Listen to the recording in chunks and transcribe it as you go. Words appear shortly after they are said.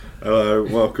Hello,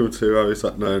 welcome to How Is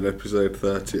That Known, episode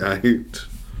 38.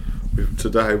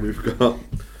 Today we've got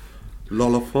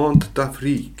L'Olifant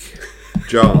d'Afrique,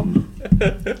 John,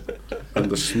 and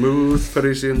the smooth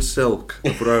Parisian silk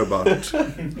of Robot.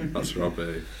 That's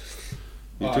Robbie.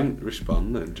 You didn't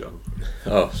respond then, John.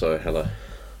 Oh, sorry, hello.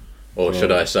 Or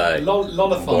should I say,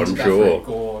 L'Olifant bonjour. d'Afrique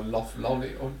or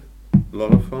L'Olifant?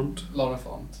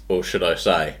 L'Olifant. Or should I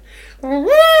say, That's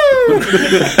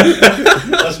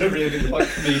a really quite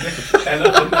comedic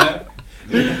elephant there.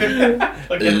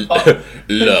 Like a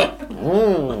le.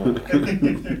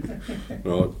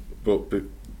 Right, but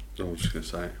I'm just going to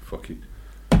say, fuck it.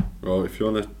 Right, if you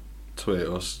want to tweet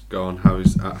us, go on How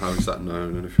Is That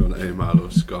Known, and if you want to email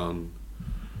us, go on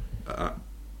at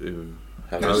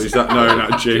How Is That Known at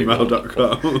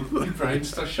gmail.com. Your brain's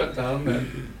still shut down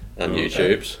then. And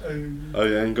YouTube's. Oh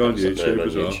yeah, and go on That's up YouTube there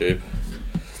as on well. YouTube.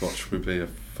 Watch me be a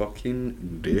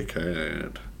fucking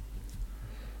dickhead.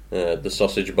 The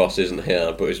sausage boss isn't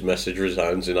here, but his message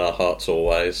resounds in our hearts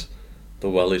always. The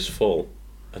well is full,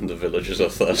 and the villagers are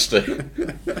thirsty.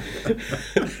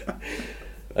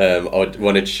 I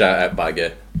wanted to shout out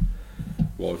Baggy.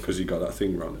 Why? Because he got that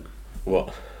thing wrong.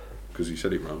 What? Because he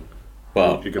said it wrong.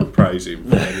 Well, You're going to praise him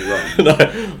for getting it wrong. no,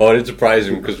 I wanted to praise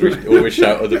him because we always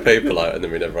shout other people out and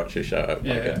then we never actually shout out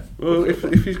Baggy. Yeah. Well, if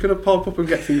he's going to pop up and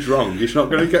get things wrong, he's not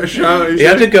going to get a shout. He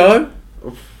had a go.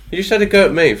 You just had a go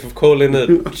at me for calling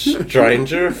a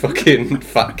stranger a fucking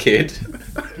fat kid.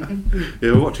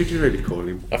 Yeah, what did you really call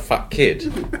him? A fat kid.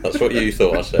 That's what you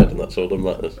thought I said, and that's all that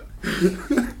matters.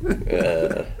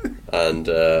 And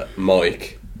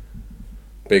Mike,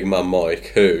 big man Mike,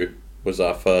 who was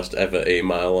our first ever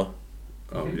emailer.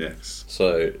 Oh, yes.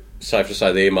 So safe to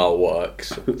say the email works.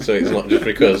 So it's not just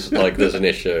because like there's an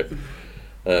issue.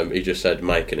 He just said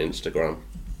make an Instagram.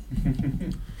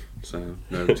 So,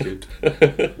 noted.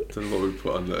 Don't know what we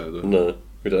put on there, though. No,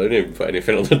 we don't even put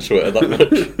anything on the Twitter that much.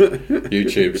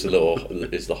 YouTube's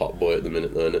is the hot boy at the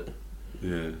minute, though, isn't it?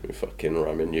 Yeah. We're fucking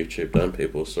ramming YouTube down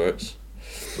people's throats.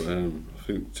 But, I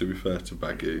think, to be fair to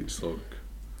Baggy, it's like...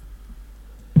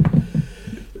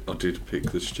 I did pick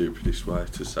the stupidest way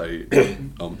to say it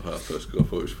on purpose because I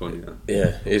thought it was funnier.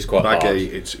 Yeah, it's quite Baggy,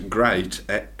 hard. it's great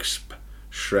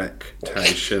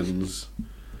Shrek-tations.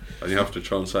 And you have to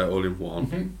try and say it all in one.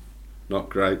 Mm-hmm. Not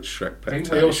great I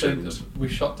think we also Shrek-tations. we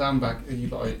shot down back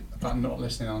about not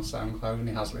listening on SoundCloud, and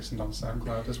he has listened on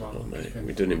SoundCloud as well. Oh, mate,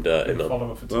 we're doing him dirty, man.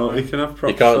 Follow up for Well, he time. can have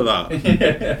props can't- for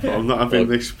that. But I'm not having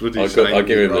this bloody I'll saying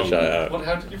give him wrong. the shout out.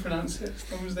 How did you pronounce it?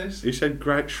 What was this? He said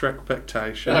great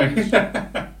Shrek-pectations.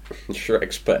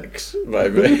 Shrek Specs,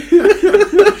 maybe.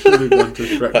 Should have gone to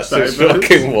Shrek That's his Sabers.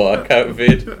 fucking workout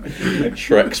vid.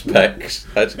 Shrek Specs.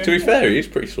 To be fair, he's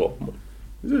pretty swole.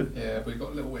 Is it? Yeah, but we got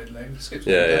a little weird leg. Skips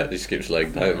Yeah, he skips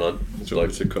leg down, man. It's Do you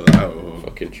want like me to cut that out? a Or...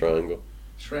 fucking triangle.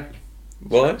 Shrek.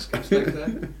 Why? Skips leg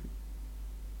there.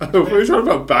 Oh, what are you talking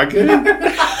about bagging? What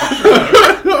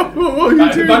are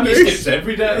you doing Baggy this? skips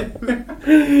every day.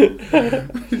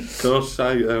 Can I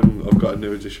say I've got a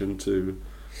new addition to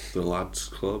the Lads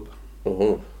Club.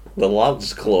 Oh, the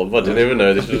Lads Club. I didn't even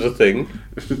know this was a thing.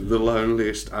 The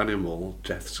loneliest animal,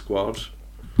 Death Squad.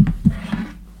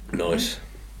 Nice.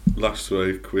 Last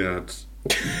week we had...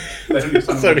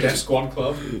 Sorry. Death Squad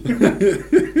Club.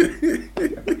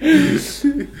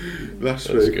 Last That's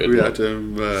week good, we man. had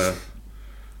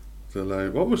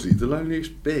what was he? The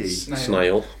loneliest bee?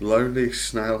 Snail. Loneliest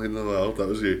snail in the world, that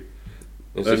was you.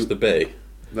 Is this the bee?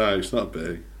 No, it's not a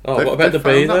bee. Oh, what about the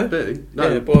bee, found though? that bee. No,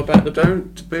 Yeah, what about the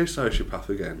don't be a sociopath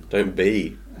again. Don't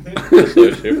be a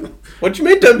sociopath. What do you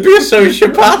mean, don't be a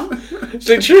sociopath? It's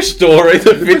literally a story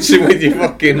that fits in with your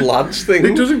fucking lads thing.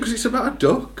 It doesn't because it's about a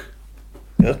duck.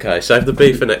 Okay, save the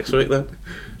bee for next week then.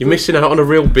 You're missing out on a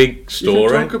real big You story.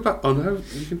 can talk about... Oh no,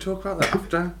 you can talk about that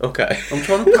after. Okay. I'm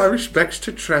trying to pay respects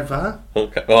to Trevor.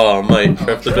 Okay. Oh, mate,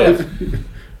 Trev the duck.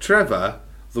 Trevor,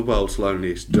 the world's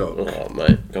loneliest duck. Oh,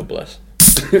 mate, God bless.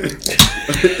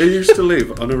 He used to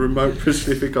live on a remote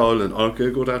Pacific island. I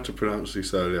googled how to pronounce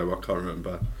this earlier, but I can't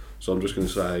remember. So I'm just going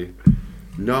to say,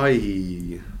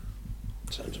 Nai,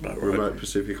 Sounds about right. remote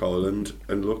Pacific island.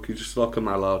 And look, he's just like a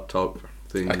mallard type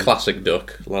thing. A classic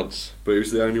duck, lads. But he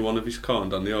was the only one of his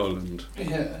kind on the island.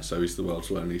 Yeah. So he's the world's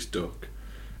loneliest duck.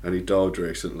 And he died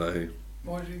recently.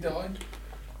 Why did he die?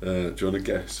 Do you want to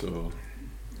guess? Or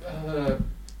I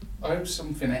hope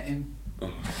something at him.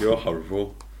 oh, you're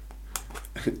horrible.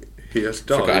 He has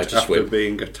Forgot how died to after swim.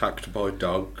 being attacked by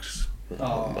dogs.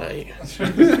 Oh, mate.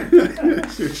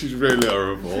 Which is really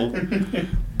horrible.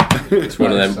 It's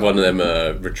one of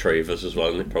them retrievers as well,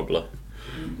 isn't it, probably?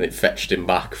 And it fetched him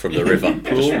back from the river,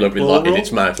 just with like in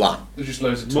its mouth, like There's just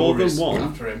loads of More than tourists one?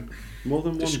 after him. More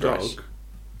than one Disgrace. dog.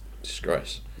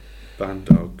 disgrace. Band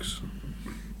dogs.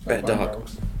 Bad dog.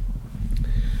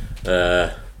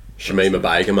 Shamima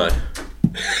Begum, mate.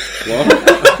 What?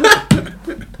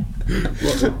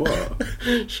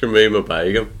 Shamima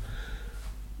Begum.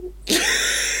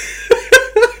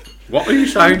 What are you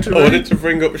saying to I me? wanted to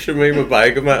bring up Shamima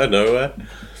Begum out of nowhere.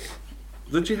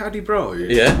 The jihadi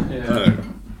bride? Yeah? Yeah. Oh.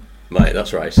 Mate,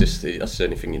 that's racist. That's the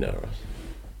only thing you know, Ross.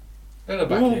 Put her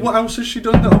back Well, in. what else has she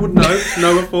done that I would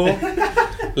know her for?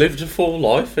 Lived a full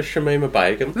life as Shamima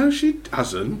Begum. No, she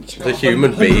hasn't. The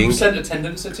human being. 100%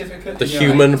 attendance certificate. The in your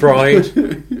human name. bride.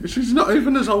 She's not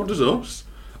even as old as us.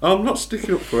 I'm not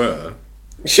sticking up for her.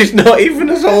 She's not even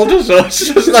as old as us.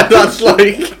 That's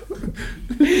like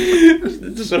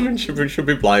something she should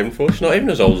be blamed for. She's not even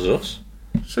as old as us.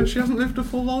 So she hasn't lived a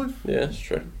full life? Yeah, that's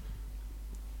true.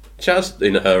 She has,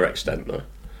 in her extent, though.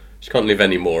 She can't live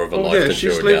any more of a life Yeah, than she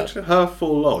she's already lived had. her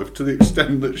full life to the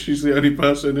extent that she's the only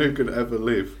person who can ever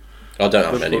live. I don't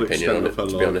have the any full opinion on extent it, of her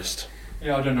to be life. honest.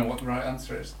 Yeah, I don't know what the right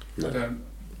answer is. No. I don't.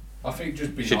 I think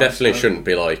just be She nice, definitely though. shouldn't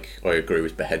be like, I agree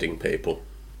with beheading people.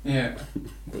 Yeah.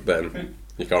 But then,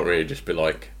 you can't really just be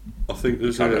like... I think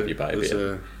there's Can't a... have your baby,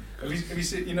 there's yeah. Have you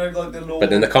seen, you know, like the law?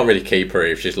 But then they can't really keep her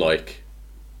if she's like...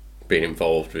 being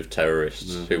involved with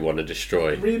terrorists No. who want to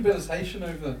destroy... Rehabilitation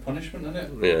over punishment,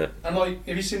 isn't it? Yeah. And like,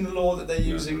 have you seen the law that they're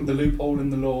using, the loophole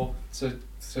in the law to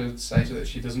say that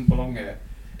she doesn't belong here?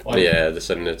 Like, Yeah, they're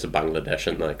sending her to Bangladesh,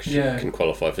 aren't they? Because Yeah. she can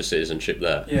qualify for citizenship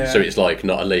there. Yeah. So it's like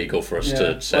not illegal for us yeah.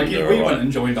 to send like her if we away. went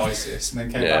and joined ISIS and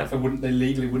then came Yeah. back, they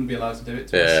legally wouldn't be allowed to do it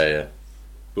to us. Yeah, yeah.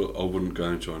 But I wouldn't go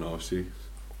and join IC.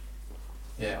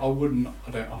 Yeah, I wouldn't.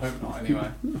 I hope not. Anyway.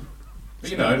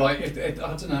 But you know, like, I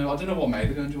don't know what made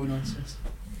her go and join ISIS.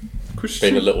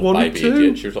 Being a little baby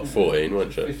idiot. She was like 14,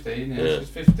 wasn't she? 15. Yeah, Yeah. she was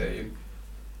 15.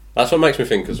 That's what makes me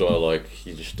think as well, like,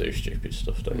 you just do stupid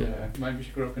stuff, don't you? Yeah, maybe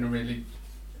she grew up in a really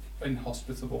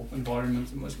inhospitable environment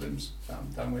of Muslims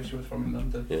down where she was from in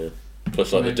London. Yeah.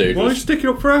 Plus, like, the dude Why are you was... sticking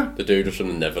up for her? The dude was from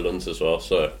the Netherlands as well,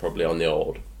 so probably on the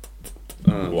old.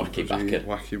 Wacky backer.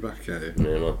 Wacky backer.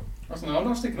 You know. I'm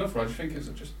not sticking up for her. I just think it's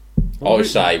just. I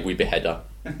always say we behead her.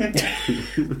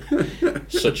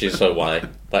 Such is her way.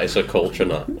 That is her culture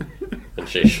now. And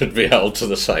she should be held to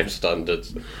the same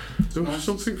standards. There was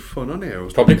something fun on here. I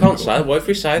was Probably thinking can't say. What if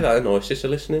we say that and ISIS are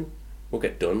listening? We'll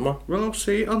get done, man. Well, I'll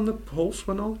see it on the pulse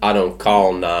when I don't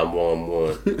call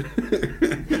 911.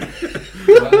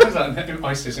 What was that an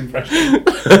ISIS impression?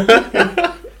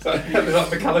 Is that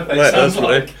the caliphate Mate, sounds that's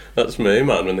like? me. That's me,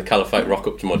 man. When the caliphate rock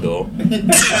up to my door.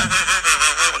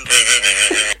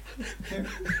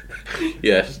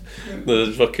 Yes,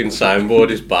 the fucking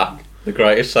soundboard is back. The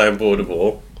greatest soundboard of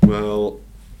all. Well,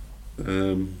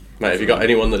 Mate, have you got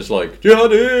anyone that's like,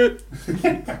 Johnny?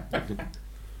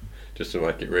 Just to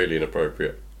make it really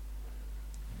inappropriate.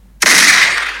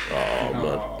 Oh,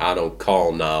 man. I don't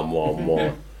call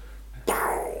 911.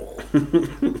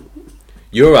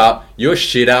 You're out. You're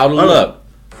shit out of luck.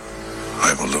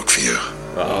 I will look for you,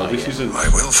 Oh, this isn't. I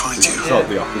will find you, It's not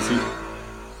the opposite. and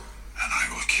I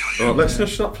will kill you. Right, let's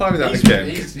just not play with that again.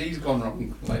 He's gone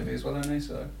wrong lately as well, hasn't he?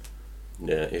 So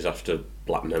yeah, he's after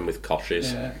black men with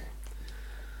coshes. yeah.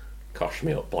 Cosh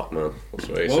me up, black man. That's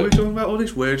what he Why are we said. talking about all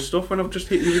this weird stuff when I've just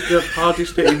hit you with the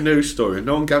hardest hitting news story and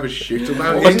no one gave a shit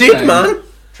about What I it? was his did, name? man.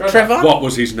 Trevor. What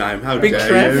was his name? How Big dare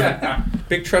Trev. you?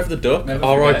 Big Trev the Duck. Never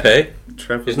R.I.P.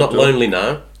 Trevor He's the not Duck. lonely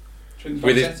now. Shouldn't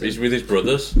He's with his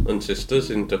brothers and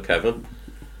sisters in Duck Heaven,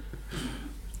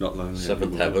 Not lonely.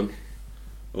 Seventh anymore. Heaven.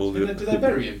 All Did the they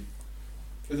bury him?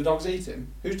 Did the dogs eat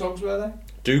him? Whose dogs were they?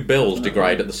 Do bills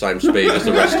degrade at the same speed as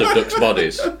the rest of Duck's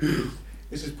bodies?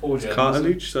 This is poor journalism.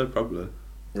 cartilage, so probably.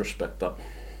 Respect that.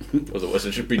 Otherwise,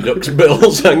 there should be Duck's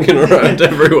bills hanging around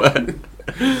everywhere.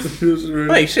 There's a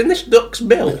really, Hey, you seen this Duck's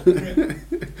bill? there's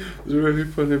a really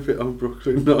funny bit on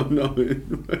Brooklyn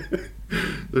Nine-Nine.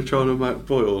 They're trying to make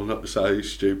Boyle not say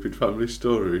stupid family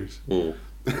stories. Mm.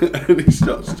 And he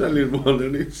starts telling one,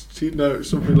 and it's, you know, it's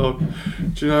something like,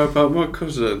 do you know about my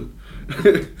cousin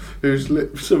whose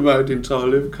lips are made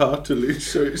entirely of cartilage,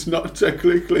 so it's not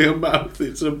technically a mouth,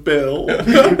 it's a bill.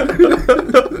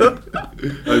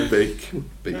 Oh, beak.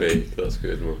 Big, that's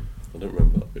good, man. I don't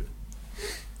remember that bit.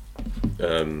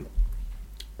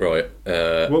 Right.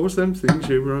 What was them things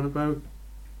you were on about?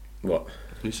 What?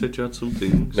 You said you had some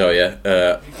things. No, yeah. You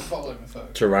can follow him,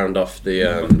 folks. To round off the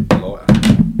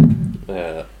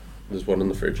there's one in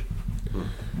the fridge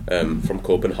from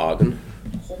Copenhagen.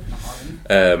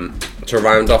 To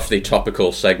round off the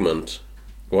topical segment,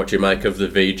 what do you make of the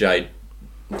VJ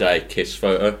Day kiss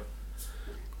photo?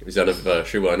 It was the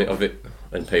anniversary, wasn't it, of it?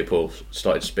 And people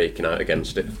started speaking out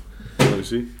against it. Oh, is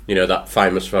he? You know that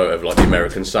famous photo of like the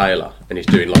American sailor, and he's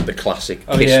doing like the classic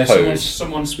Oh kiss yeah, pose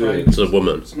someone sprayed. to the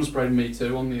woman. Someone sprayed Me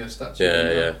Too on the statue.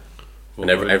 Yeah. And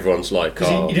everyone's like,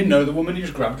 Because he didn't know the woman, he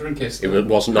just grabbed her and kissed her. it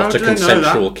was not How a do they know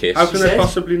consensual that? kiss. How can He they said-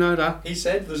 possibly know that? He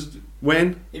said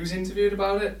When? he was interviewed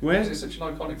about it. Where? It's such an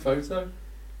iconic photo.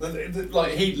 Like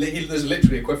there's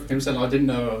literally a quote from him saying, "I didn't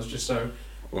know. I was just so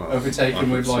Well, overtaken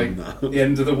I with haven't like seen that. the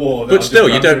end of the war." That I But just still, you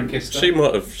grabbed her don't. and kissed her." She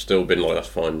might have still been like, that's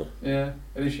fine though. Yeah,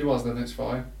 and if she was, then it's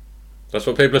fine. That's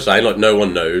what people are saying, like, no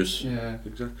one knows. Yeah,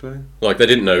 Exactly. Like, they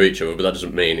didn't know each other, but that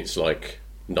doesn't mean it's, like,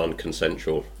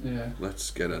 non-consensual. yeah.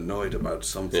 Let's get annoyed about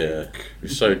something. Yeah.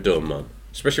 It's so dumb, man.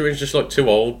 Especially when it's just, like, two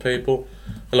old people.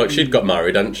 And, like, she'd got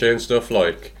married, hadn't she, and stuff,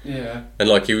 like... Yeah. And,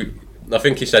 like, I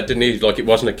think he said, didn't he, like, it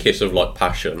wasn't a kiss of, like,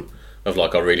 passion, of,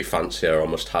 like, I really fancy her, I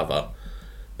must have her.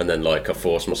 And then, like, I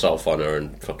forced myself on her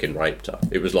and fucking raped her.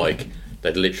 It was, like,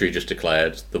 they'd literally just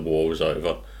declared the war was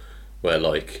over, where,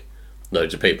 like...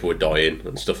 Loads of people were dying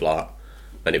and stuff like that.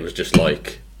 And it was just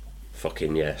like,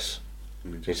 fucking yes.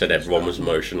 He said everyone was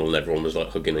emotional and everyone was like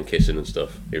hugging and kissing and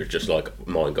stuff. It was just like,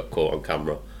 mine got caught on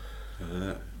camera.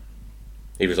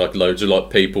 He was like, loads of like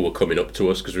people were coming up to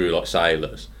us because we were like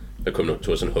sailors. They're coming up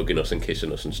to us and hugging us and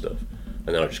kissing us and stuff.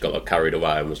 And then I just got like carried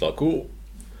away and was like, cool.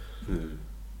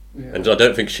 Yeah. And I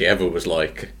don't think she ever was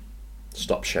like,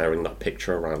 stop sharing that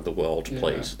picture around the world,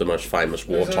 please. The most famous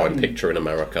wartime picture in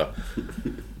America.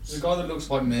 There's a guy that looks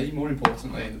like me, more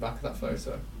importantly, in the back of that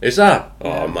photo. Is that?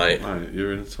 Yeah. Oh, mate. Mate,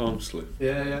 you're in a time slip.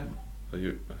 Yeah. Are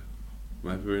you?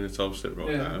 Maybe we're in a time slip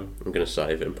right Yeah. now. I'm going to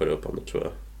save it and put it up on the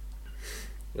Twitter.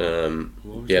 What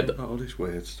was Yeah, about all this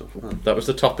weird stuff, man? That was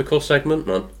the topical segment,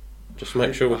 man. Just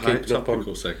make sure we're I hate keeping up on.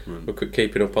 topical segment. We're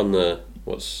keeping up on the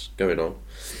what's going on.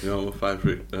 You know what my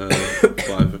favourite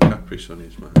flavour Capri Sun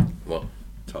is, man? What?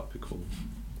 Topical.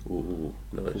 Ooh,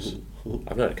 nice.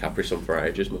 I've not had a Capri Sun for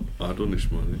ages, man. I've done this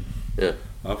morning. Yeah.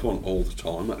 I've one all the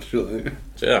time, actually.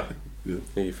 So yeah. Yeah.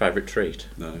 Your favourite treat?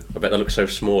 No. I bet they look so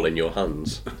small in your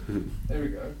hands, There we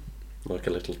go. like a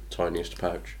little tiniest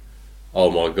pouch. Oh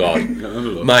my god, Have a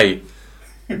look. mate!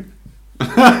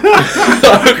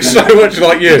 That looks so much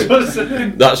like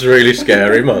you. That's really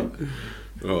scary, man.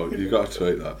 Oh, you got to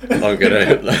tweet that. I'm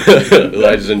gonna,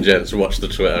 ladies and gents, watch the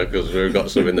Twitter because we've got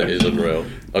something that is unreal.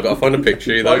 I've got to find a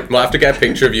picture of you though. Might have to get a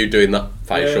picture of you doing that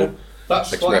facial. Yeah.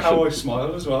 That's like expression. how I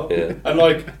smile as well. Yeah. And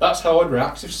like, that's how I'd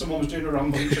react if someone was doing a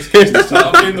rambunctious kiss and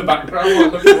stuff. I'd be in the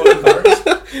background, like, looking all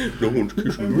embarrassed. No one's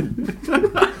kissing me.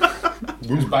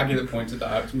 There's Baggy that pointed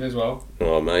that out to me as well.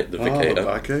 Oh mate, the Vaquita.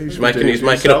 Baggy, He's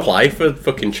making a play for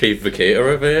fucking Chief Vaquita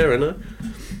over here, isn't he?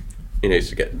 He needs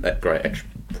to get that great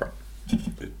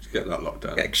Get that locked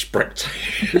down.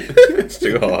 it's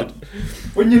too hard.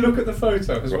 When you look at the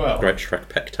photo as well, Great Shrek it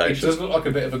pectation. does look like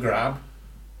a bit of a grab.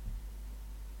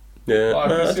 Yeah. Like,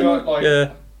 you see, like-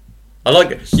 yeah. I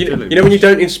like it. You know when you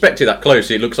don't inspect it that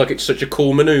closely, it looks like it's such a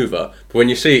cool manoeuvre. But when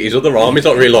you see it, his other arm, it's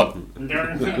not really like.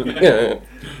 Yeah.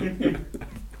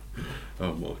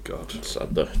 Oh my god.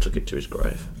 Sad though. Took it to his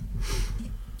grave.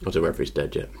 I don't know whether he's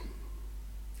dead yet.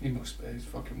 He must be. He's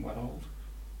fucking well old.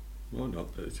 Well,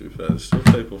 not there, to be fair. There's still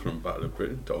people from Battle of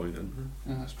Britain dying, isn't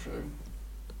Yeah, that's true.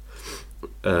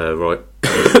 Right,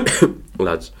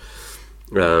 lads.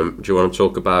 Do you want to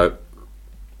talk about?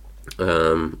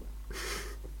 Do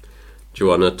you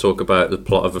want to talk about the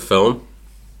plot of a film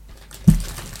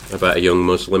about a young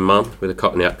Muslim man with a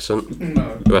Cockney accent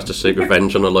No. who has to seek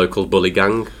revenge on a local bully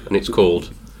gang, and it's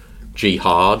called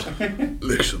Jihad. there?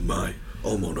 Listen, mate.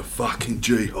 I'm on a fucking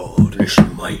jihad.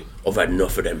 Listen, mate, I've had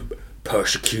enough of them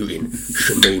persecuting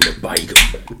Shamima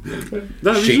Begum.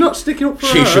 No, he's not sticking up for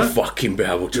She her. should fucking be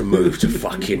able to move to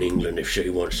fucking England if she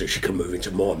wants to. She can move into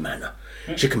more manor.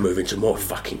 She can move into more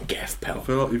fucking gaff, I pal.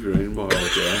 feel like you've ruined my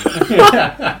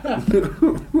idea.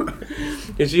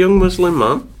 He's a young Muslim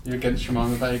man, You're against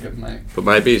Shamima Begum, mate. but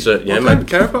maybe he's a I yeah, don't mate.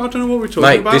 care about. I don't know what we're talking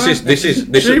Mate,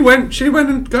 about. She went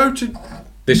and go to.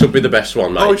 This will be the best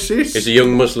one, mate. ISIS? He's a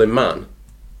young Muslim man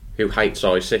who hates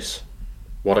ISIS.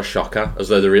 What a shocker! As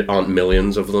though there aren't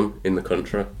millions of them in the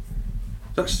country.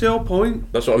 That's the whole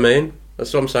point. That's what I mean.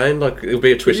 That's what I'm saying. Like it'll be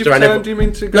a You've twister. And turned him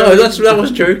into. no, that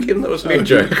was joking. That wasn't a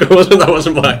joke. That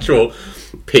wasn't my actual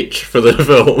pitch for the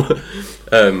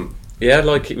film. Yeah,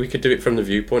 like we could do it from the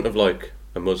viewpoint of like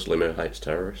a Muslim who hates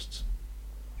terrorists.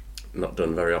 Not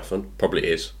done very often. Probably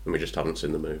is, and we just haven't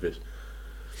seen the movies.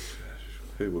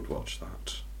 Who would watch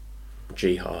that?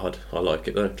 Jihad. I like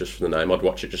it though, just for the name. I'd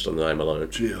watch it just on the name alone.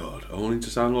 Jihad. I wanted to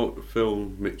sound like Phil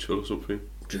Mitchell or something.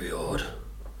 Jihad.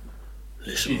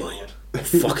 Listen, mate. I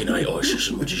fucking hate ISIS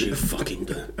as much as you fucking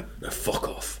do. Now fuck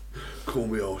off. Call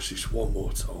me ISIS one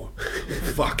more time.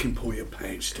 Fucking pull your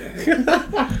pants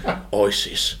down.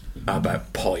 ISIS how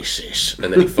about Pisces?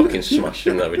 And then he fucking smashed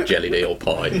him there with jellied eel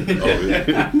pie.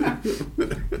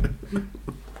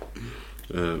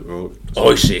 Right.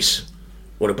 ISIS,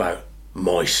 what about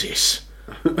Mysis?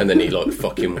 And then he like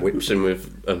fucking whips him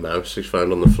with a mouse he's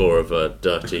found on the floor of a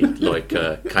dirty like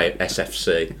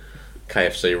KFC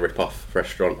rip-off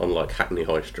restaurant on like Hackney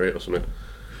High Street or something.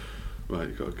 Right,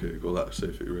 you've got to Google that to see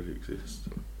if it really exists.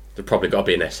 There's probably got to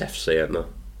be an SFC, haven't there?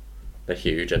 They're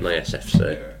huge, aren't they?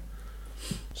 SFC.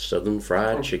 Yeah. Southern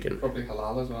Fried Chicken. Probably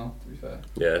halal as well, to be fair.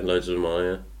 Yeah, loads of them are,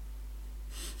 yeah.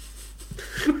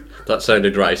 That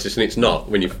sounded racist, and it's not.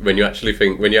 When you actually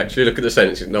look at the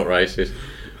sentence, it's not racist.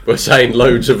 We're saying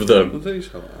loads of I them. think it's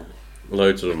halal.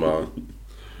 Loads of them are.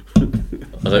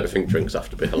 I don't think drinks have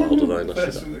to be halal, do they? The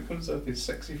first thing that comes up is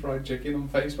sexy fried chicken on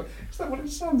Facebook. Is that what it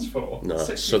stands for? No,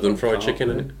 Sexy it's Southern Fried fried Chicken,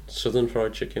 chicken. isn't it? Southern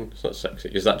Fried Chicken. It's not sexy.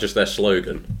 Is that just their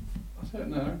slogan? I don't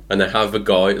know. And they have a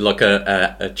guy, like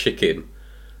a chicken,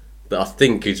 that I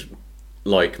think is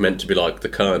like meant to be like the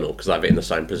Colonel, because they have it in the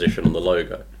same position on the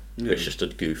logo. Yeah. It's just a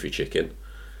goofy chicken.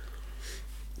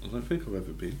 I don't think I've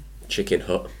ever been. Chicken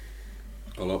Hut.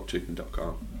 I like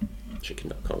chicken.com.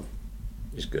 Chicken.com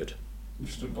is good.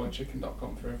 I've stood by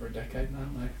chicken.com for over a decade now,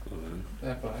 mate. I don't know.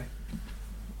 Fair play.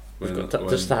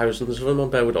 There's thousands of them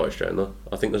on Bearwood High Street, though.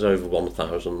 I think there's over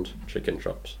 1,000 chicken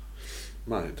shops.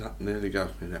 Mate, that nearly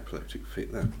gave me an epileptic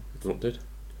fit then. What did?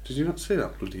 Did you not see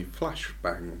that bloody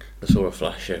flashbang? I saw a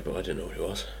flash, yeah, but I didn't know what it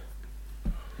was.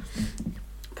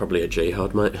 Probably a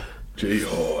jihad, mate.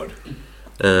 Jihad.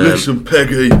 Um, Listen,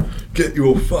 Peggy, get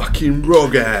your fucking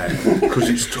rug out, because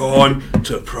it's time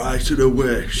to pray to the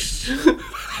west.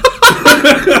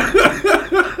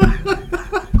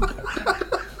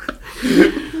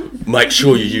 Make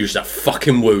sure you use that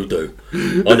fucking voodoo.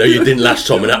 I know you didn't last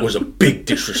time, and that was a big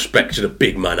disrespect to the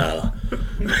big man Allah.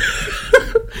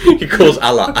 He calls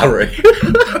Allah Harry.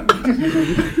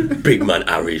 Big man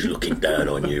Harry's looking down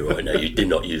on you. I know you did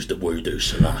not use the voodoo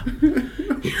salah.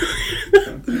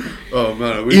 Oh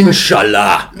man,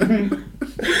 Inshallah.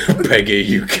 Peggy,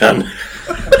 you can.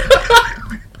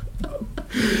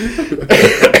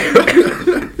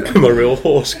 My real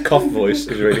hoarse cough voice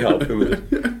is really helping with it.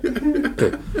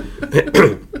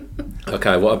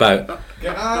 Okay, what about...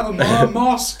 Get out of my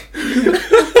mosque!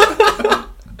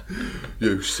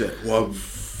 you set one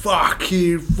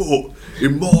fucking foot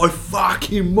in my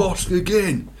fucking mosque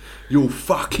again. You'll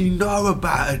fucking know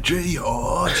about a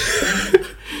jihad.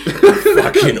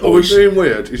 Fucking Are we oyster. being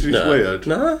weird? Is this weird?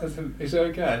 No, Is it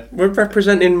okay? we're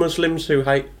representing Muslims who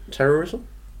hate terrorism.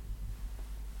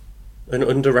 An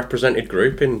underrepresented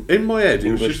group in In my head,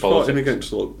 he was English just politics. fighting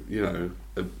against, like, you know,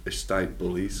 estate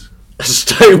bullies.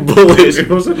 state bullies, It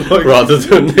wasn't like... rather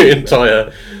than the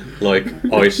entire like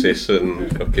ISIS and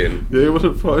fucking. Yeah, he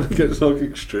wasn't fighting against, like,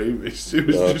 extremists. He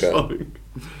was just Okay. like...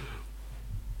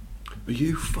 Are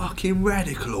you fucking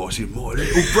radicalising my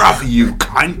little brother, you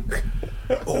cunt?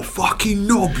 I'll fucking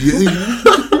knob you.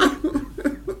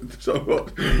 So what?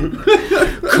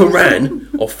 Quran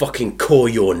or fucking call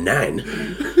your nan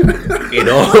in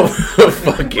our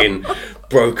fucking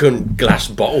broken glass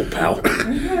bottle, pal.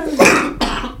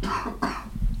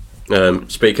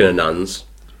 Speaking of nans,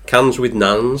 cans with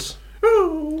nans.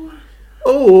 Oh,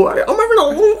 I'm having a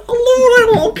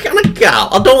little can of gal.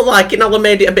 I don't like it now. They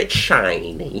made it a bit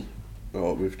shiny.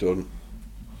 Oh, we've done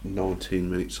 19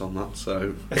 minutes on that,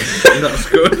 so that's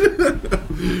good.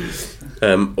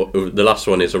 The last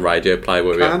one is a radio play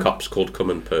where we have Can? cops called Come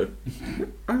and Poo.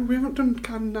 Oh, we haven't done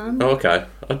Can Nan. Oh, okay.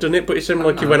 I've done it, but it seemed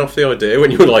like you went off the idea when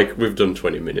you were like, we've done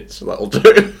 20 minutes, so that'll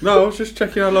do. No, I was just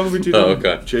checking how long we did Oh, on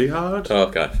okay. Jihad.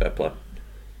 Okay, fair play.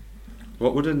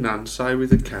 What would a Nan say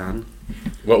with a can?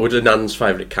 What would a nan's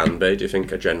favourite can be, do you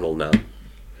think? A general nan?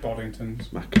 Boddingtons.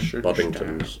 Maccashon.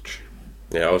 Boddingtons.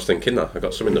 Yeah, I was thinking that. I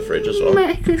got some in the fridge as well.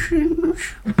 Maccashons.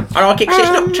 I like it 'cause it's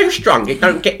not too strong, it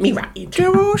don't get me ratted.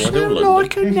 Do I Why do sound London?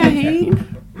 like a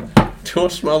name? Do I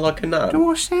smell like a nan?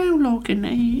 Do I sound like a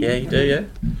name? Yeah, you do, yeah.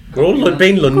 We're all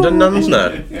being London nans now.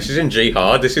 This is in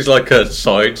Jihad. This is like a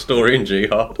side story in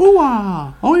Jihad.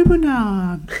 Oh, I'm a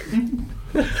nan.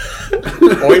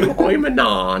 I'm a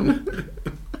nan.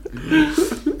 Nan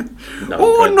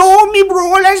Oh prince. no, me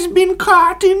bro has been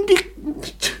caught in the...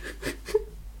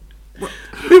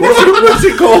 What's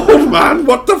it called, man?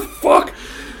 What the fuck?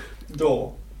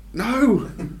 Door. No.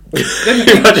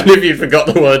 Imagine if you'd forgot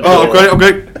the word. Oh, door.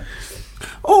 okay.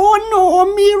 Oh no,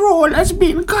 me roll has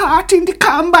been caught in the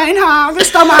combine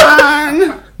harvester,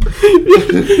 man.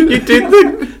 You did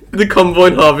the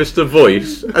combine harvester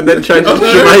voice and then changed it to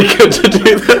Jamaica to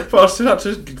do that. But I still had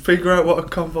to figure out what a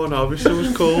combine harvester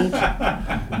was called.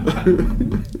 I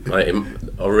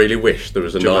really wish there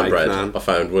was a naan Jamaican bread naan. I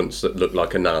found once that looked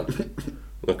like a nan.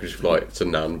 Like, it's like, it's a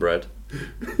naan bread.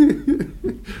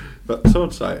 That's what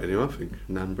I'd say anyway, I think.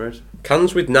 Naan bread.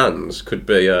 Cans with naans could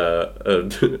be a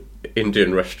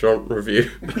Indian restaurant review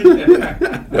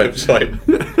website.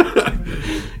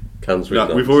 Cans with No,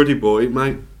 naans. we've already bought it,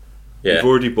 mate. Yeah. We've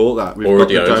already bought that. We've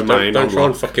Already got the owns. domain Don't on try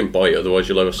and lock. fucking buy it, otherwise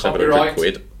you'll owe us 700 Copyright.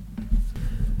 quid.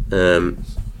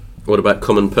 What about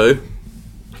Cum and Poo?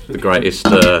 The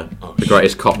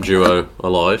greatest cop duo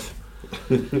alive.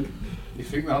 You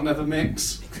think they'll never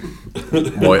mix?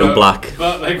 White and black.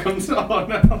 But they come to. Oh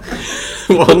no.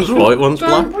 One's white, one's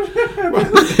black.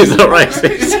 Is that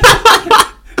racist?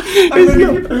 And then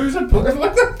your poos are put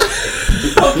like that.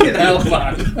 Fucking hell,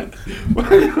 man.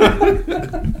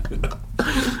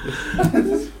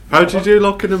 How do you do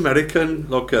like an American,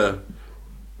 like a...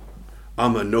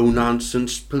 I'm a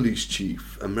no-nonsense police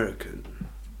chief, American.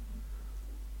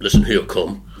 Listen here,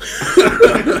 Cum.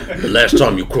 The last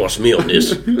time you cross me on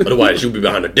this, otherwise you'll be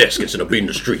behind a desk instead of being in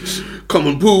the streets. Come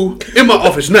and poo in my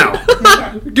office now.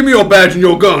 Give me your badge and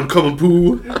your gun. Come and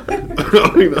poo.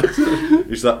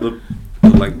 Is that the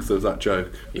length of that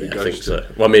joke? Yeah, It I goes think to- so.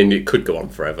 Well, I mean, it could go on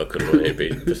forever, couldn't it? It'd be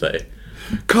pathetic.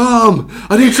 Come,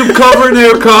 I need some cover in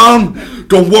here. Come.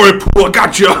 Don't worry, poo. I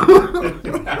got you.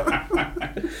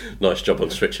 Nice job on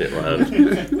switching it round.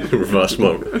 Reverse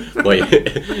my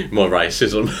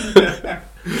racism.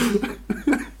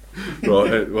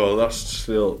 Right. Well, that's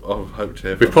still. I hope to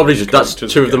hear. We've from probably just, that's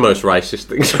characters two of the again. most racist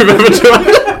things we've ever done.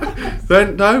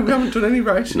 Then no, we haven't done any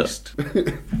racist.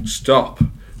 Stop.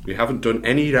 We haven't done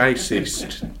any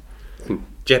racist.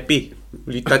 Jeppy,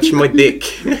 will you touch my dick?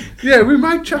 Yeah, we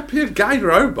made Chappie a gay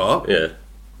robot. Yeah.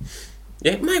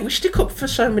 Yeah, mate, we stick up for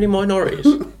so many minorities.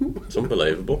 It's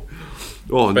unbelievable.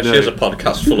 Oh Especially as a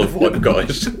podcast full of white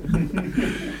guys.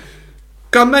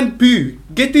 Come and poo.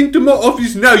 Get into my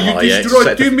office now. You Oh, yeah, destroyed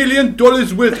it's $2 million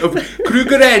worth of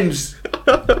Kruger ends.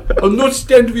 I'll not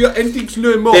stand for your antics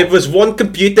no more. There was one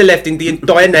computer left in the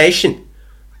entire nation.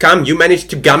 Cam, you managed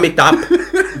to gum it up.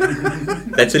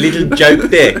 That's a little joke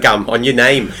there, Cam, on your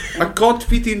name. I can't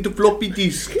fit in the floppy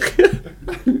disk.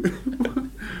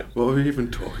 What were we even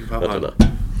talking about? I don't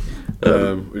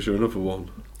know. Was there another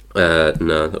one?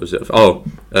 No, that was it. Oh,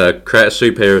 create a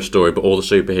superhero story, but all the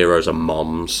superheroes are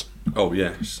moms. Oh,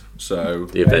 yes. So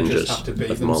The They Avengers just have to be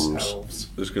of moms. themselves.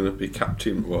 there's going to be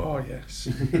Captain... Oh, yes.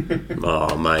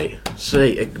 Oh, mate.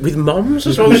 See, with moms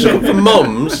as well as for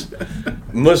moms,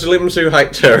 Muslims who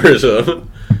hate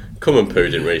terrorism. Come and Poo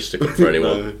didn't really stick up for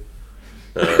anyone.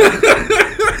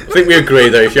 I think we agree,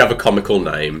 though, if you have a comical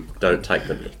name, don't take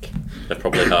the mick. They've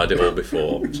probably heard it all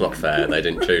before. It's not fair. They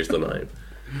didn't choose the name.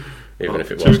 Even if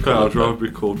it To was be fair, I'd Cum. rather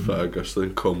be called Fergus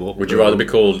than Cum Up. Would you rather be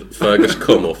called Fergus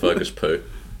Cum or Fergus Poo?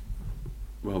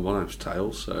 Well, my name's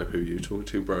Tails, so who are you talking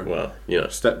to, bro? Well, you know.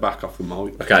 Step back off the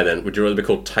mic. Okay, then, would you rather be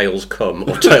called Tails Cum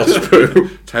or Tails Poo?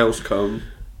 Tails come,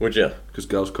 Would you? because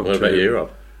girls come What too. about you,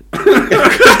 Rob?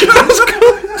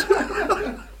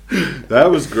 That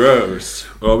was gross.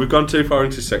 Well, we've gone too far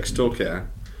into sex talk here.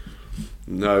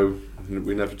 No,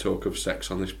 we never talk of sex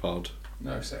on this pod.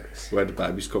 No sex. Where do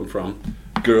babies come from?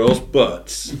 Girls'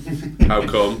 butts. How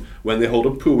come? When they hold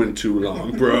a poo in too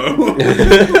long, bro. I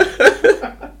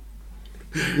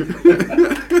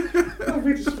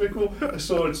think it's pretty cool. I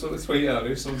saw a sort of tweet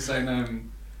earlier, someone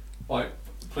saying, like,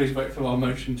 please wait for our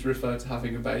motion to refer to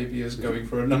having a baby as going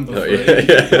for a number Oh, 3.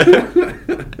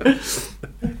 yeah.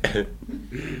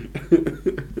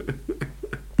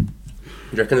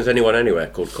 Do you reckon there's anyone anywhere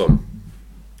called Cum?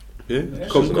 Yeah, Yeah.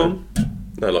 come, come.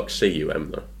 No, like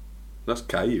C-U-M, though. That's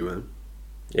K-U-M.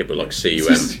 Yeah, but like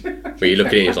C-U-M. But you look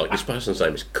at it, it's like, this person's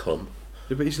name is Cum.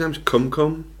 Yeah, but his name's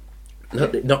Cum.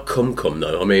 Not Cum,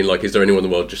 though. I mean, like, is there anyone in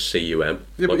the world just C-U-M?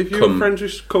 Yeah, but like, if you're friends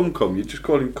with Cum, you just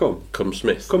call him Cum. Cum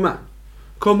Smith. Come on.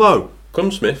 Come on. Cum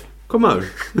Smith. Come on.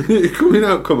 You're coming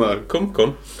out, come on.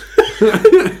 Cum.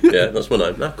 Yeah, that's my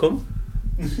name. Nah, Cum.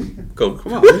 Cum.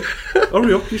 Come on.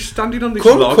 Hurry up, you're standing on this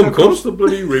Come, log come, across come. the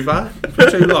bloody river for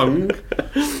too long.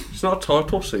 It's not a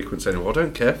title sequence anymore. I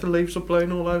don't care if the leaves are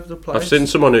blowing all over the place. I've seen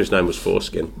someone whose name was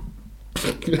Foreskin.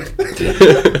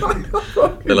 The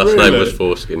last name was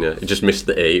Foreskin, yeah. It just missed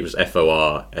the E. It was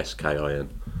F-O-R-S-K-I-N.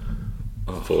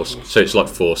 So it's like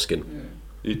Foreskin.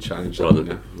 You changed that, Rather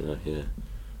didn't you? yeah.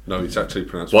 No, it's actually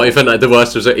pronounced... Well, the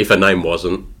worst was if her name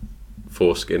wasn't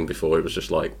Foreskin before, it was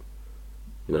just like,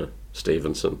 you know,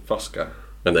 Stevenson. Fosca.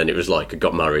 And then it was like, I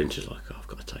got married and she's like, oh, I've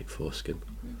got to take Foreskin.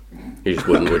 You just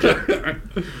wouldn't, would you?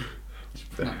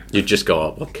 No. You'd just go,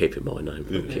 oh, I'm keeping my name.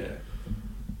 Thank you. Yeah.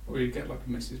 Or you get like a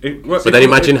Mrs. But then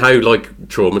imagine how like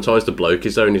traumatised the bloke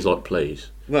is though, and he's like, please.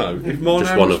 No, if my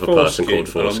Just name one was of a person Foreskin called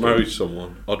Foreskin. and I married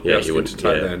someone, I'd be Yeah, you asking wouldn't- to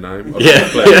take yeah. their name. I'd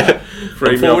Yeah, be like, yeah. free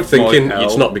I'm me forward off thinking my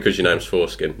it's hell. not because your name's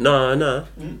Foreskin. No.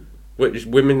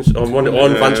 Women's on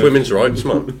advance women's rights,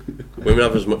 man. Women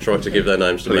have as much right to give their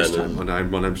names to Please men. take my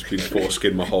name. My name's been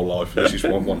Foreskin my whole life. This is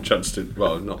one chance to.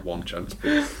 Well, not one chance,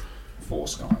 but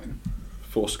Foreskin.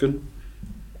 Foreskin.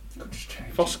 Could just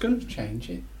change Foskin? it. Change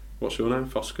it. What's your name?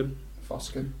 Foskin.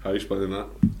 Foskin. How are you spelling that?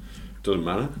 Doesn't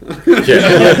matter.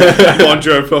 Yeah, Mind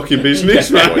your own fucking business,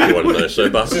 what man. you want to know so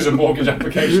bad. This is a mortgage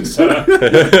application, sir.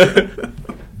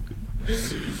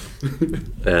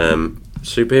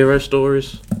 Superhero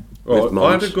stories. Right, With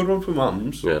I had mums. a good one for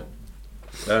mums. Yeah,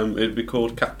 It'd be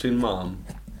called Captain Mom,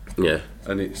 yeah,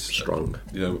 and it's strong.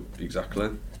 You know exactly.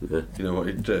 Yeah. You know what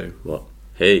it'd do? What?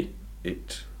 He.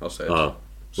 It. I said. Oh.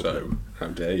 So, how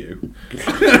dare you?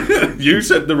 You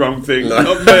said the wrong thing,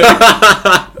 not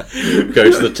me. Go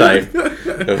to the tape,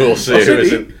 and we'll see I who said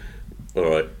is it. it. All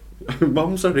right.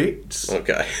 Mums are it.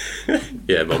 Okay.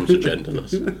 Yeah, mums are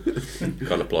genderless.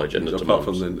 Can't apply gender to Apart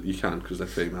from mums. then, you can because they're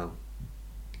female.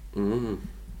 Mm.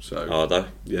 So, Are they?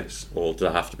 yes. Or do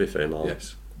they have to be female?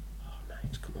 Yes. Oh,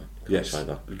 mate, come on. Can't Yes. say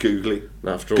that. Googly.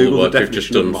 After all Google the work the we've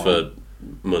just definition done of for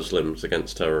Muslims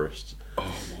against terrorists.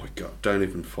 Oh my god, don't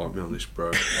even fight me on this, bro.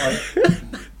 Right.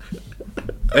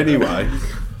 Anyway,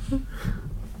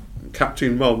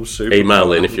 Captain Mom's super.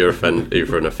 Email in if you're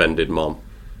an offended mom.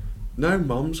 No,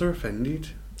 moms are offended.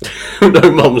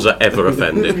 No mums are ever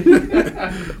offended.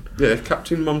 Yeah,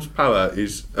 Captain Mom's power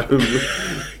is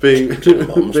being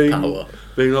Mom's being, power.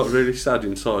 being like really sad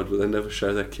inside, but they never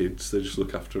show their kids. They just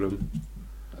look after them.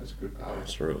 That's a good power.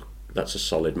 That's a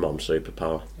solid mom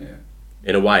superpower. Yeah.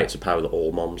 In a way, it's a power that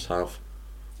all moms have.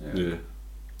 Yeah.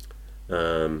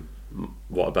 Yeah.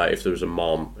 What about if there was a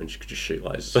mom and she could just shoot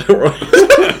lasers? Right?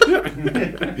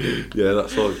 Yeah,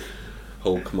 that's like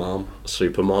Hulk Mom,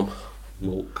 Super mom.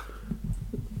 Mulk,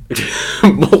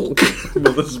 Mulk.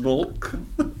 Mother's Mulk.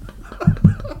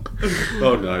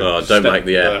 Oh no! Oh, don't make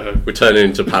the air. We're turning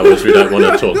into powers we don't want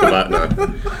to talk about now.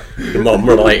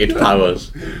 Mom-related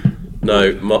powers.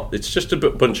 No, it's just a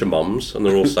bunch of moms, and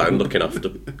they're all sound looking after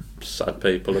sad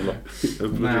people. And that.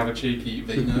 And they have a cheeky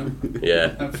vino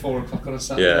Yeah, at 4 o'clock on a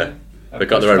Saturday. they've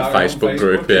got their own Facebook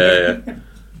group. Yeah.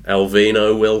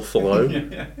 Elvino will follow.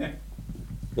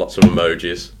 Lots of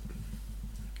emojis.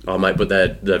 Oh mate, but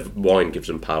their wine gives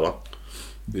them power.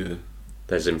 Yeah.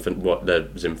 There's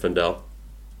Zinfandel,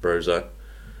 Brose.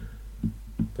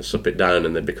 They sup it down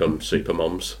and they become super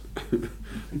moms.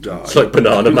 Die. It's like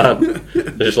Banana Man.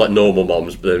 They're just like normal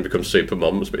moms, but then become super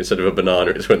moms. But instead of a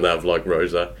banana, it's when they have like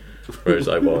rose wine.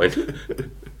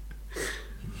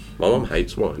 My mum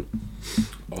hates wine.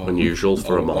 Unusual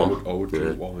for a mom. I would drink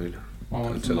Yeah. wine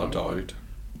Mine until I doesn't like died.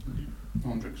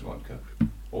 Mine drinks vodka.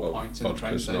 Or Well, pints in the train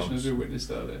vodka's station, nice. as we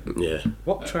witnessed earlier. Yeah.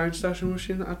 What train station was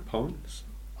she in that had pints?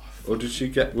 Or did she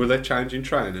get? Were they changing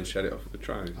train and she had it off at the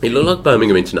train? It looked like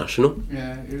Birmingham International.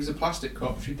 Yeah, it was a plastic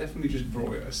cup. She definitely just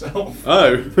brought it herself.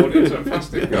 Oh. Put it into a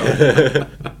plastic cup.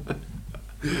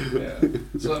 Yeah.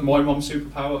 So like my mum's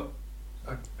superpower.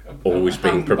 Always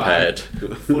being prepared.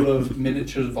 Full of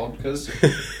miniature vodkas.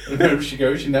 And wherever she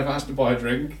goes, she never has to buy a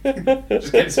drink.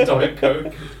 Just gets a Diet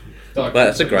Coke. Well,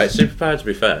 that's a great superpower, to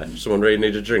be fair. If someone really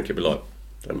needs a drink, it'd be like,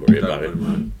 don't worry about it.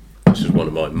 This is one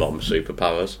of my mom's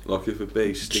superpowers. Like if a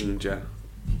bee stinged you.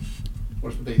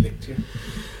 What if the bee licked you?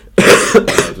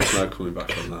 There's no coming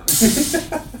back on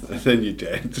that. And then you're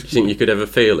dead. Do you think you could ever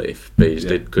feel it if bees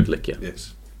Yeah. could lick you?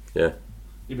 Yes, Yeah.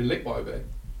 You've been licked by a bee.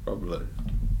 probably.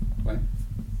 When?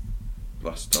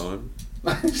 Last time.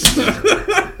 Have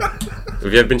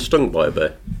you ever been stung by a bee?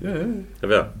 Yeah.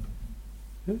 Have you?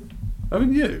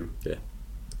 Haven't you?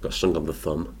 Got stung on the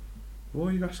thumb. Why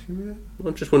are you asking me that?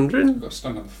 I'm just wondering. Got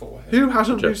stung on the forehead. Who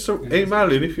hasn't been Just- stung?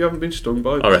 Email in if you haven't been stung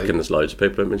by a bee. I reckon there's loads of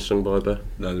people who have been stung by a bee.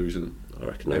 No, there isn't. I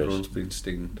reckon there is. Everyone's been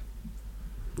stinged.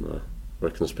 No. I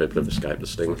reckon there's people who have escaped the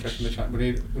sting. Okay, from the chat. We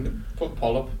need put a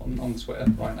poll up on Twitter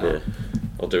right now. Yeah.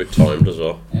 I'll do it timed as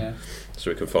well, Yeah.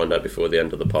 so we can find out before the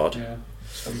end of the pod. Yeah.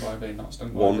 Stung by a bee, not stung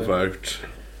by a One bee. vote.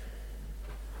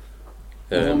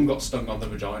 My mum Um, got stung on the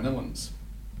vagina once.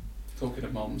 Talking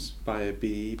of mums. By a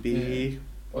bee.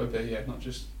 By a bee, yeah, not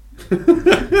just.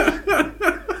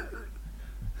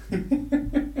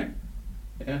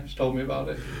 Yeah, she told me about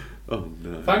it. Oh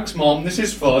no. Thanks, Mom. This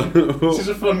is fun. This is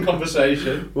a fun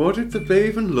conversation. Why did the bee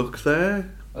even look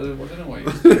there? I don't know what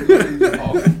you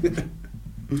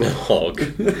do. Hog.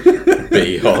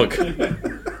 Bee hog.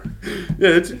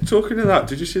 Yeah, talking of that,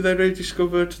 did you see they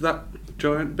rediscovered that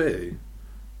giant bee?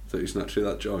 That it's naturally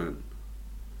that giant.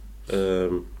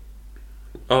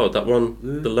 Oh, that one,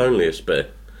 the loneliest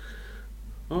bit.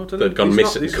 Oh, I don't They'd gone he's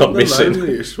missing- he's gone not the missing.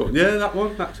 loneliest one. Yeah, that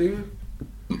one. That's him.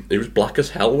 It was black as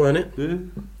hell, weren't it? Yeah.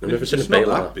 I've never seen It's a bit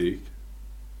not like that that. big.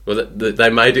 Well, they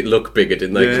made it look bigger,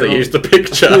 didn't they? 'Cause Yeah. they used the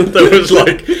picture. There was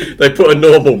like they put a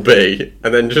normal bee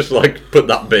and then just like put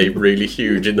that bee really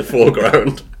huge in the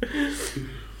foreground.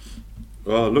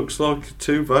 Well, looks like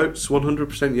 2 votes,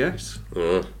 100% yes.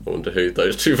 I wonder who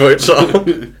those 2 votes are.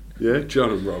 Yeah, John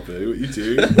and Robbie, what you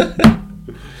do?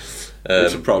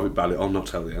 It's a private ballot, I'll not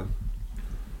tell you.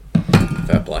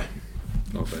 Fair play.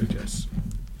 I'll vote yes.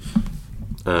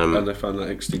 And they found that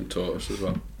extinct tortoise as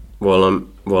well. While I'm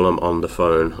on the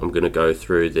phone, I'm going to go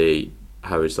through the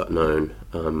how is that known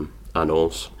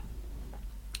annals.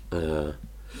 How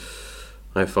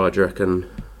far do you reckon?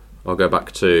 I'll go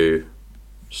back to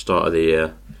start of the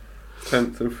year.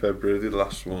 10th of February, the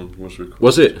last one was recorded.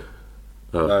 Was it?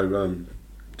 Oh. No,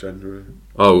 January.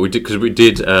 Oh, we did because we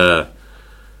did.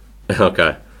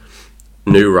 Okay,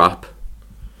 new rap.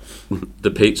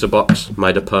 The pizza box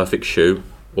made a perfect shoe.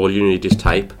 All you need is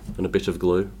tape and a bit of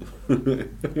glue.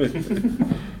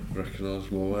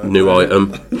 Recognise more words. New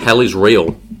item. Hell is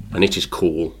real, and it is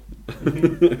cool.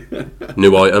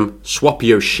 New item. Swap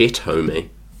your shit, homie.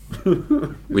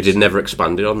 We did never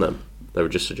expanded on them. They were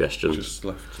just suggestions. Just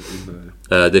left it in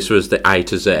there. This was the A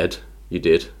to Z. You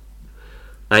did.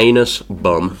 Anus,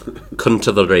 bum, cunt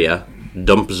to the rear,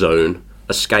 dump zone,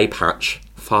 escape hatch,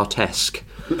 fartesque,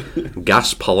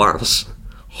 gas palace,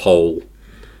 hole,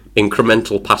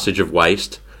 incremental passage of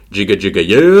waste, jigga jigga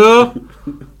yeah,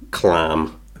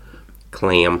 clam,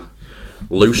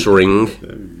 loose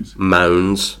ring,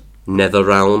 mounds, nether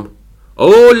realm.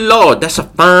 Oh lord, that's a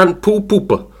fine poo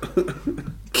pooper.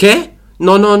 Ke?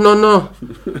 No.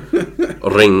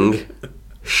 Ring,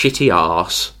 shitty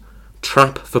arse,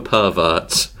 trap for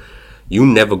perverts. You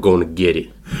never gonna get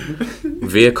it.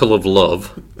 Vehicle of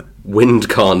love, wind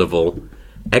carnival,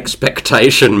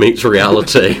 expectation meets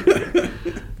reality.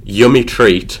 Yummy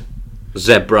treat,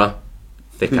 zebra,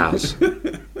 thick as.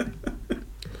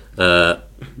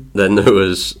 Then there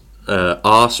was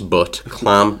arse butt,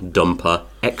 clam dumper,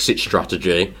 exit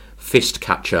strategy, fist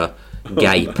catcher,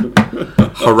 gape,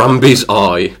 Harambe's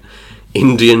eye,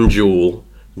 Indian jewel,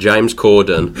 James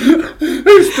Corden.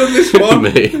 Who's done this one?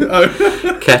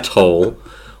 Me. Ket hole,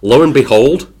 lo and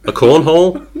behold, a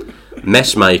cornhole,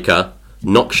 messmaker,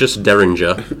 noxious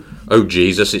derringer. Oh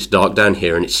Jesus, it's dark down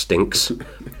here and it stinks.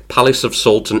 Palace of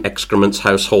salt and excrements,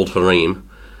 household harem.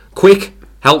 Quick,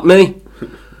 help me.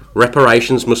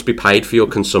 Reparations must be paid for your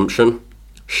consumption.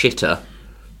 Shitter,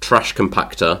 trash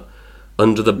compactor.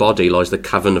 Under the body lies the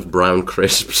cavern of brown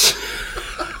crisps.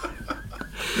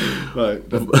 Right.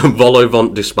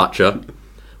 Volovant dispatcher,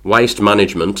 waste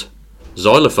management,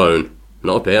 xylophone,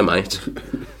 not up here, mate.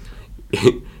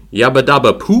 Yabba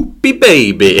dabba poopy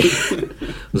baby.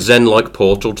 Zen-like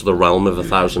portal to the realm of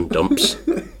 1,000 dumps.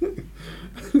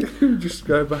 Just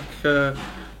go back to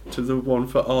the one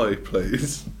for I,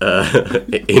 please.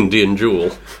 Indian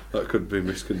jewel. That could be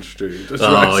misconstrued. As Oh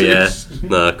racist. yeah,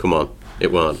 no, come on,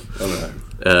 it won't. I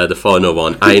know. The final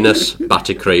one: anus,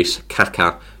 Batticrease,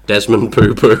 caca, Desmond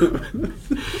Poo Poo.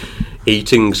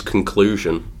 Eating's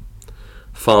conclusion.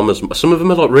 Farmers. Some of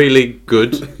them are like really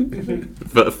good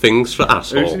for things for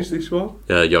asshole. Whose is this one?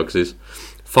 Yogs's.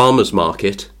 Farmers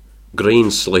market,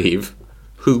 green sleeve,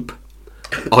 hoop,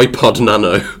 iPod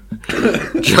Nano,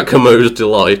 Giacomo's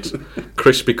delight,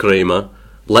 Krispy Kreme,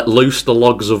 let loose the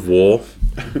logs of war,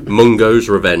 Mungo's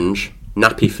revenge,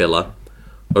 nappy filler,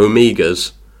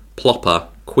 Omegas, plopper,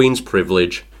 Queen's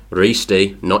privilege,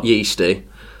 Reesty, not yeasty,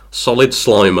 solid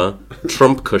slimer,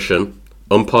 Trump cushion,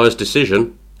 umpire's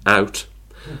decision, out,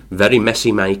 very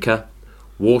messy maker,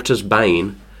 water's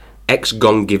bane,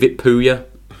 ex-gone give it pooya,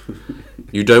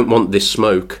 you don't want this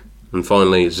smoke, and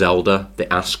finally Zelda,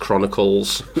 the Ass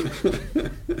Chronicles.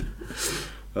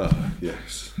 Oh,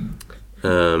 yes.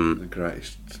 The The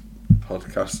greatest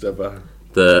podcast ever.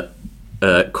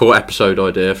 core episode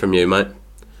idea from you, mate.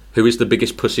 Who is the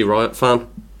biggest Pussy Riot fan?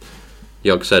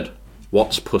 Yog said,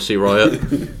 what's Pussy Riot?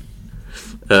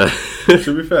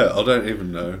 To be fair, I don't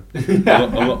even know.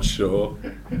 I'm not sure.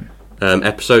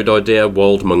 Episode idea,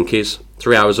 wild monkeys.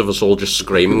 3 hours of us all just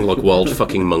screaming like wild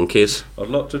fucking monkeys. I'd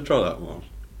like to try that one.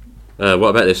 What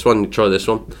about this one? Try this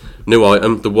one. New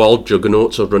item, the wild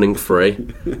juggernauts are running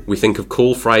free. We think of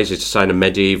cool phrases to say in a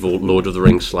medieval Lord of the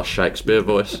Rings / Shakespeare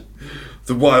voice.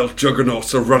 The wild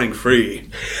juggernauts are running free.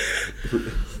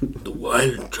 The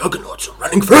wild juggernauts are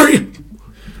running free!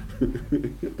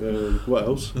 What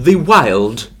else? The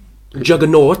wild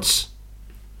juggernauts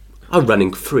are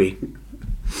running free.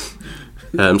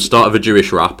 Start of a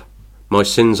Jewish rap. My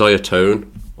sins I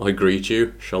atone. I greet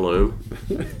you, shalom.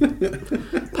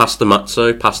 Pass the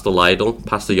matzo, pass the ladle,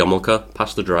 pass the yarmulke,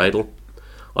 pass the dreidel.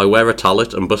 I wear a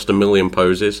tallit and bust a million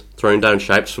poses, throwing down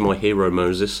shapes for my hero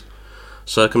Moses.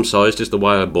 Circumcised is the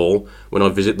way I bawl when I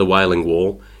visit the Wailing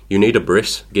Wall. You need a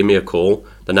bris, give me a call.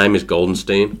 The name is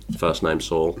Goldenstein, first name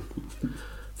Saul.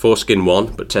 Foreskin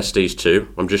 1, but testes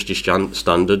 2. I'm just your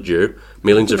standard Jew.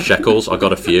 Millions of shekels, I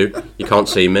got a few. You can't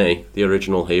see me, the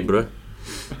original Hebrew.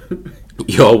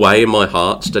 You're way in my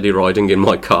heart, steady riding in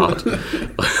my cart.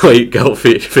 I eat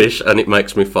goldfish and it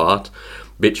makes me fart.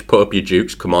 Bitch, put up your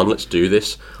dukes, come on, let's do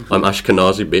this. I'm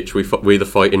Ashkenazi, bitch, we the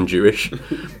fighting Jewish.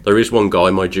 There is one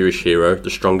guy, my Jewish hero, the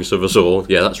strongest of us all.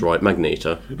 Yeah, that's right,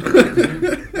 Magneto.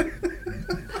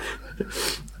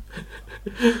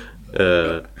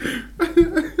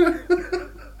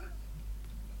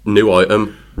 New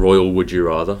item, Royal Would You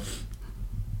Rather.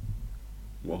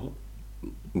 What?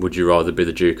 Would you rather be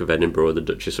the Duke of Edinburgh or the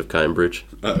Duchess of Cambridge?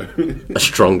 Oh. A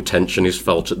strong tension is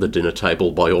felt at the dinner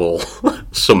table by all.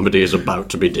 Somebody is about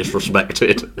to be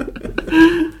disrespected.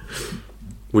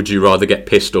 Would you rather get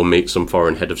pissed or meet some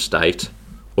foreign head of state?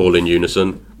 All in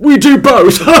unison. We do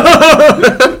both! Come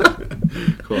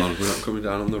on, we're not coming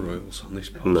down on the royals on this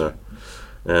pod. No.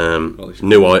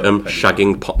 New item,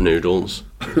 shagging pot noodles.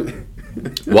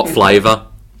 What flavour?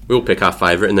 We'll pick our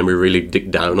favourite and then we really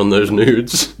dig down on those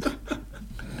nudes.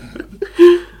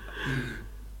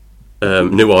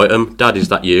 New item, Dad, is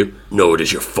that you? No, it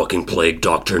is your fucking plague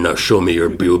doctor. Now show me your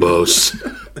bubos.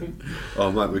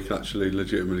 Oh, mate, we can actually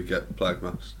legitimately get plague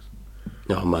masks.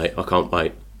 Oh, mate, I can't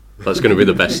wait. That's going to be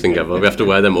the best thing ever. We have to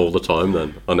wear them all the time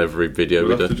then, on every video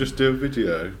We'll we have to do. just do a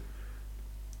video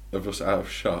of us out of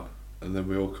shot, and then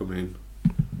we all come in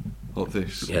like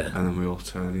this, Yeah. and then we all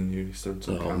turn in unison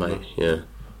to the Oh, camera. mate, yeah.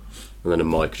 And then a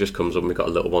mic just comes up and we've got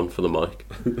a little one for the mic.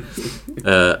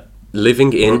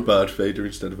 Living Or a in... bird feeder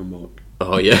instead of a mic.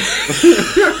 Oh, yeah.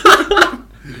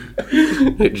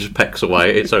 It just pecks away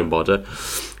at its own body.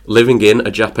 Living in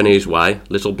a Japanese way,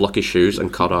 little blocky shoes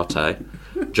and karate.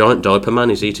 Giant diaper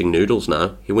man is eating noodles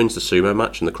now. He wins the sumo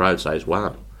match and the crowd says,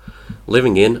 wow.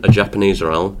 Living in a Japanese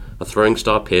realm, a throwing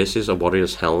star pierces a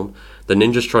warrior's helm. The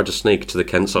ninjas try to sneak to the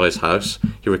Kensai's house.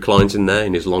 He reclines in there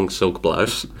in his long silk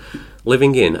blouse.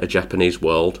 Living in a Japanese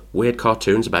world, weird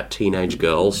cartoons about teenage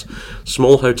girls,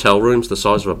 small hotel rooms the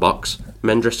size of a box,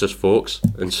 men dressed as forks,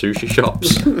 and sushi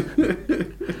shops.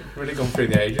 Really gone through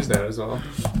the ages there as well.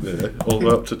 Yeah, all the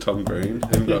way up to Tom Green.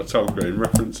 Even got Tom Green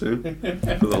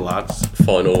referencing for the lads.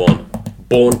 Final one.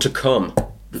 Born to come,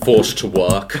 forced to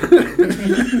work.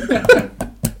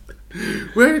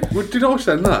 Where did I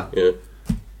send that? Yeah.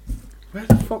 Where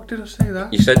the fuck did I say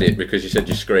that? You said it because you said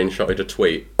you screenshotted a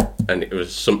tweet and it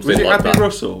was something Was it like Abby that.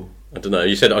 Russell? I don't know.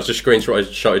 You said I was just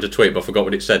screenshotted a tweet, but I forgot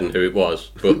what it said and who it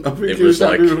was. But I think it was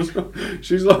like, Abby Russell.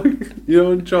 She's like, you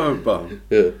know, in Giant Bomb,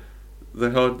 yeah, they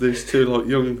had these two like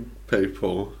young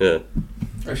people. yeah.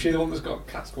 Is she the one that's got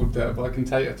cats called Dirt Bike and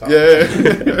Tater Tot? Yeah,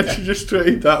 she just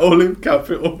tweeted that all in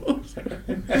capitals.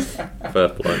 Fair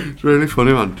play. It's really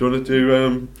funny, man. Do you want to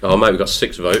do? Oh mate, we got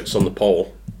 6 votes on the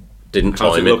poll. Didn't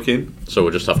How's time it it, looking? so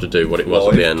we'll just have to do what it was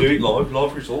at the end. Do it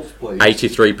live results, please.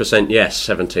 83% yes,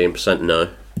 17% no.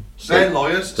 They're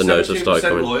liars. The no's have started 17%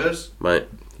 coming. lawyers. Mate,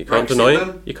 you can't Brexit deny them.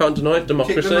 it. You can't deny it. Kick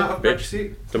Democracy, them out of bitch.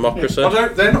 Brexit.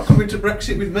 Democracy. They're not coming to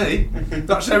Brexit with me.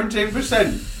 That's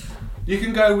 17%. You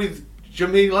can go with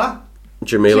Jamila.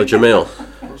 Jamila Jamil.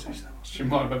 What's his name? She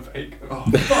might have a fake. Oh,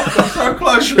 fuck, that's so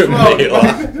close as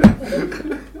well.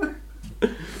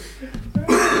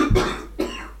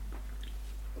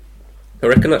 I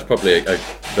reckon that's probably I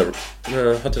don't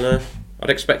know.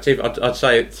 I'd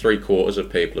say 3/4 of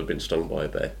people have been stung by a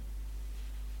bee,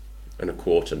 and a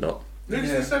quarter not. Who's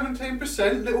the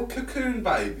 17%? Little cocoon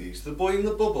babies, the boy in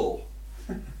the bubble.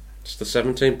 It's the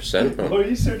 17%. Oh, Man.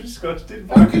 you're so disgusted.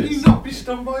 How can you not be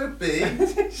stung by a bee?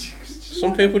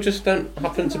 Some people just don't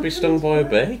happen to be stung by a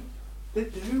bee. They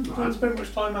do, I man. spend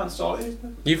much time outside.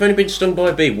 You've only been stung by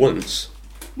a bee once.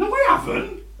 No, I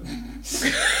haven't.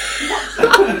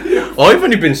 I've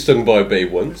only been stung by a bee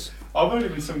once. I've only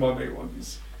been stung by bee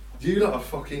once. You lot are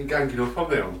fucking ganging up on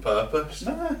me on purpose.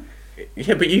 Nah.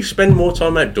 Yeah, but you spend more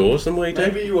time outdoors than we do.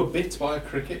 Maybe you were bit by a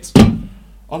cricket.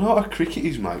 I know what a cricket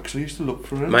is, mate, because I used to look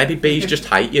for him. Maybe bees just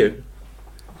hate you.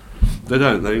 They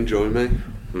don't, they enjoy me.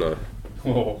 No.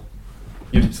 Oh,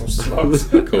 you little slugs.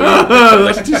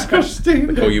 That's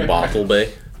disgusting. Call you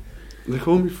Bartleby. They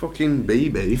call me fucking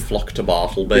BB. Flock to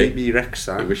Bartleby. BB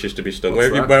Rexa. Who wishes to be stung.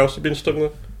 What's Where that? else have you been stung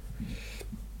then?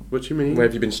 What do you mean? Where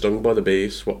have you been stung by the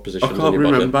bees? What I positions can't on your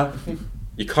body? remember.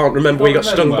 You can't remember where you got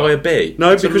Can't stung remember. by a bee?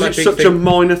 No, It's a because mad it's big such thing. a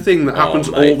minor thing that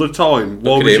happens mate. all the time.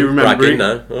 Why Look would at you him remember bragging it?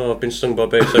 now. Oh, I've been stung by a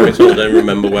bee so many times I don't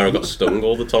remember where I got stung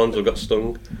all the times I got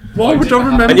stung. Why would I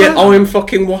remember? And yet I'm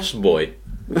fucking wasp boy.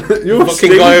 You're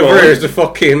Fucking guy over here is the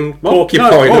fucking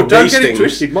porcupine of don't bee get it stings.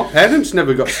 twisted. My parents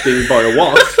never got stung by a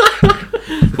wasp.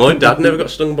 My dad never got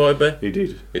stung by a bee. He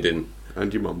did, He didn't.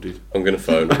 and your mum did. I'm going to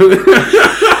phone him.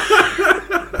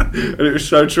 And it was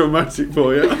so traumatic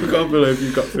for you. I can't believe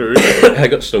you got through it. I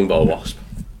got stung by a wasp,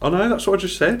 I know, that's what I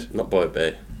just said. not by a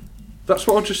bee. That's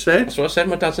what I just said. That's what I said.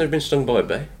 My dad's never been stung by a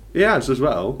bee. He has as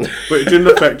well, but it didn't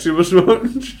affect him as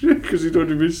much because he'd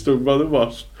already been stung by the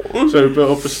wasp. So he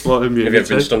built up a slight immunity. Have you ever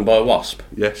been stung by a wasp?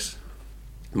 Yes.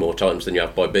 More times than you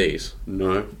have by bees.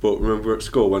 No, but remember at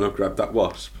school when I grabbed that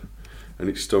wasp and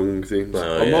it stung things.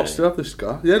 Oh, I yeah. might still have the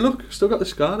scar. Yeah, look, still got the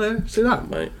scar there. See that?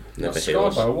 Mate, never Got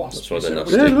scarred heals. by a wasp, That's why you they're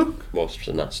said. nasty. Yeah, look. Wasps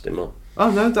are nasty, man.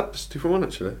 Oh no, that's a different one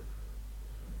actually.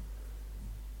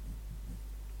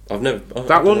 I've never.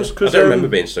 That one's because I don't remember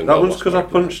being stung by That a one's wasp. because I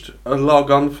punched a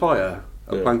log on fire,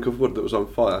 a Yeah. plank of wood that was on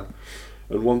fire,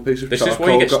 and one piece of This charcoal is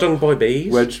why you get got stung by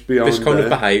bees. wedged behind This kind there. of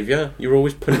behaviour. You're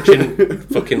always punching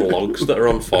fucking logs that are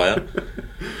on fire.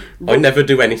 I never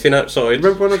do anything outside.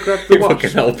 Remember when I grabbed the You fucking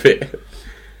wasp help it.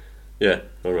 Yeah,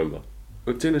 I remember.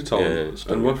 at dinner time, Yeah, it's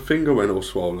and my finger went all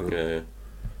swollen? Yeah, yeah.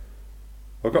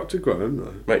 I got to go home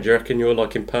though. Mate, do you reckon you're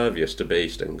like impervious to bee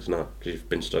stings now? Because you've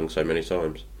been stung so many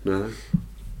times. No,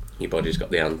 Your body's got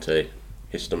the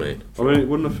anti-histamine. I mean it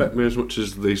wouldn't affect me as much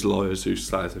as these liars who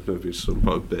say they've never been stung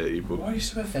by a bee, but Why are you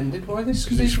so offended by this?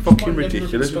 because it's fucking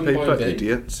ridiculous. People are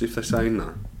idiots if they're saying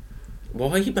that.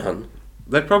 Why, man?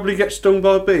 They probably get stung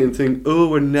by a bee and think,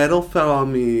 oh, a nettle fell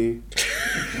on me.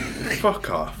 Fuck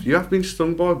off. You have been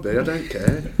stung by a bee, I don't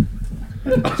care.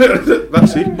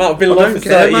 That's it. Mate, I've been I alive don't for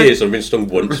care, 30 mate. years and I've been stung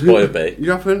once by a bee.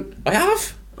 You haven't? I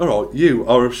have? Alright, you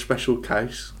are a special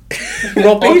case.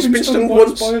 Robbie's been stung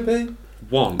once. by a bee.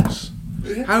 Once.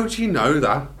 How do you know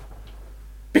that?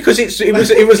 Because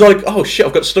it was like, oh shit,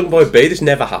 I've got stung by a bee, this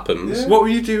never happens. What were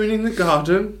you doing in the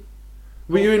garden?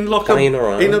 Were you in like Playing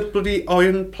around. in a bloody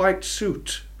iron plate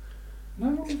suit?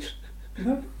 No.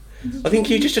 I think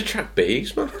you just attract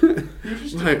bees, man.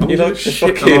 Mate, I'm You gonna like the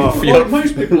shit fucking- off. Yeah. Like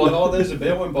most people, are like, oh, there's a bee,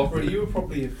 I won't bother it. You were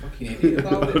probably a fucking idiot.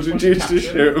 I did used to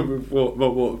shoot him with my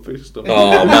water pistol.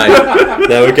 Oh, mate.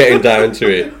 Now we're getting down to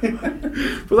it.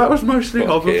 But that was mostly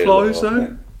Fucking hoverflies hell.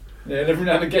 though. Yeah, and every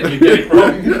now and again you get it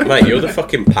wrong. Mate, you're the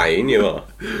fucking pain, you are.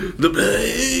 The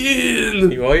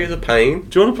pain! You're the pain.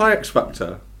 Do you want to play X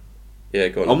Factor? Yeah,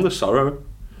 go on. I'm the sorrow.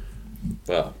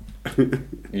 Well,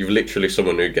 you're literally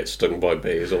someone who gets stung by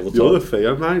bees all the time. You're the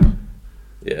fear, mate.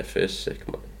 Yeah, Fear's sick,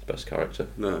 man. Best character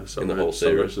No, sorry. in the whole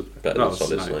series. Better than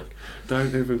Solid Snake. Don't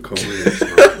even call me this.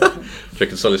 mate. Do you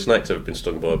reckon Solid Snake's ever been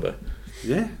stung by a bee?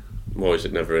 Yeah. Why is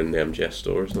it never in the MGS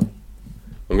store, isn't it?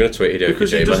 I'm going to tweet Hideo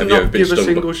Because he Kojima. does Have you not ever been give a stung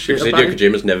single by shit Because about Hideo it.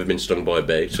 Kojima's never been stung by a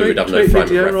bee, so we'd have no Tweet frame of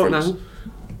video right reference. now.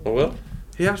 Oh well.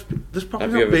 He has. There's probably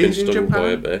Have you not ever been bees in stung by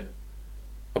a Japan. bee?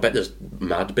 I bet there's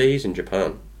mad bees in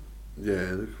Japan. Yeah,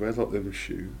 they wear like them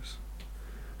shoes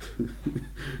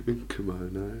and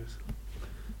kimonos,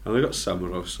 and they got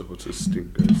samurai swords as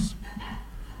stingers.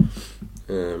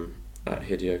 At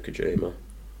Hideo Kojima.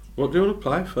 What do you want to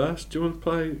play first? Do you want to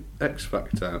play X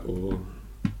Factor or?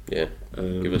 Yeah.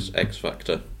 Give us X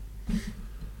Factor. Do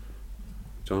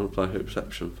you want to play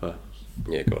Hoopception first?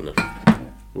 Yeah, go on then.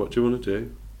 What do you want to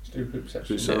do? Stupid 'Cause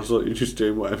perception. it sounds like you're just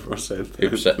doing whatever I said. Who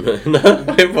upset me? No,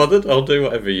 I ain't bothered. I'll do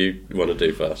whatever you want to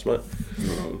do first, mate.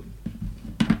 Oh.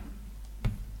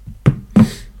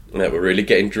 Yeah, we're really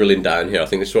drilling down here. I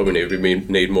think this is what we need. We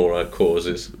need more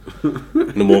causes,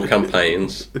 no more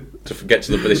campaigns to get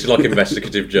to the. But this is like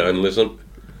investigative journalism.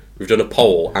 We've done a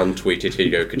poll and tweeted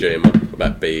Hideo Kojima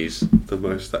about bees The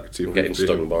most active. and getting we've been.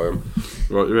 stung by them.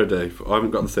 Right, you ready? I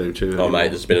haven't got the theme tune. Oh anymore. mate,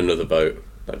 there's been another vote.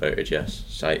 I voted yes.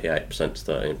 It's 88%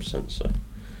 to 13%. So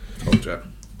Told ya.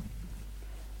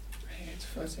 8 to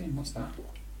 13, what's that?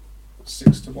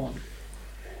 6 to 1.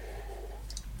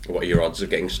 what are your odds of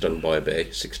getting stung by a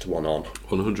bee? 6 to 1 on.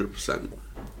 100%.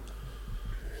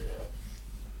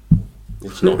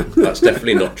 It's not. That's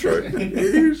definitely not true. It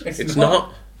is. It's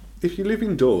not. If you live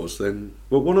indoors, then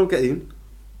well, one will get in.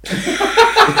 So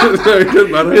it doesn't It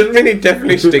matter. doesn't mean it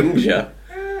definitely stings you.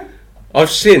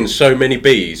 I've seen so many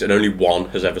bees and only one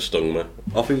has ever stung me.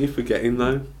 I think you're forgetting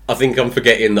though. I think I'm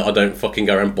forgetting that I don't fucking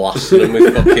go around blasting them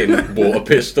with fucking water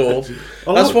pistols.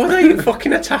 Oh. That's why they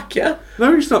fucking attack you.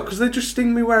 No, it's not because they just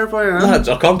sting me wherever I am. Lads,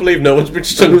 I can't believe no one's been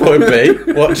stung by a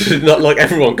bee. What? Not like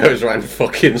everyone goes around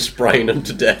fucking spraying them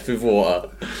to death with water.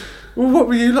 Well, what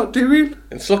were you lot doing?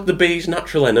 It's like the bee's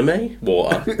natural enemy,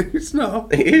 water. It's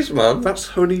not. It is, man. That's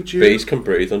honeydew. Bees can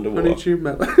breathe underwater. Honeydew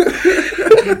melon.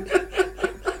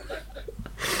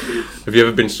 Have you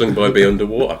ever been stung by a bee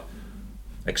underwater?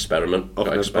 Experiment. I've Got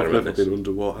never experiment this. been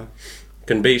underwater.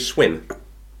 Can bees swim?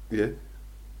 Yeah.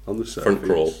 On the surface. Front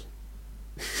crawl.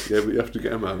 Yeah, but you have to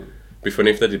get them out. It'd be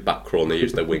funny if they did back crawl and they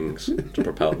used their wings to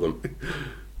propel them.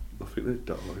 I think they'd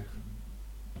die.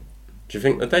 Do you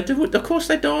think that they do? Of course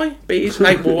they die. Bees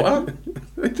hate water.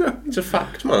 They don't. It's a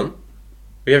fact, man. Have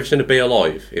you ever seen a bee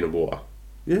alive in water?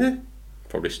 Yeah.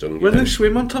 Probably stung you. When they then.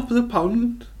 swim on top of the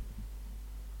pond.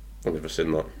 I've never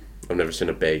seen that. I've never seen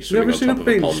a bee You swimming ever on seen top a of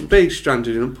a bee, pond. bee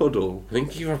stranded in a puddle? I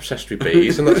think you're obsessed with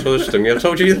bees and that's why they've stung you. I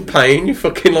told you the pain, you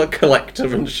fucking like collect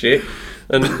them and shit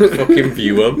and fucking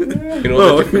view them in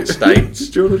all the different states.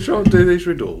 Do you want to try and do these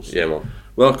riddles? Yeah, man.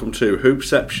 Welcome to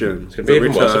Hoopception. It's going to be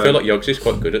even worse. I feel like Yogs is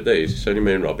quite good at these. It's only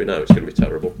me and Robbie now. It's going to be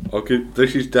terrible.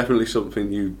 This is definitely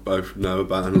something you both know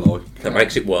about and like. That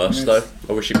makes it worse, though.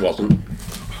 I wish it wasn't.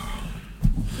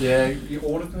 Yeah,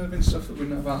 all of them have been stuff that we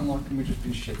know about and like, and we've just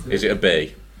been shit at. Is it a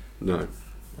bee? No.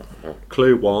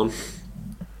 Clue 1.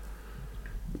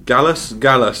 Gallus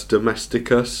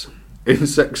domesticus.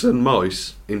 Insects and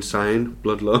mice. Insane.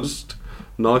 Bloodlust.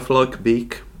 Knife-like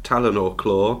beak. Talon or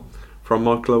claw. From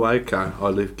my cloaca, I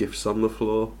leave gifts on the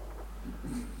floor.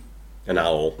 An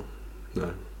owl.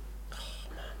 No.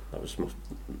 That was my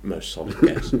most solid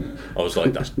guess. I was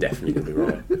like, that's definitely going to be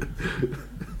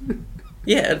right.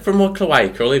 Yeah, from my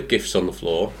cloaca, I leave gifts on the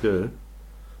floor. Yeah.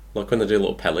 Like when they do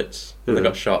little pellets. And Yeah.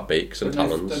 they've got sharp beaks and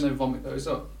talons. Then they vomit those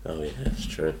up. Oh yeah, that's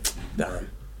true. Damn.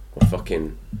 My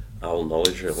fucking owl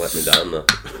knowledge will let me down there.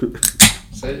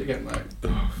 Say it again, mate.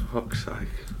 Oh, for fuck's sake.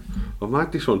 I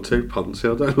made this one too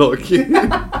poncy, I don't like it.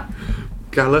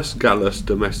 Gallus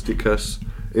domesticus.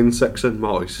 Insects and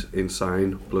mice.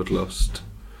 Insane. Bloodlust.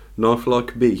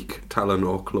 Knife-like beak. Talon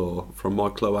or claw. From my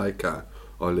cloaca,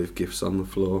 I leave gifts on the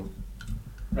floor.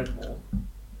 Red wall.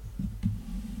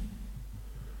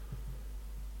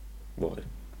 What?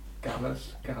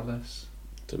 Gallus.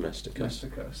 Domesticus.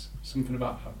 Domesticus. Something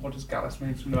about what does Gallus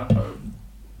mean? Something about home.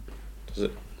 Does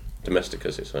it?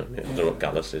 Domesticus is home, yeah. I don't know what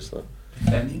Gallus is though.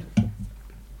 Defend.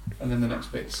 And then the next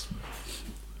bit's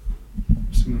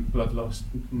some bloodlust.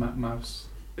 Mouse.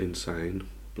 Insane.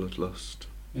 Bloodlust.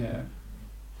 Yeah.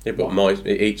 Yeah, but mice,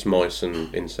 it eats mice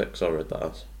and insects, I read that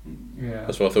as. Yeah.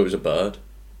 That's why I thought it was a bird.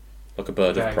 Like a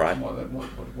bird of prey.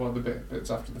 What are the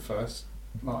bits after the first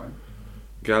line?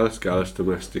 Gallus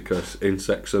domesticus.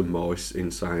 Insects and mice.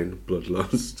 Insane.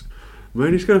 Bloodlust.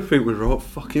 Mooney's going to think we're right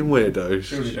fucking weirdos.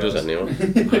 Surely She does anyone.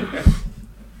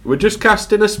 We're just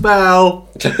casting a spell.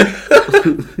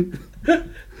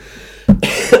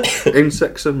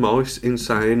 Insects and mice,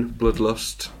 insane,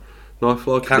 bloodlust,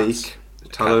 knife-like Cats. beak,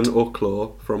 talon or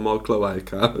claw from my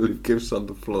cloaca, who gives on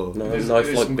the floor. No, It is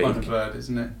knife like some beak. kind of bird,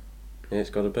 isn't it? Yeah, it's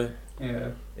got to be. Yeah.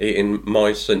 Eating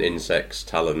mice and insects,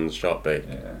 talons, sharp beak.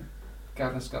 Yeah.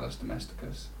 Gallus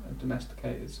domesticus. A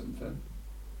domesticated something.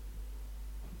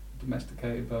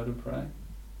 Domesticated bird of prey.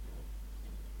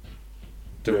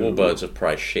 Do all birds of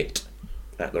prey shit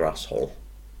at their asshole?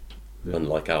 Yeah.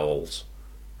 Unlike owls.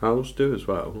 Owls do as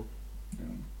well.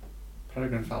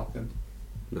 Peregrine falcon.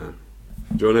 No.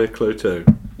 Do you want to hear clue 2?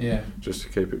 Yeah. Just to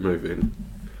keep it moving.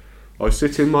 I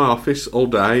sit in my office all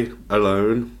day,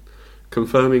 alone,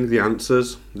 confirming the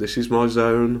answers. This is my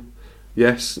zone.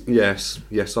 Yes,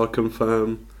 I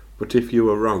confirm. But if you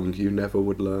were wrong, you never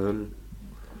would learn.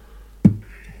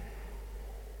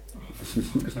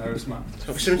 Knows, man.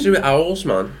 What's something to do with owls,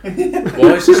 man?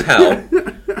 Why is this hell?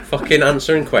 Fucking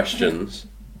answering questions.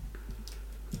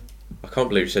 I can't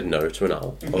believe you said no to an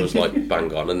owl. I was like,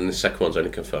 bang on, and then the second one's only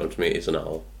confirmed to me it is an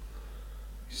owl.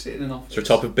 You sit in an office. Is there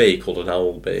a type of bee called an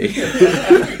owl bee?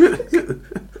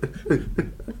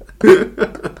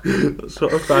 That's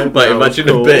what I found Mate, out imagine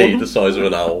was a bee called. the size of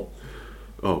an owl.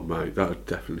 Oh mate, that would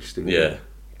definitely sting. Yeah,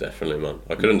 definitely, man.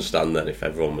 I could understand then if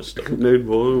everyone was stuck. Need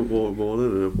more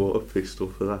than a water pistol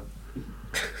for that.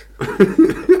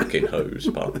 Fucking hose,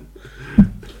 pal.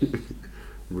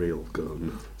 Real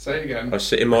gun. Say it again. I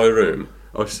sit in my room.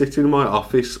 I sit in my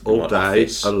office all My day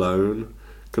office. alone,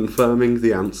 confirming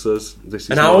the answers. This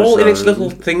is An my owl in its zone. little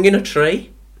thing in a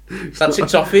tree. That's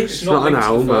its office. It's not an linked to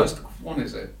owl, the man. first one,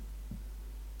 is it?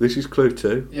 This is clue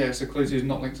 2. Yeah, so clue 2 is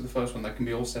not linked to the first one. They can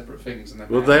be all separate things. And then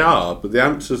Well, they are, but the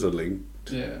answers are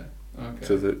linked Yeah. Okay.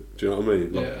 to the. Do you know what I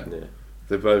mean? Like, Yeah. Yeah.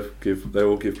 They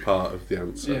all give part of the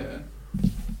answer. Yeah.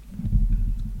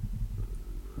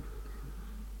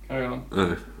 Carry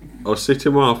on. I sit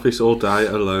in my office all day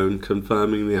alone,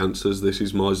 confirming the answers. This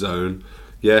is my zone.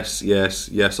 Yes,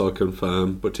 I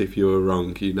confirm. But if you were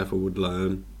wrong, you never would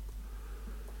learn.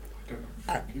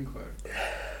 fucking quote.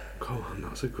 Come on,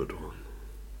 that's a good one.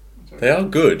 They are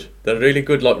good. They're really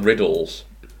good, like riddles.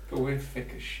 But we're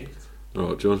thick as shit.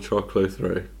 Alright, do you want to try clue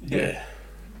 3? Yeah.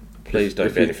 Please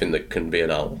don't be anything that can be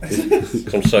an owl.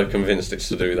 I'm so convinced it's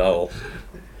to do with owl.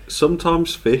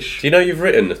 Sometimes fish. Do you know you've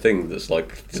written a thing that's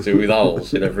like to do with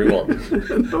owls in every one?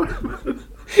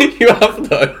 You have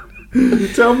though.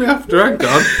 Tell me after, hang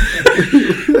on.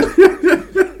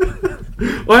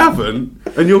 I haven't,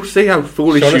 and you'll see how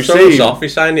foolish Trying you to throw us seem. off. You're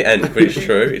saying the end, but it's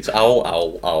true. It's owl,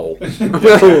 owl, owl.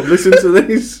 Well, listen to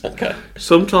this. Okay.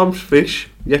 Sometimes fish,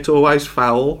 yet always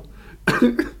foul.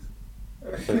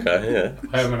 Okay, yeah.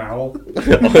 I am an owl.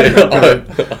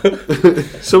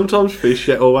 Sometimes fish,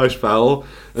 yet always foul,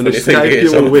 and What do you think escape it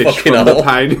is? your I'm a wish fucking from the owl.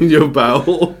 pain in your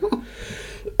bowel.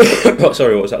 Oh,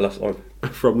 sorry, what was that last line?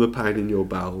 From the pain in your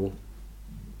bowel.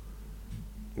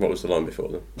 What was the line before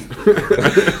then?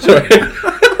 Sorry.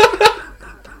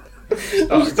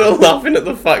 I'm still laughing at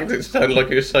the fact it sounded like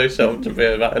it was so self to be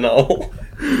about an owl.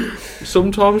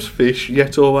 Sometimes fish,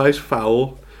 yet always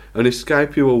foul, and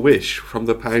escape your wish from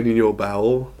the pain in your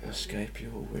bowel. Escape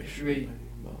your wish. You eat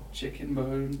chicken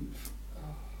bone.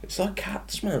 It's like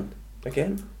cats, man.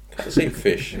 Again, cats eat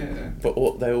fish, Yeah. but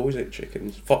they always eat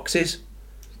chickens. Foxes.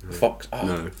 Fox. Oh,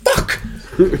 No. fuck!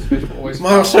 Fish were always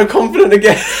Man, I'm foul. so confident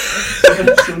again.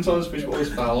 Sometimes fish were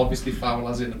always foul. Obviously foul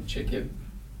as in chicken.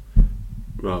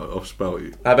 Right, I've spelled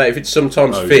it. How about if it's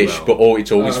sometimes Oh, fish, well. but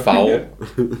it's always foul? Yeah.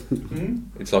 Hmm?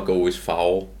 It's like always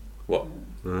foul. What?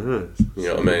 Ah, You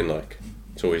know what I mean? Like,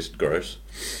 it's always gross.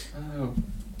 Oh.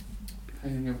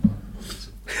 Pain in your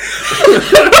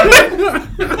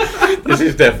This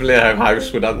is definitely how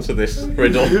House would answer this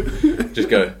riddle. Just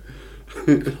go.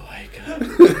 and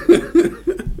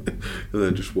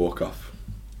then just walk off.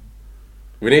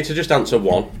 We need to just answer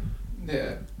one.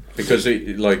 Yeah. Because,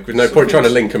 there's no point trying to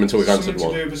link them until we've answered Something to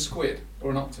one. do with a squid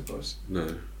or an octopus.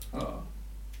 No,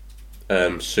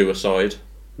 Oh. Suicide.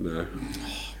 no.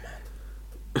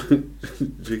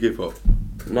 Did you give up?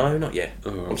 No, not yet.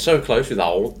 Oh. I'm so close with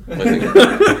owl. I think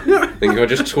if I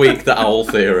just tweak the owl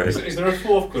theory. Is there a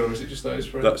fourth clue or is it just those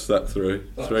three? That's that 3.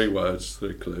 That's- 3 words,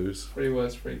 3 clues. 3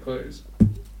 words, 3 clues.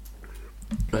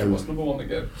 What's number 1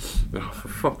 again? Oh, for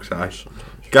fuck's sake.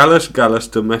 Gallus, Gallus,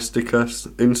 domesticus,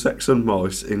 insects and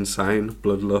mice, insane,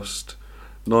 bloodlust,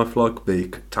 knife-like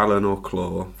beak, talon or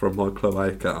claw, from my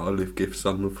cloaca I leave gifts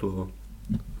on the floor.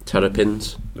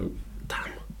 Terrapins. Nope.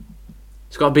 Damn.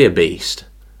 It's got to be a beast.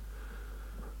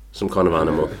 Some kind of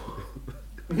animal.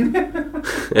 Isn't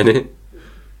it?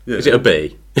 Yeah. Is it a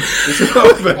bee? It's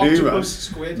not a bee, man. Octopus,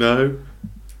 squid. No.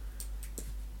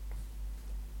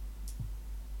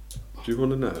 Do you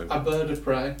want to know? A bird of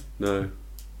prey. No.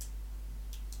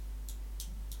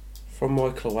 From my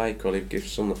cloaca, I leave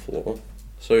gifts on the floor.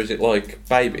 So is it like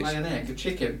babies? Lay an egg, a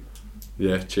chicken.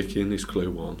 Yeah, chicken is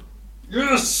clue 1.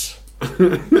 Yes!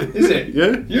 Is it?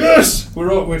 Yeah? Yes!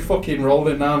 We're fucking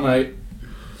rolling now, mate.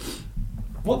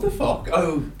 What the fuck?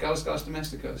 Oh, Gallus Gallus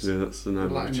domesticus. Yeah, that's the name of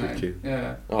the Latin name. chicken.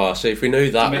 Yeah. Oh, see, if we knew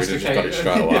that, we'd have just got it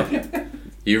straight away.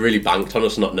 You really banked on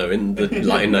us not knowing the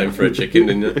Latin name for a chicken,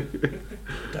 didn't you?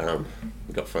 Damn,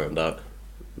 we got found out.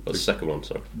 What's the second one,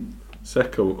 sorry?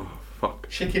 Second, oh, fuck.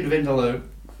 Chicken vindaloo.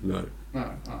 No.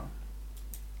 No.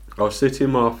 Oh. I sit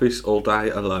in my office all day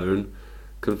alone,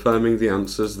 confirming the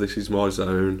answers, this is my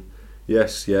zone.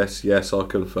 Yes, yes, yes, I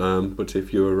confirm, but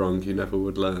if you were wrong, you never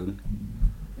would learn.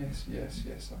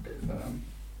 Yes, I confirm.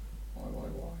 Why?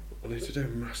 I need to do a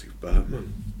massive burp,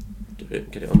 man. Do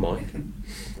it, get it on mic.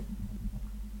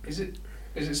 Is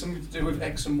it something to do with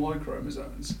X and Y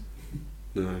chromosomes?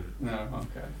 No. No,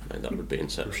 okay. Mate, that would be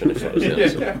Inception if that was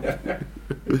the answer.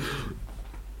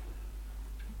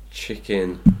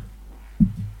 Chicken.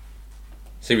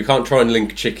 See, we can't try and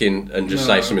link chicken and just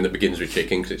say No. something that begins with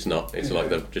chicken because it's not. It's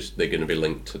like Yeah. they're going to be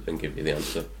linked and give you the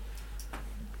answer.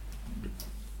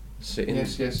 Sitting.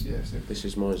 Yes. This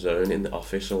is my zone in the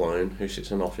office alone. Who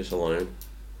sits in the office alone?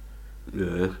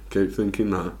 Yeah, keep thinking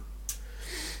that.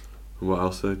 What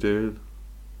else are they doing?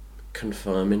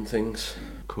 Confirming things.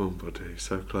 Come on, buddy,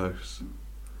 so close.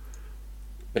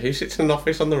 Who sits in an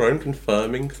office on their own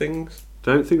confirming things?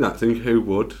 Don't think that, think who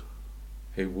would.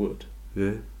 Who would?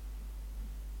 Yeah.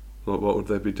 Like, what would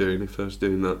they be doing if they was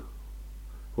doing that?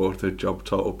 What would their job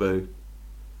title be?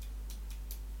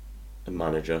 A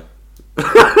manager.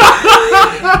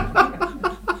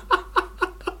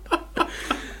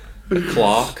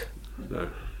 Clerk. No.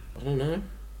 I don't know.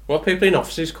 What are people in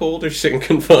offices called who sit and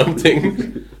confirm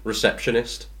things?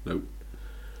 Receptionist. Nope.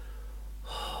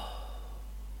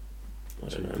 I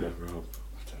don't know. Rob.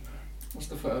 I don't know. What's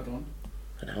the third one?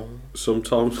 An owl.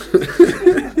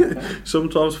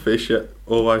 Sometimes fish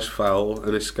always fail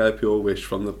and escape your wish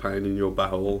from the pain in your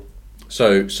bowel.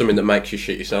 So, something that makes you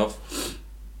shit yourself.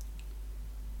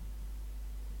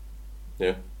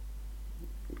 Yeah.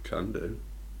 Can do.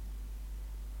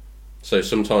 So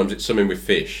sometimes it's something with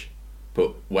fish,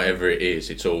 but whatever it is,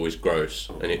 it's always gross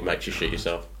and it makes you shit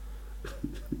yourself.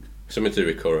 Something to do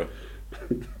with curry.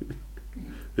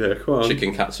 Yeah, come on.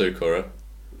 Chicken katsu curry.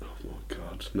 Oh my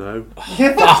god, no.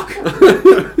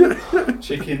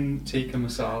 Chicken tikka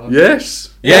masala.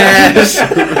 Yes! Yes!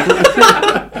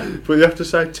 But you have to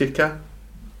say tikka.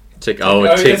 A tikka.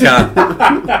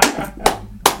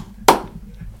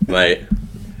 Mate,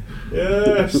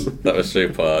 Yes. that was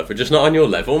superb. We're just not on your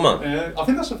level, man. Yeah. I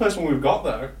think that's the first one we've got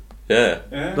though. Yeah.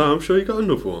 Yeah. No, I'm sure you got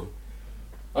another one.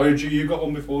 Oh, you got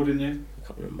one before, didn't you? I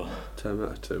can't remember. 10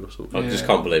 out of 2 or something. I just Yeah.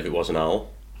 can't believe it was an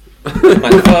owl. Mate,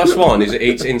 the first one is it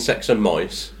eats insects and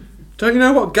mice. Don't you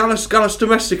know what Gallus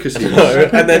domesticus is? No,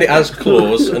 and then it has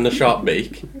claws and a sharp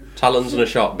beak, talons and a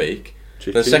sharp beak.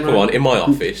 Chicken, The second mate. one, in my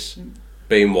office,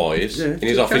 being wise, Yeah, in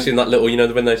his okay. office in that little,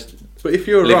 when they... But if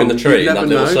you're Live wrong, in the tree, you'd in never that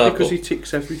little know circle. because he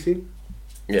ticks everything.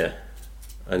 Yeah.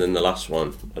 And then the last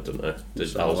one, I don't know.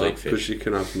 Does owls eat Because fish? you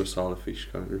can have masala fish,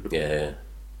 can't you? Yeah,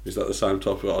 Is that the same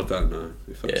type of... I don't know.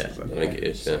 If that's yeah, the I same. think it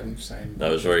is, yeah. Same. That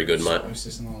was very good, mate.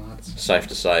 Sauces and all that. Safe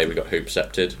to say we got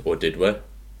hoop-septed, or did we?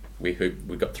 We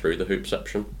got through the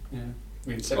hoopception. Yeah.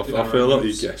 We I accepted I our feel own like you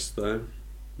rules. guessed though,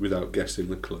 without guessing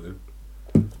the clue.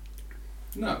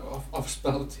 No, I've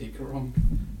spelled tikka wrong.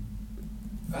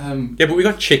 Yeah, but we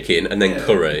got chicken and then Yeah.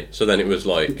 curry, so then it was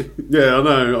like... Yeah, I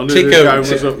know. I knew Tikka, the game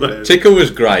was up there. tikka was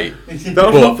great. That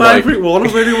but, was my like- favourite one.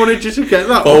 I really wanted you to get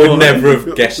that I one. would never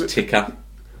have guessed tikka.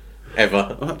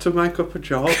 Ever. I had to make up a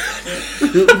job.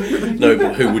 No,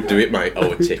 but who would do it, mate?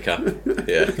 Oh, a ticker.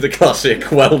 Yeah, the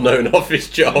classic, well-known office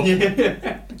job. They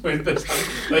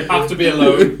have to be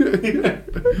alone.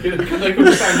 They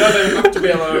could say, no, they have to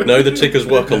be alone. No, the tickers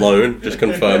work alone, just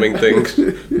confirming things.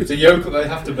 It's a yoke that they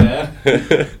have to bear.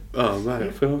 Oh mate,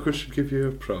 I feel like I should give you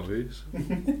a prize.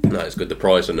 No, it's good. The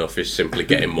prize enough is simply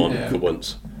getting one Yeah. for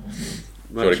once. Do you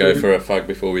Make want to sure go for a fag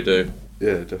before we do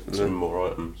Yeah, some definitely. more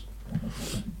items?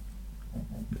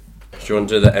 Do you want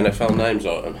to do the NFL names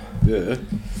item? Yeah.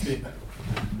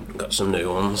 Got some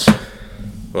new ones.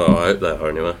 Well, I hope they are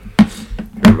anyway.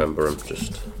 Remember them,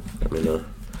 just let me know.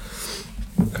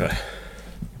 Okay.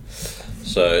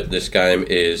 So this game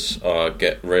is I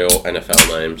get real NFL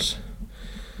names,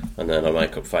 and then I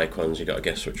make up fake ones. You got to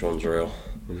guess which one's real.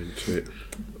 I'm into it.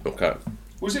 Okay.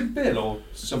 Was it Bill or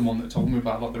someone that told me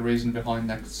about like the reason behind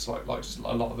next, like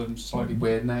a lot of them slightly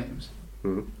weird names?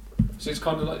 Mhm. So it's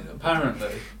kind of like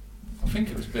apparently, I think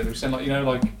it was Bill who said like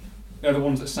the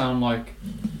ones that sound like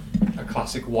a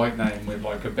classic white name with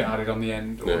like a bit added on the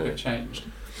end or a Yeah. bit changed,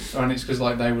 and it's because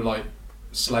like they were like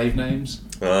slave names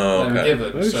Oh, they were okay.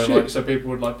 given. Oh, so shit. like so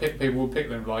people would pick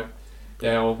them like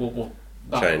we'll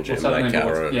Change it, tell them make maybe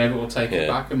our own. yeah, but we'll take Yeah. it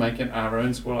back and make it our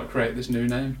own. So we'll like create this new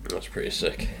name. That's pretty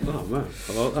sick. Oh man,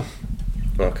 I like that.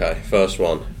 Okay, first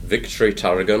one. Victory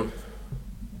Tarragon.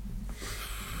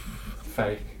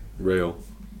 Fake. Real.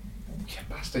 Yeah,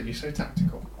 bastard, you're so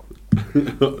tactical.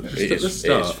 Just It at the is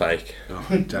start. fake. Oh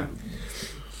damn.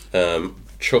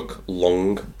 Chuck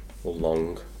Long. Or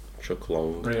Long. Chuck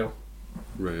Long. Real.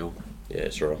 Real. Yeah,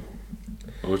 it's real.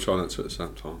 I'm gonna try that two at the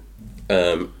same time.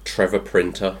 Trevor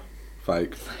Printer.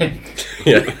 Fake. Fake.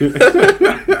 Yeah.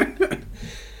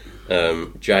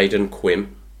 Jaden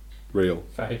Quinn. Real.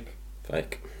 Fake.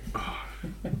 Fake.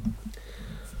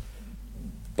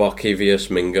 Barkevius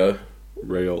Mingo.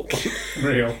 Real.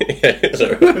 Real. Yeah,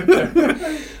 sorry.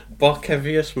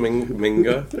 Barkevius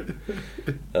Mingo.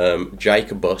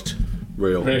 Jake Butt.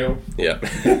 Real. Real. Yeah.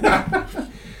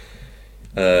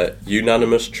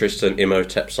 Unanimous Tristan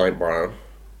Imhotep St. Brown.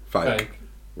 Fake. Fake.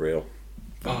 Real.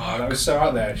 Oh, that was so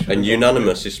out there. Should've And got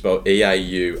unanimous is spelled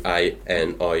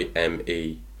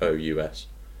EAUANIMEOUS.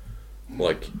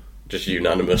 Like, just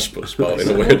unanimous, but spelled in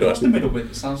a weird What's the way. middle bit?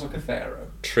 It sounds like a pharaoh.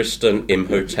 Tristan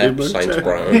Imhotep St. Imhotep.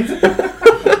 Brown.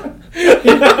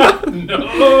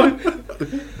 No.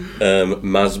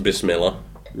 Maz Bismillah.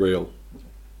 Real.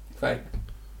 Fake.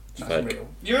 That's Fake. real.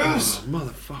 Yes. Oh,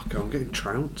 motherfucker, I'm getting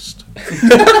trounced.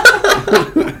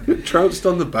 Trounced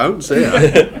on the bounce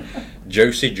here.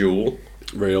 Josie Jewell.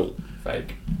 Real.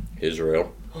 Fake. Is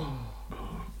real.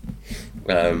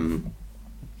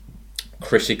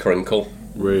 Chrissy Crinkle.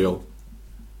 Real.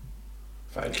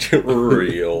 Fake.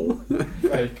 Real.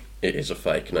 Fake. It is a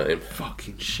fake name.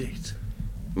 Fucking shit.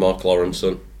 Mark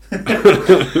Lawrenson.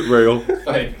 Real.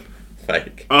 Fake.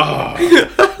 Fake. Ah.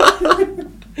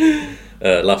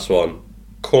 Last one.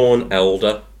 Corn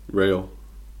Elder. Real.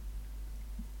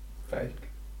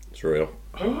 It's real.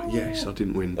 Oh, yes, I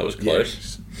didn't win. That was but close.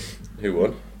 yes. Who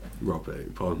won?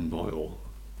 Robert by a mile.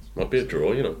 Might be a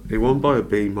draw, you know. He won by a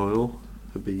B mile.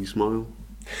 A B's mile.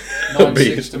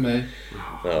 9-6 to me.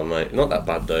 Oh, mate. Not that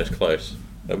bad, though. It's close.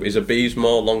 Is a bee's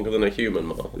mile longer than a human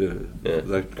mile? Yeah. Yeah.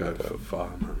 They'd go for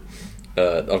far, man.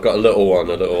 I've got a little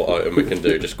item we can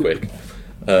do just quick.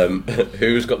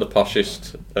 Who's got the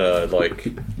poshest,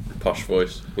 posh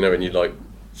voice? You know when you like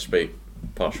speak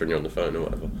posh when you're on the phone or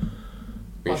whatever.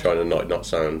 When you're trying to not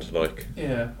sound like.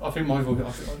 Yeah, I think my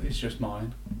voice. It's just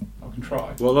mine. I can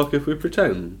try. Well, like if we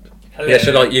pretend. Hello. Yeah,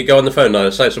 so like you go on the phone now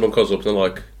and say someone calls up and they're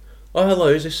like, "Oh, hello,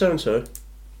 is this so and so?"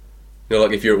 You know,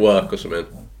 like if you're at work or something.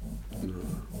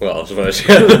 Well, I suppose.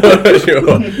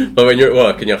 Yeah. But when you're at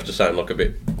work and you have to sound like a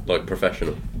bit like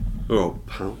professional. Oh,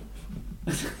 pal.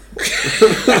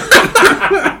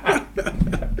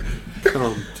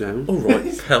 Calm down. All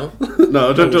right, pal. No,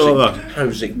 I don't do it like that.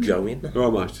 How's it going?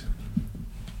 Right, mate.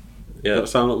 Yeah, That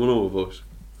sound like my normal voice.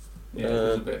 Yeah,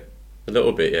 it's a bit. a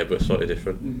little bit, yeah, but slightly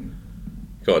different. Mm.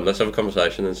 Go on, let's have a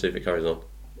conversation and see if it carries on.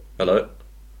 Hello.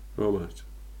 Right, mate.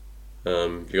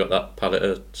 You got that pallet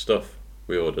of stuff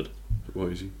we ordered?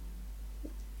 What is he?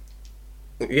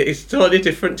 Yeah, it's slightly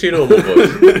different to your normal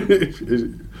voice.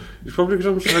 It's probably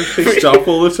because I'm so pissed off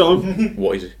all the time.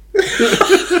 What is it?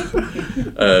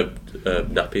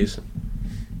 Nappies.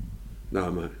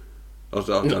 No, mate. I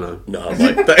don't know. No,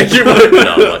 mate. No, mate.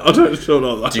 I don't feel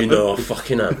like that. Do you know I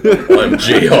fucking am? I'm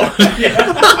Jihad.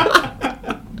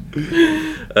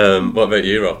 What about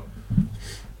you, Rob?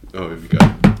 Oh, here we go.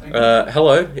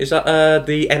 Hello, is that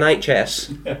the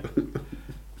NHS?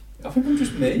 I think I'm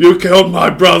just me. You killed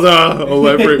my brother, or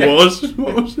whatever it was.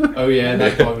 What was that? Oh yeah,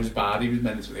 that guy was bad. He was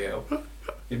mentally ill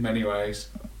in many ways.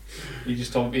 He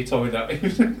told me that.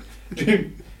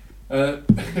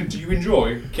 Do you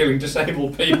enjoy killing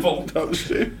disabled people? That was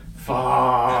it.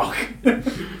 Fuck.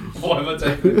 What am I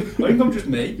taking? I think I'm just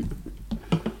me.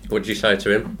 What did you say to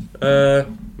him?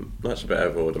 That's a bit out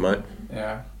of order, mate.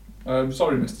 Yeah.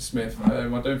 Sorry, Mr. Smith. I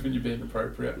don't think you're being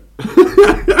appropriate. Yeah,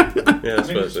 I I think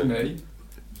suppose it's so. me.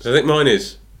 I think mine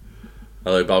is,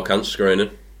 hello, bowel cancer screening.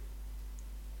 And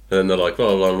then they're like,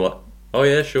 well, I'm like, oh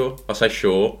yeah, sure. I say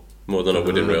sure more than I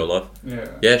would in real life. Yeah.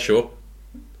 Yeah, sure.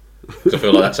 'Cause I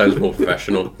feel like that sounds more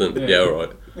professional than, yeah,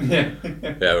 alright. Yeah.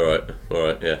 Yeah,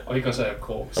 alright, yeah. I think I say of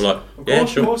course. I'm like, Of yeah,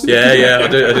 course, sure. of course. Yeah, I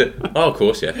do. Oh, of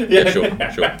course, yeah. Yeah, sure,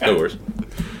 no worries.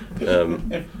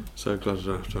 So glad I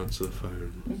don't have to answer the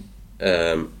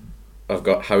phone. I've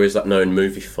got How Is That Known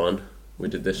Movie Fun. We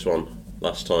did this one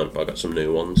last time, but I got some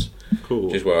new ones. Cool.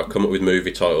 Which is where I come up with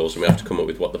movie titles and we have to come up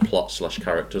with what the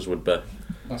plot/characters would be.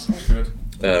 That sounds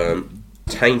good.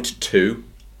 Taint 2,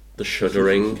 The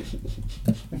Shuddering.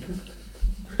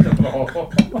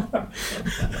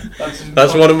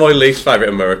 That's one of my least favourite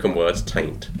American words,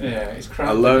 taint. Yeah, it's crap.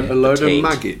 A load of Taint.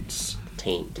 maggots.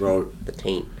 Taint. Right. The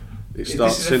taint. It This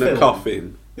starts is a in a film.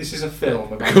 coffin. This is a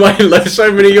film about. Mate,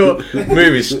 so many of your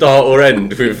movies start or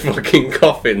end with fucking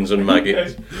coffins and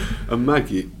maggots. A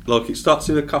maggot, like it starts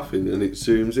in a coffin and it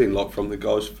zooms in, like from the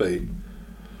guy's feet.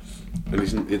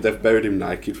 And they've buried him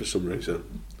naked for some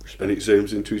reason. And it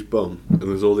zooms into his bum. And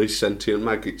there's all these sentient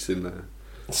maggots in there.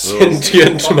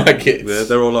 Sentient maggots. Yeah,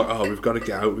 they're all like, oh, we've got to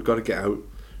get out.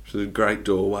 So there's a great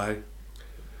doorway.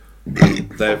 And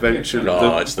they eventually...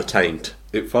 No, it's the taint.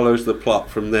 It follows the plot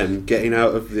from them getting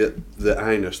out of the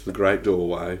anus, the great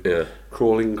doorway, Yeah.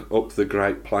 crawling up the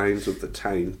great plains of the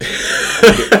taint,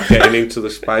 getting into the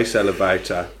space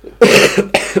elevator,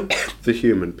 the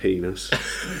human penis,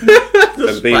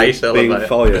 and being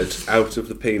fired out of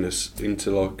the penis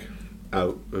into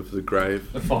out of the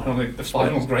grave. The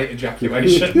final great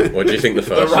ejaculation. What do you think the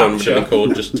first one should have been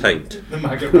called? Just taint. The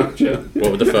maggot rapture.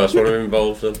 What would the first one have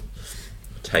involved then?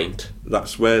 Taint.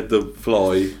 That's where the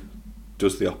fly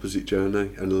does the opposite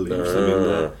journey and leaves them in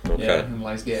there. Okay. Yeah, and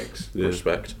lays the eggs. Yeah.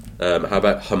 Respect. How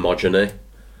about homogeny?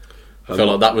 I feel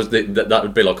like that was that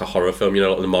would be like a horror film, you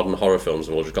know, like the modern horror films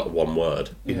have all just got one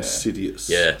word. Yeah. Insidious.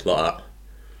 Yeah, like that.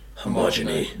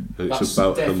 Homogeny. And it's That's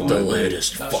about definitely- The Hermione.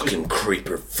 latest That's fucking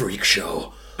creeper freak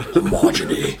show.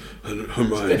 Homogeny. And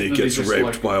Hermione definitely gets just raped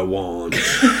like- by a wand.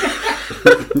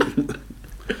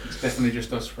 It's definitely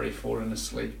just us three falling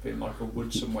asleep in like a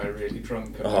wood somewhere really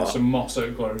drunk and Oh. then some moss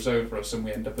grows over us and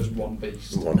we end up as one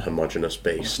beast. One homogenous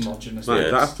beast. Homogenous Mate,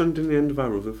 Yes. that happened in the end of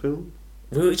our other film.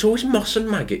 Well, it's always moss and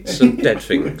maggots and dead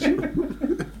things.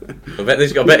 I bet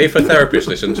if a therapist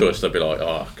listened to us, they'd be like,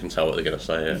 "Oh, I can tell what they're going to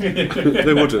say." Yeah.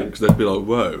 They wouldn't, because they'd be like,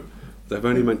 whoa, they've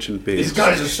only mentioned beards These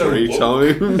guys are so 3 woke.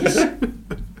 times.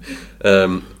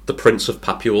 The Prince of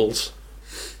Papules.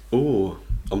 Oh,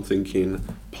 I'm thinking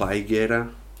Plague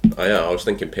Era. Oh yeah, I was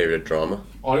thinking period drama.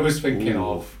 I was thinking Ooh.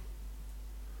 of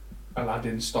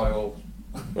Aladdin style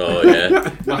Oh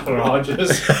yeah,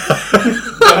 Maharajas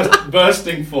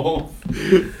bursting forth.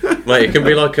 mate. It can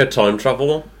be like a time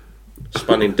traveler,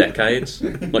 spanning decades,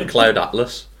 like Cloud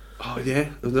Atlas. Oh yeah,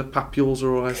 and the papules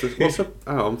are always. What's a?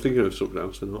 Oh, I'm thinking of something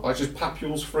else. Now. I just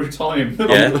papules through time.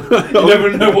 Yeah, You never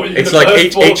know what you're it's gonna like burst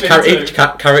each forth into.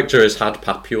 character has had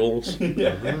papules.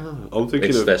 Yeah. Ah, I'm thinking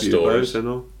It's of their Bubos, stories. you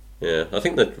know. Yeah, I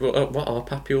think that what are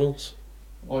papules?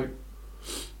 Like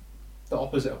the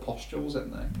opposite of pustules,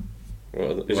 isn't they?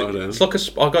 Well, Right on. it's like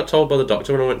I got told by the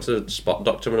doctor when I went to spot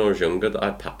doctor when I was younger that I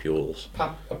had papules.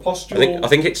 A pustule I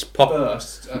think it's pop.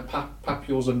 burst,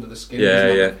 papules under the skin. Yeah,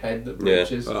 There's yeah. like a head that Yeah.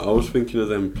 breaches. I was thinking of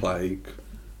them plague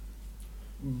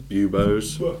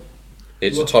Bubos.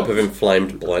 It's a type of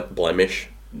inflamed blemish.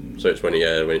 So it's when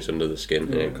it's under the skin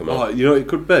and it come Oh, out. you know what it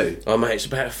could be? Oh mate, it's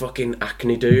about a fucking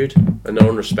acne dude, and no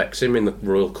one respects him in the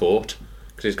royal court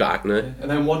because he's got acne. And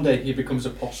then one day he becomes a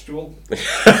pustule and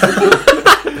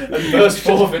bursts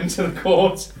forth into the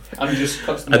court and just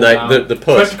cuts them And all down. the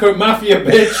pus Petticoat Mafia,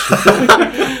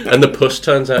 bitch! and the pus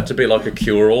turns out to be like a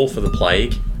cure-all for the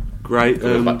plague. Great.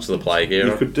 Going back to the plague You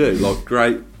era. could do like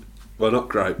well, not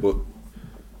great, but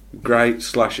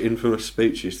great/infamous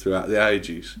speeches throughout the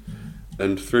ages.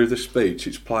 And through the speech,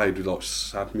 it's played with like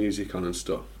sad music on and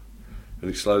stuff. And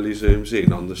it slowly zooms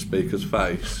in on the speaker's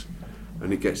face,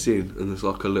 and it gets in, and there's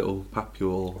like a little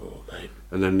papule. Oh mate.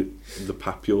 And then the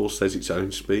papule says its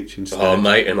own speech instead. Oh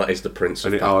mate, and that is the prince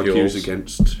of And it papules. argues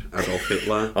against Adolf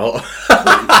Hitler, Oh.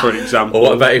 for example. Or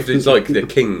what about if it's like the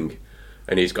king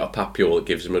and he's got a papule that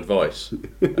gives him advice,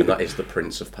 and that is the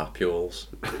prince of papules.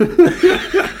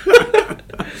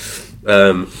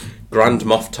 Grand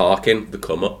Moff Tarkin, the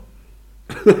come up.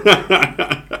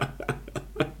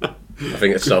 I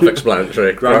think it's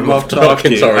self-explanatory. Grand Moff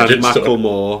Tarkin's Tarkin origin and story.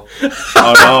 Macklemore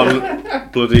are on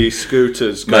bloody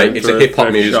scooters. Mate, going it's through a hip hop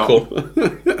thrift musical shop.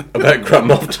 about Grand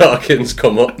Moff Tarkin's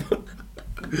come up,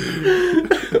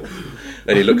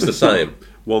 and he looks the same.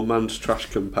 One man's trash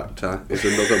compactor is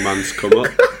another man's come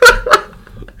up.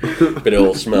 But it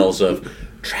all smells of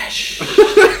trash.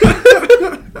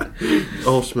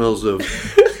 All smells of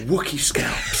Wookiee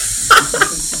scalps.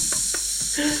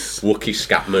 Wookiee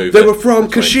scat movie. They were from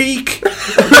Kashyyyk.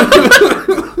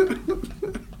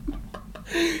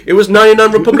 It was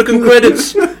 99 Republican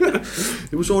credits.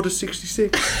 It was Order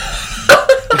 66.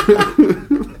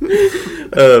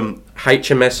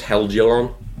 HMS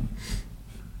Helgelon.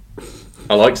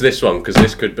 I liked this one because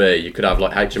this could be, you could have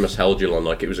like HMS Helgelon,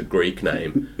 like it was a Greek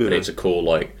name, and it's a cool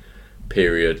like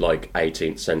period like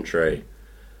 18th century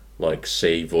like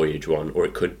sea voyage one, or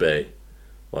it could be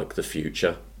like the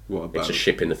future. What about It's a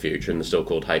ship in the future and they're still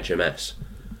called HMS.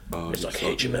 Oh, It's like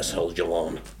HMS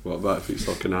Helgelon. What about if it's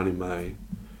like an anime?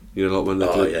 You know, like when they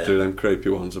Oh, yeah. do them creepy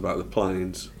ones about the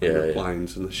planes. Yeah, and the yeah.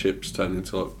 planes and the ships turn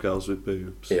into like girls with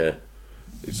boobs. Yeah.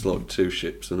 It's like two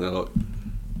ships and they're like...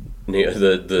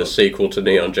 The sequel to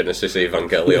Neon Genesis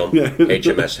Evangelion, Yeah.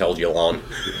 HMS Helgelon.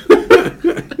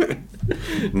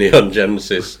 Neon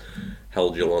Genesis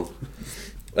Helgelon.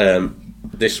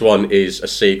 This one is a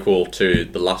sequel to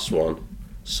the last one,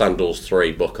 Sandals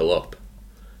 3, Buckle Up.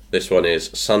 This one is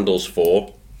Sandals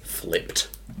 4, Flipped.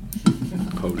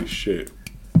 Holy shit.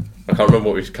 I can't remember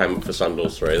what we came up for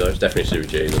Sandals 3 though, it's definitely to do with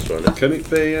Jesus, wasn't it? Can it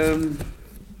be...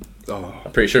 Oh,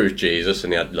 I'm pretty sure it was Jesus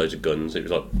and he had loads of guns, it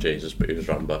was like Jesus but he was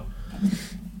Rambo.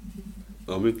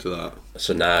 I'm into that.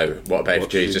 So now, what about if What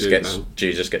does he do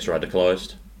Jesus gets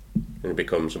radicalised and he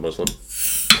becomes a Muslim?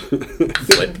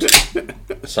 Flipped.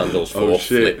 Sandals 4, Oh,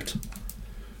 shit. Flipped.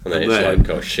 And then And it's then- like,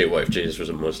 oh shit, what if Jesus was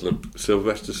a Muslim?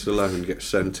 Sylvester Stallone gets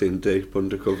sent in deep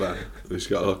undercover. He's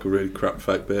got like a really crap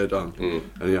fake beard on.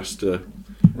 And he has to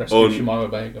Rescue Shemima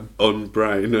Begum.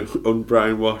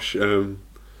 unbrainwash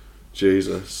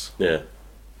Jesus. Yeah.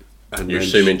 And You're then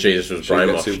assuming Jesus was she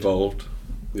gets brainwashed? involved.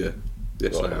 Yeah.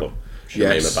 Yes, I am. Shamima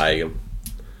Yes. Begum.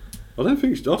 I don't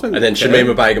think... And then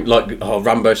Shamima Begum, like,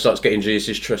 Rambo starts getting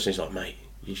Jesus' trust and he's like, mate,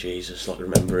 you Jesus, like,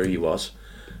 remember who he was?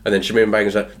 And then Shamima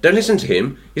Begum's like, don't listen to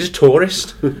him, he's a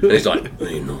tourist. And he's like, I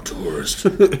ain't no tourist.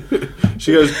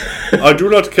 She goes, I do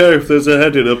not care if there's a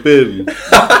head in a bin.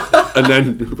 And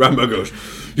then Rambo goes,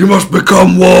 you must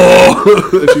become war.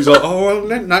 And she's like, oh,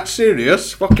 well, isn't that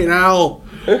serious? Fucking hell.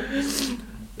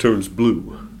 Turns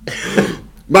blue.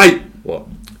 Mate, What?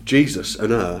 Jesus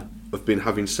and her have been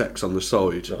having sex on the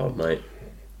side. Oh, mate,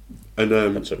 And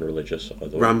that's unreligious. I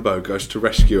thought. Rambo goes to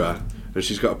rescue her. And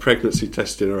she's got a pregnancy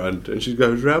test in her hand. And she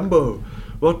goes, Rambo,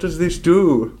 what does this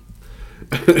do?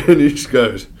 And he just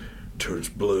goes, turns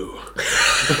blue.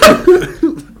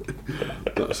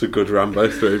 That's a good Rambo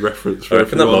 3 reference for I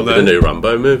reckon that everyone might be the there. new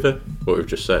Rambo movie, what we've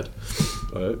just said.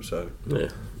 I hope so. Yeah.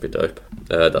 Be dope.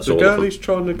 That's The all girl of them. he's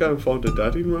trying to go and find her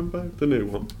daddy, remember? The new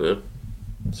one. Yeah.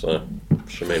 So,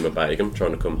 Shamima Begum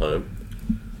trying to come home.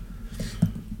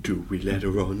 Do we let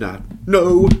her or not?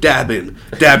 No dabbing.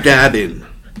 Dabbing.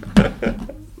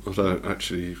 I don't care.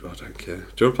 Do you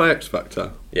want to play X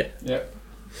Factor? Yeah. Yeah.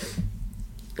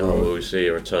 Oh, we see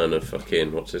a return of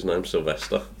fucking, what's his name?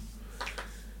 Sylvester.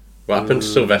 What happened to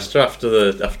Sylvester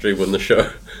after he won the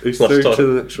show? He's last through time? to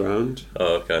the next round.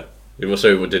 Oh, okay.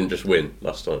 So he didn't just win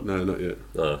last time? No, not yet.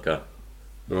 Oh, okay.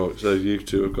 Right, so you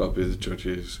two have got to be the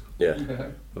judges. Yeah.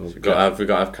 Okay. So we've got to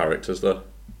have characters though.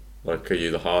 Like, are you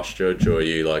the harsh judge, or are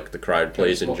you like the crowd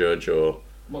pleasing What- judge, or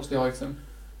What's the item?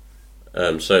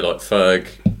 so like Ferg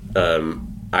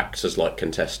acts as like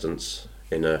contestants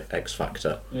in a X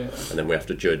Factor, Yeah. and then we have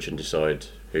to judge and decide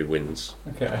who wins.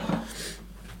 Okay.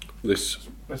 This,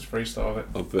 Let's freestyle it.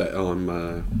 I bet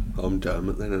I'm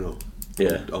Dermot then, and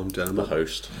Yeah, I'm the Dermot.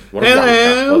 host. What a wanker,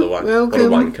 by the way. Welcome. What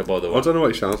a wanker, by the way. I don't know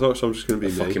what he sounds like, so I'm just going to A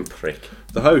be me. fucking prick.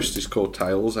 The host is called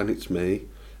Tails, and it's me,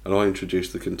 and I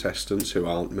introduce the contestants who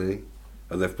aren't me,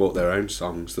 and they've brought their own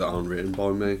songs that aren't written by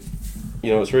me.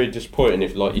 You know, it's really disappointing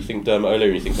if like you think Dermot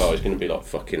O'Leary and you think, oh, he's going to be like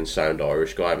fucking sound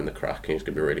Irish guy having the crack and he's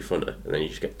going to be really funny, and then you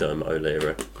just get Dermot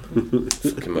O'Leary.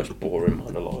 Fucking most boring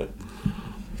man alive.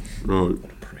 Right,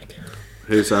 What a prick.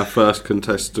 here's our first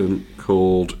contestant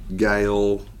called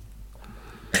Gail,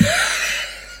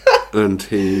 and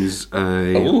he's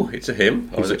a Oh, it's a him.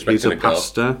 I was he's expecting a a girl.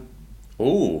 pastor.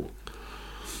 Oh,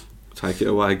 Take it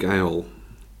away, Gail.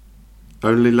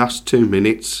 Only last 2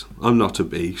 minutes. I'm not a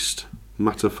beast.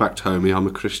 Matter of fact, homie, I'm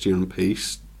a Christian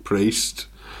priest.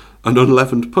 An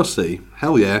unleavened pussy.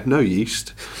 Hell yeah, no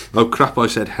yeast. Oh crap, I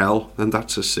said hell, and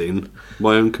that's a sin.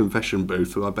 My own confession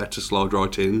booth, I better slide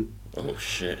right in. oh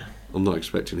shit. I'm not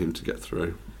expecting him to get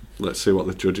through. Let's see what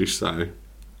the judges say.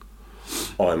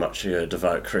 I'm actually a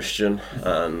devout Christian,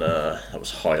 and that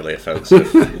was highly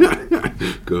offensive.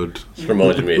 Good. It's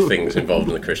reminded me of things involved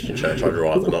in the Christian church I'd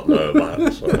rather not know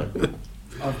about. So.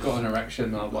 I've got an erection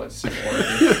and I'd like to see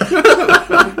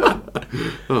what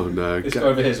Oh no. This guy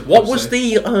over here is a What pussy. was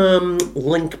the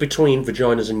link between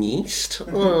vaginas and yeast?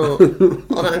 Oh,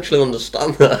 I don't actually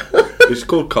understand that. It's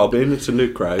called cobbing, it's a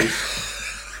new craze.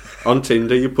 On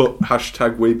Tinder you put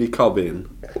hashtag we be cobbing,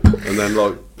 and then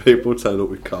like people turn up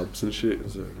with cobs and shit.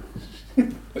 So,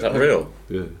 Is that real?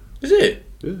 yeah. Is it?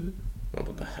 Yeah. Oh,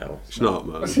 what the hell? It's not,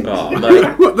 man. Oh,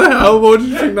 mate. What the hell? Why did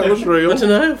you think that was I real? don't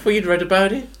know. I thought you'd read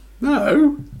about it.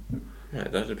 No.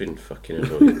 Right, that'd have been fucking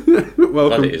annoying. Glad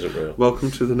Welcome, it isn't real. welcome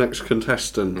to the next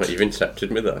contestant. Mate, you've incepted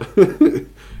me there.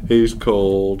 He's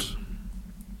called.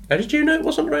 How did you know it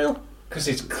wasn't real? Because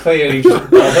it's clearly just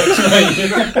bollocks,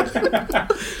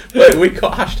 mate. Wait, we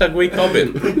got hashtag we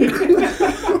cobbing.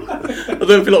 I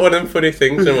don't feel like one of them funny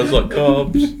things. Everyone's like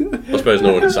cobs. I suppose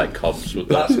no one would say cobs, would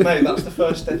they? That's the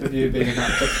first step of you being an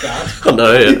active dad. I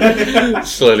know, yeah.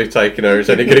 Slowly taking over. It's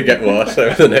only going to get worse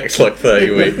over the next like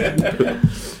 30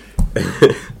 weeks.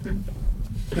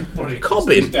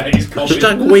 Cobbing.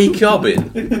 Hashtag we cobbing.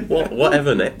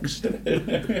 Whatever next.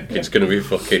 It's going to be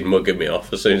fucking mugging me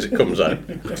off as soon as it comes out.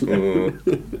 That's a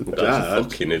Dad.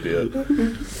 fucking idiot.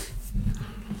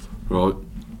 Right.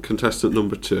 Contestant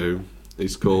number 2.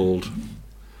 He's called.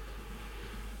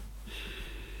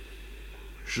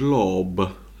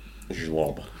 Zlob.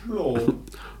 Schwab.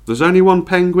 There's only one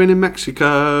penguin in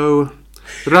Mexico.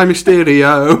 Rey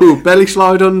Mysterio. Belly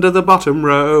slide under the bottom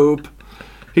rope.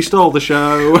 He stole the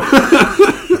show.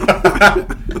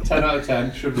 10 out of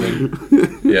 10, should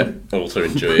win. Yeah, I also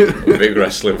enjoy it. I'm a big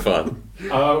wrestling fan.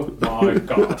 Oh my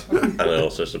god. And I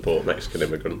also support Mexican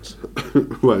immigrants.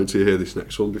 Wait until you hear this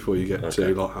next one before you get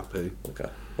Okay. too happy. Okay.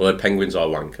 Well, penguins are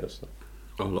wankers.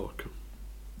 I like 'em.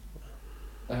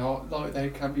 They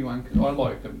can be wankers. I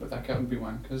like them, but they can be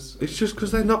wankers. It's just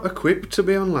because they're not equipped to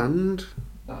be on land.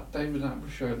 That David Attenborough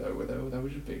show though, where they were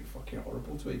just being fucking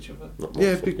horrible to each other. Not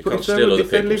Yeah, my fault. You but can't if steal they, other if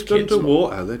they people's lived kids, man.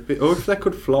 underwater, they'd be, or if they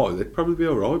could fly, they'd probably be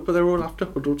alright, but they all have to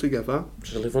huddle together.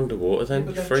 Just live underwater then, But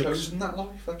you they've freaks. chosen that life.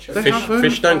 They've They chosen haven't.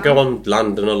 Fish don't go on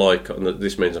land and are like,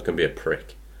 this means I can be a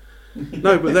prick.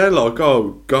 No, but they're like,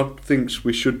 oh, God thinks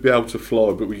we should be able to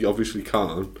fly, but we obviously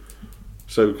can't.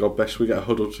 So, God best we get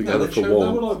huddled together for They were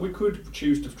warmth. like, we could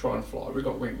choose to try and fly. We've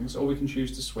got wings, or we can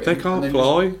choose to swim. They and can't then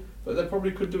fly. just- but they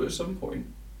probably could do it at some point.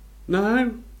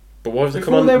 No. But why have they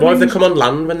Before come on? their Why have they wings- come on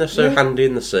land when they're so Yeah. handy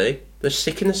in the sea? They're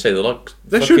sick in the sea. They're like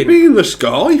They fucking, should be in the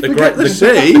sky. they're Forget the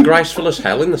they're sea. graceful as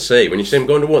hell in the sea. When you see them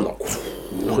going to one, like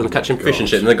they're catching fish and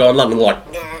shit, and they go on land and they're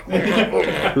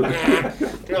like.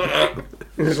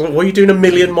 It's like, what are you doing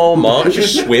 1,000,000 march?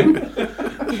 Just swim,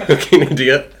 fucking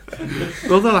idiot.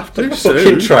 Well, they'll have to Fucking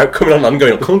soon. trout coming on land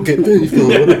going, I can't get me,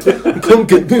 can't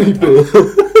get me.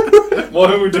 What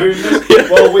Why are we doing this?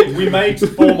 Well, we made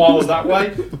 4 miles that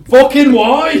way. Fucking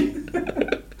why?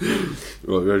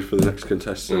 Right, ready for the next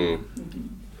contestant?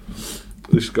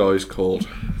 This guy's called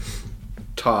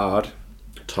Tard.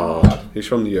 Tard. He's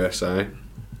from the USA.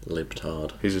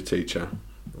 Libtard. He's a teacher.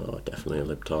 Oh, definitely a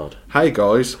libtard. Hey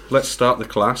guys, let's start the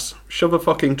class. Shove a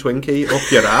fucking Twinkie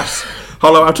up your ass.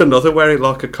 Hollow out another, wear it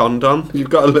like a condom. You've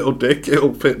got a little dick,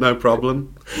 it'll fit no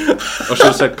problem. I should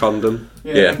have said condom.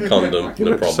 Yeah, condom,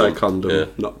 no problem. Say condom, Yeah.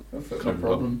 not No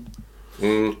condom.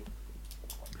 problem.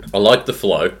 I like the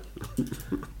flow,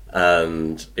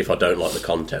 and if I don't like the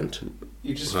content,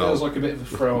 It just feels like a bit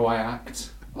of a throwaway act.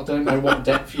 I don't know what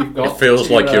depth you've got. it feels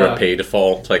to, like you're a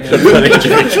paedophile taking advantage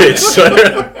of your kids. So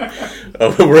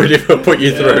I'm worried if I put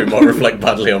you through, it might reflect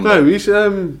badly on me. No, he's Eat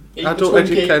the adult Twinkie.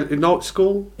 educated night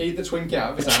school. Eat the Twinkie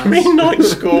out of his ass. I mean, night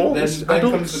school. Then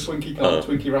adults. comes the Twinkie, Oh.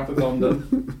 Twinkie wrapper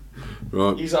condom.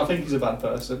 Right. I think he's a bad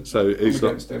person. So he's I'm not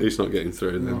against him. he's not getting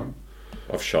through then. No.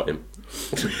 I've shot him.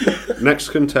 Next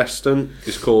contestant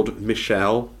is called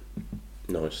Michelle.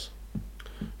 Nice.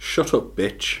 Shut up,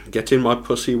 bitch. Get in my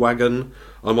pussy wagon.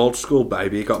 I'm old school,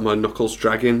 baby. Got my knuckles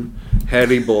dragging.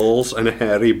 Hairy balls and a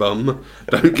hairy bum.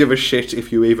 Don't give a shit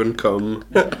if you even come.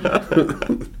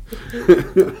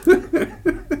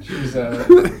 She's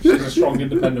a strong,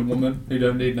 independent woman who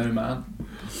don't need no man.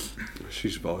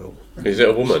 She's vile. Is it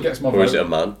a woman She gets my or is vote. it a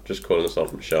man? Just calling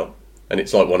herself Michelle, and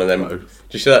it's like one of them. Both.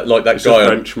 Do you see that? Like that It's guy. a On,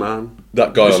 French man.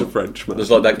 that guy It's on. a French man.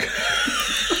 There's like that.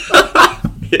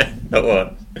 Yeah, that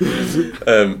one.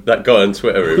 That guy on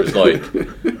Twitter who was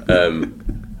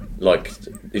like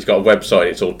he's got a website.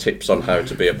 It's all tips on how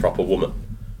to be a proper woman,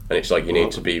 and it's like you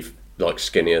need to be like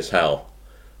skinny as hell,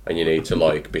 and you need to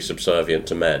like be subservient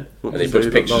to men. What And he does puts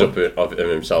he look pictures like? of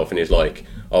himself, and he's like,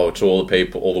 "Oh, to all the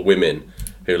people, all the women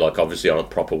who like obviously aren't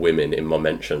proper women in my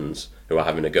mentions who are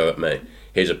having a go at me.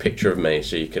 Here's a picture of me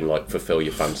so you can like fulfill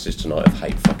your fantasies tonight of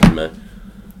hate fucking me."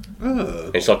 Oh.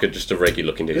 It's like just a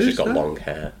regular looking dude. He's Who's just got that? long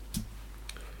hair.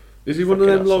 Is he one of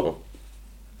Fucking them like asshole.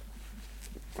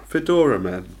 fedora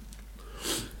men?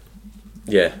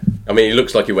 Yeah, I mean, he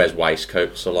looks like he wears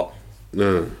waistcoats a lot.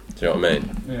 No. Do you know what I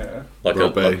mean? Yeah. Like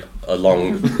Robbie. a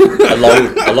long,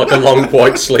 like a long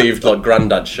white sleeved like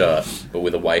grandad shirt, but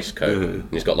with a waistcoat. Yeah. And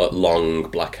he's got like long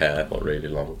black hair, like really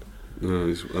long. No,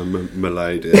 he's a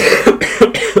milady.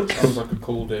 Sounds like a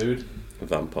cool dude. A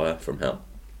vampire from hell.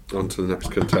 On to the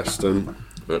next contestant.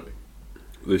 Right.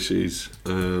 This is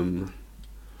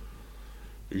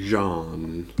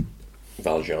Jean.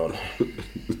 Valjean.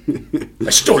 I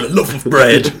stole a loaf of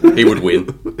bread. He would win.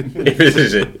 If this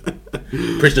is it.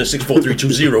 Prisoner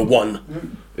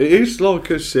 643201. It is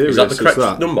like as serious Is that the as correct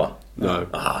that. number? No.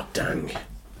 Ah, dang.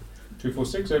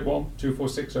 24681,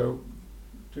 24660,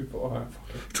 245.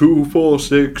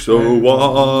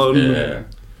 24601. Yeah.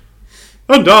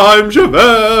 And I'm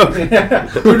Javert.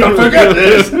 Do not forget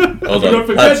this! Hold Do on. not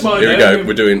forget my Here we name. go.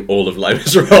 We're doing all of Les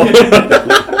Miserables.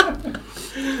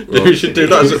 We should do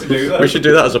that. We should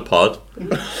do that as a pod.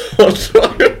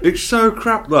 It's so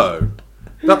crap though.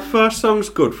 That first song's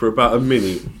good for about a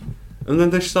minute, and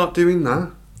then they start doing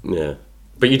that. Yeah,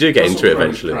 but you do get into it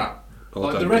eventually. Crap. Oh,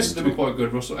 Like, don't the rest of get them are into quite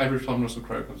good. Every time Russell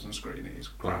Crowe comes on screen, he's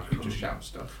crap. He just shouts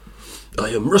stuff. I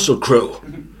am Russell Crowe,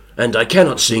 and I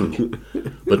cannot sing,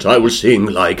 but I will sing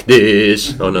like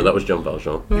this. Oh no, that was John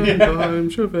Valjean. And I'm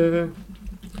Javert.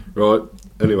 Right.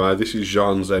 Anyway, this is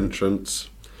Jean's entrance.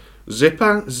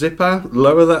 Zipper, zipper,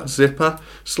 lower that zipper,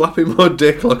 slapping my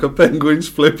dick like a penguin's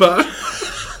flipper.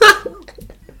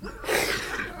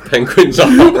 Penguins are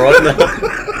hot right now.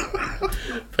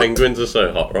 Penguins are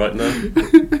so hot right now.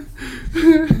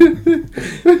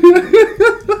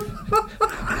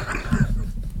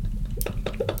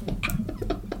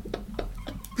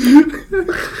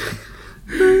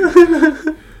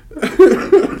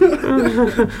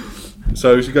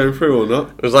 So is he going through or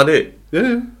not? Was that it?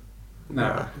 Yeah.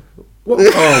 No. What?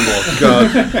 Oh my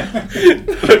god.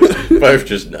 Both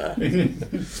just nah.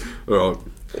 Right.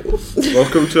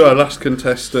 Welcome to our last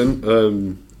contestant,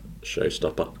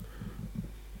 Showstopper.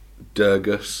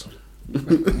 Durgus.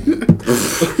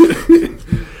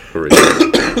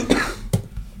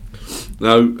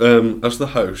 Now, as the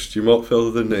host, you might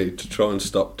feel the need to try and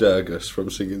stop Durgus from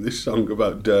singing this song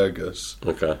about Durgus,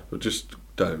 Okay. but just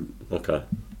don't. Okay.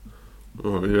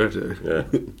 Alright, you ready? Yeah.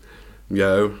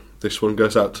 Yo, this one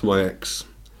goes out to my ex.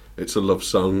 It's a love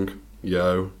song.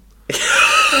 Yo.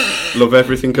 Love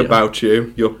everything about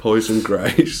you. Your poison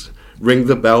grace. Ring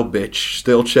the bell, bitch.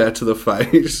 Steel chair to the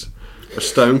face. A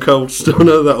stone cold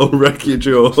stunner that'll wreck your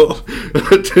jaw.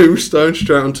 A tombstone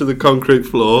straight onto the concrete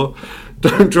floor.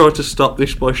 Don't try to stop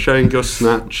this by showing your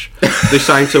snatch. This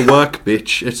ain't a work,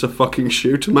 bitch. It's a fucking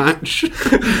shoot match.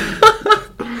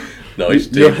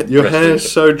 Nice, Your dude. hair's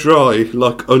so dry,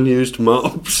 like unused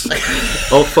mops.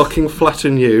 I'll fucking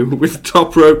flatten you with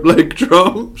top rope leg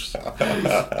drops.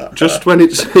 Just when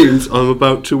it seems I'm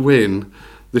about to win,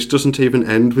 this doesn't even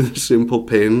end with a simple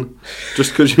pin.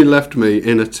 Just 'cause you left me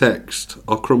in a text,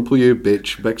 I'll crumple you,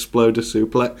 bitch, explode a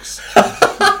suplex.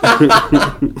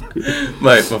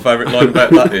 Mate, my favourite line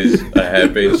about that is a hair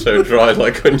being so dry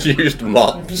like unused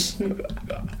mops.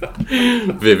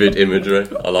 Vivid imagery.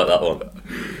 I like that one.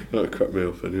 That cracked me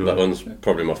up anyway. That one's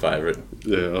probably my favourite.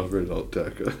 Yeah, I really like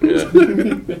Decker. Yeah.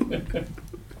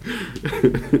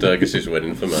 Durgus is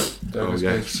winning for me. Douglas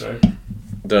yes. goes through.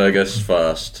 Durgus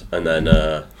first, and then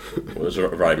what was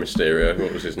it, Rey Mysterio?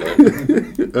 What was his name?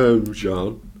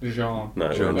 Jean. Jean.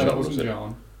 No, Jean, No, that was wasn't it?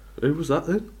 John. Who was that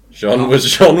then? Jean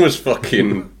was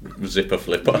fucking zipper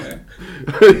flipper.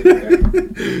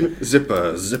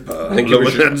 Zipper. I think it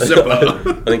was Zipper.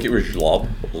 I think it was Zlob,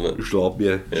 wasn't it? Schlob,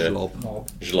 yeah. Yeah. Schlob. Mob.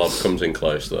 Zlob comes in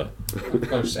close though.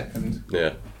 Close second.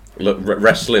 Yeah. Look,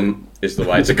 wrestling is the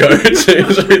way to go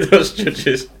to those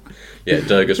judges. Yeah,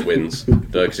 Durgus wins.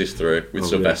 Durgus is through with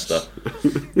Sylvester.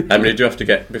 Yes. How many do you have to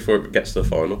get before it gets to the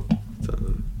final?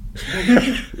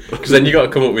 Because then you got to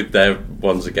come up with their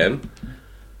ones again.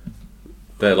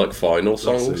 They're like final That's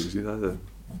songs. easy, that, then.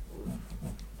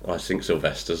 I think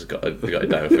Sylvester's got it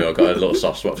down for me. I've got a little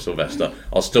soft spot for Sylvester.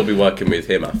 I'll still be working with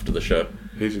him after the show,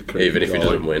 He's a creepy even if he guy.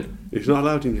 doesn't win. He's not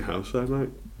allowed in your house, though, mate.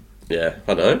 Yeah,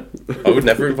 I know. I would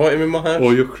never invite him in my house.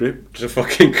 Or your crypt. He's a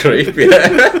fucking creep,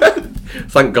 yeah.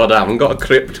 Thank God I haven't got a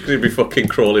crypt because he'd be fucking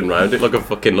crawling round it like a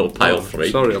fucking little pale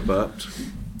freak. Sorry, I bet.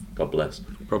 God bless.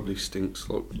 Probably stinks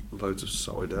like loads of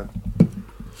cider.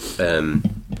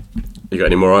 You got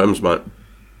any more items, mate?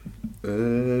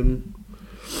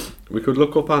 We could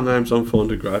look up our names on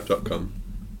foundergrave.com.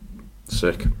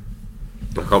 Sick.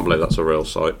 I can't believe that's a real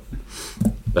site.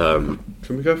 Can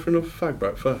we go for another fag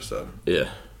break first, though? Yeah,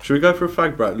 Should we go for a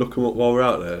fag break, look them up while we're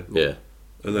out there, yeah,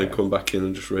 and then come back in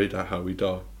and just read out how we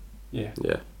die? Yeah.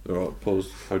 yeah. Alright,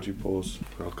 pause. How do you pause?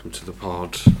 Welcome to the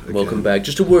pod. Welcome back.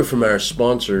 Just a word from our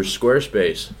sponsor,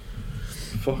 Squarespace.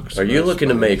 Fuck Are you looking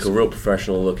to make a Squarespace. real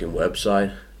professional looking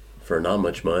website for not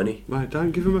much money? Mate,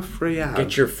 don't give him a free ad.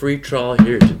 Get your free trial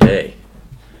here today.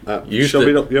 use shove the-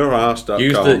 it up your arse.com.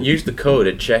 Use the code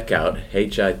at checkout,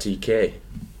 HITK.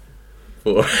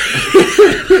 For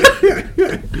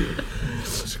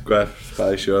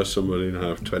Squarespace, you're somebody and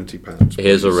have £20.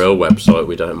 here's a real website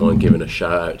we don't mind giving a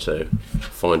shout out to,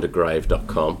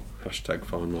 findagrave.com. Hashtag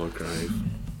find my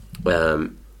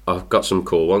grave. I've got some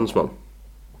cool ones, man.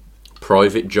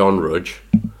 Private John Rudge,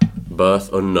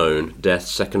 birth unknown, death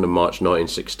 2nd of March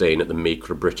 1916 at the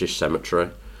Mikra British Cemetery,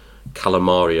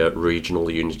 Kalamaria Regional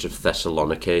Unit of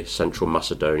Thessaloniki, Central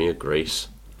Macedonia, Greece.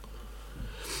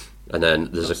 And then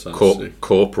there's That a sounds sick.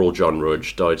 Corporal John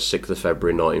Rudge, died 6th of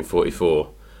February 1944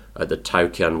 at the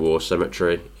Taukian War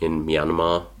Cemetery in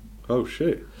Myanmar. Oh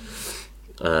shit.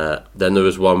 Then there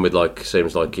was one with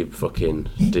seems like he fucking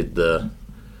did might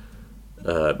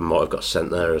have got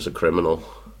sent there as a criminal.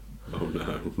 Oh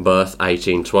no. Birth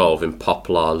 1812 in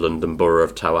Poplar, London Borough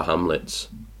of Tower Hamlets.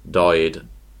 Died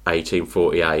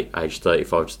 1848, aged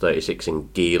 35 to 36 in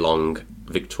Geelong,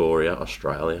 Victoria,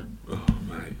 Australia. Oh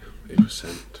mate, he was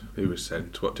sent.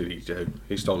 What did he do?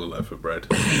 He stole a loaf of bread.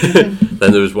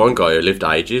 Then there was one guy who lived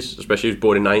ages, especially he was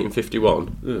born in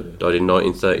 1851. Yeah. Died in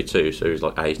 1932, so he was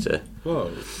like 80.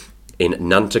 Whoa. In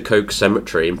Nanticoke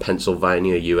Cemetery in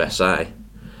Pennsylvania, USA.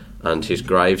 And his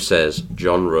grave says,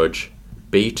 John Rudge,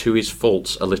 be to his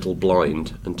faults a little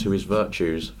blind, and to his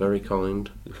virtues very kind.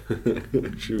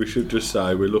 We should just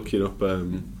say we're looking up.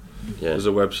 Yeah. There's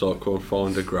a website called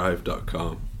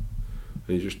findagrave.com,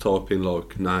 and you just type in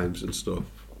like names and stuff,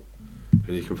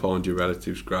 and you can find your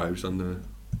relatives' graves on there.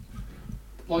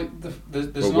 Like there's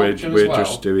But an we're option as well.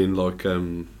 just doing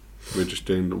we're just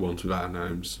doing the ones with our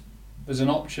names. There's an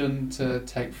option to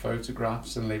take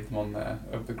photographs and leave them on there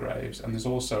of the graves, and there's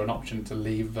also an option to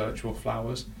leave virtual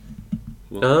flowers.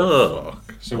 What Oh. the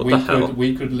fuck? So What we the hell?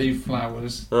 we could leave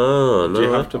flowers. Oh, no. Do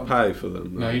you have to pay for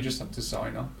them? No, you just have to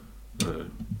sign up. No.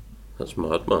 That's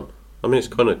mad, man. I mean, it's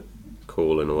kind of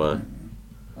cool in a way.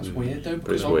 That's weird though.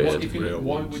 But it's like, weird. What, if you, Real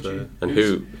why ones, would you? And who's-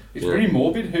 who... It's yeah. very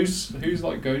morbid. Who's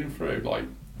like going through like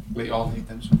I'll leave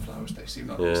them some flowers. They seem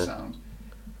like Yeah. the sound.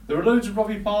 There are loads of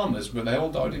Robbie Palmers, but they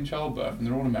all died in childbirth, and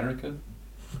they're all American.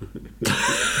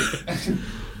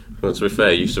 Well, to be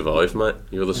fair, you survived, mate.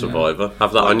 You're the Yeah. survivor.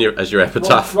 Have that on your as your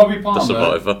epitaph. Robbie The Palmer,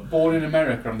 survivor. born in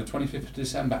America on the 25th of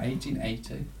December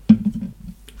 1880.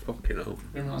 Fucking hell.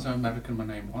 I didn't realise how American my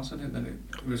name was. I didn't know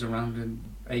it was around in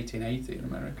 1880 in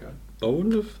America. I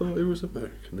wouldn't have thought he was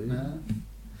American. Eh? No.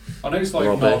 I know it's like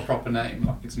Robbie. not a proper name,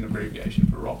 like it's an abbreviation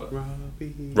for Robert.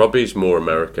 Robbie. Robbie's more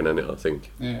American, isn't it? I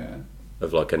think Yeah.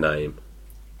 of like a name.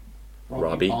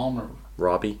 Robbie. Palmer.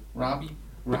 Robbie. Robbie.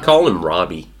 We call him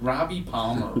Robbie. Robbie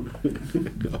Palmer. I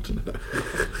don't know.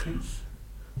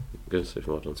 Good stuff,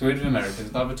 modern. So, with Americans,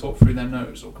 they either talk through their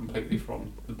nose or completely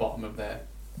from the bottom of their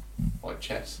like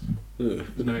chest. Yeah.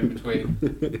 There's no in between.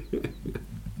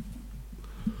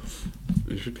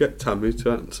 You should get Tammy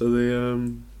to answer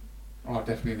the. Oh, I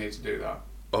definitely need to do that.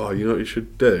 Oh, you know what you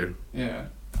should do? Yeah.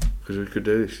 Because we could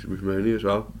do this with Mooney as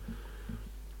well.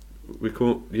 We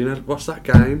can't. You know what's that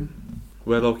game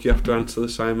where like you have to answer the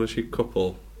same as your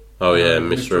couple? Oh yeah, Mr.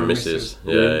 Mr. and and Mrs.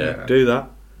 Mrs. Yeah. Do that.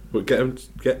 But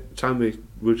get Tammy.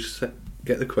 We'll just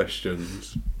get the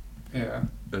questions Yeah.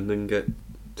 and then get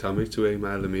Tammy to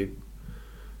email them in,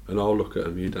 and I'll look at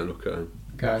them. You don't look at them.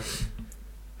 Okay.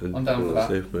 And I'm down for we'll that.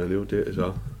 see if Mooney will do it as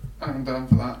well. I'm down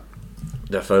for that.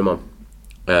 Defo,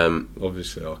 man.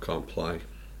 Obviously, I can't play.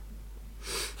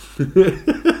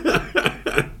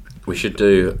 We should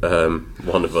do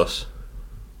one of us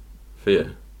for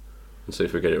you and see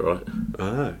if we get it right.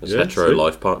 Ah, As yeah, hetero see?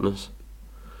 life partners.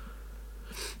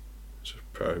 Just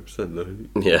probes then,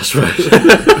 though. Yes, right.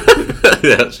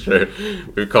 Yeah, that's true.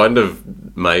 We've kind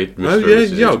of made Mr. Oh and yeah,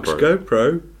 Mrs. into Yogs, probe. go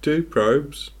pro. Do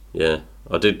probes. Yeah,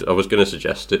 I did. I was going to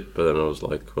suggest it, but then I was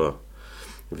like, well,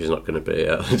 if he's not going to be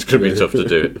here, it's going to be tough to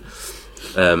do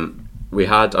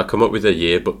it. I come up with a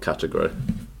yearbook category.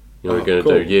 You know, Oh, we're going to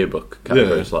cool. do yearbook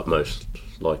categories, like most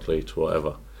likely to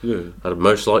whatever. Yeah. And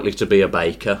most likely to be a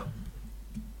baker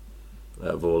out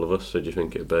of all of us. Who do you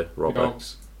think it'd be? Robert?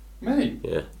 Dogs. Me?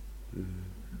 Yeah.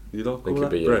 You like Think all it'd that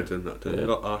be bread you. and that, don't you? Yeah.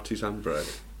 You like artisan bread.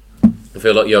 I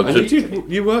feel like Yogs And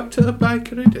would, you worked at a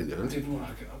bakery, didn't I you? did work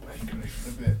at a bakery for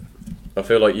a bit. I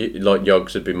feel like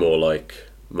Yogs would be more like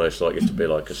most likely to be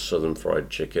like a Southern Fried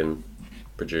Chicken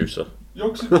producer.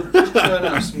 Yogs would just turn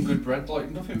out some good bread, like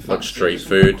nothing fancy. Like street some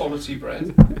food. good quality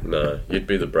bread. No, you'd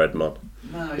be the bread man.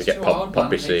 No, You it's get too hard,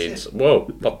 poppy man. Hate seeds. it. Whoa,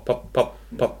 pop, pop, pop,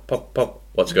 pop, pop, pop.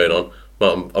 What's going on?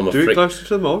 Well, I'm a Do it frick. closer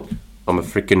to the mic. I'm a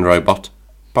freaking robot.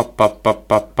 Pop, pop, pop,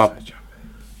 pop, pop.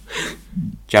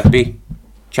 Chappy,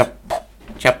 chop,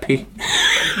 chappy.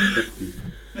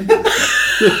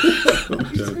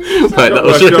 Mate, that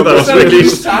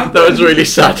was really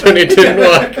sad when it didn't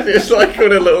work. It's like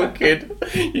when a little kid,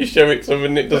 you show it something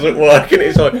and it doesn't work, and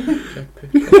it's like,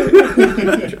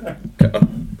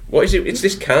 what is it? It's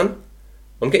this can.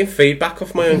 I'm getting feedback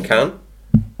off my own can.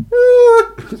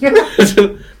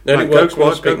 No, Right, it go works when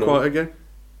I quiet, speak go normal. quiet again.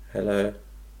 Hello.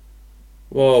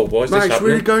 Whoa, why is Mate, this it's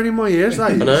happening? really going in my ears,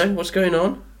 that I is. know, what's going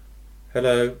on?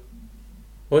 Hello.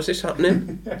 Why is this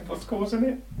happening? What's causing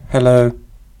it? Hello.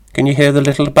 Can you hear the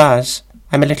little buzz?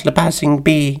 I'm a little buzzing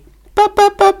bee. Bup,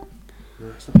 bup, bup. No,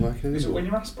 it's not working Is it anymore. when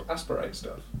you aspirate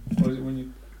stuff? Or is it when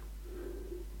you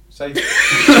say...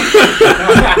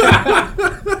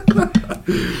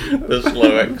 The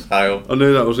slow exhale. I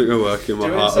knew that wasn't going to work in my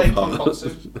Do it, heart say of hearts.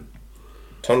 tonkotsu.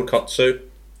 Tonkotsu.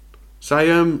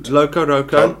 Say, Loco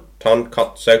Roco.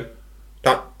 Tonkotsu.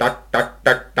 Tak, tak, tak,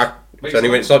 tak, tak. It's only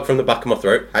when it's like from the back of my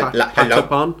throat. Hello.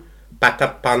 Patapon.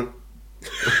 Patapan.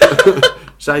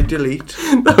 Say delete.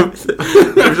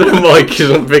 The mic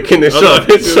isn't picking this up.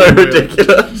 It's so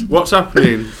ridiculous. What's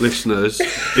happening, listeners,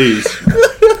 is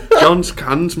John's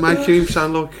can's making him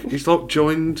sound like he's like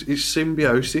joined his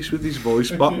symbiosis with his voice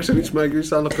box, and it's making him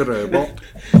sound like a robot.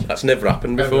 That's never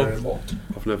happened before.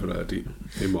 I've never heard it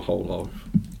in my whole life.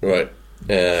 Right.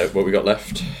 What we got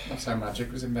left? That's how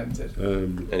magic was invented.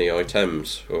 Any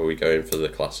items? Or are we going for the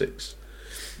classics?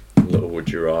 A little would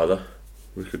you rather?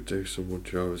 We could do some wood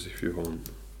jars if you want.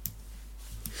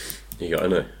 You got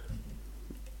any?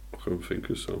 I can think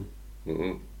of some,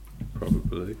 Mm-hmm.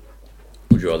 probably.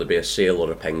 Would you rather be a seal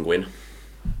or a penguin?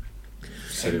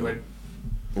 Penguin.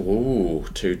 Ooh,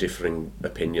 two differing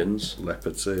opinions.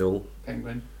 Leopard seal,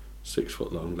 Penguin. 6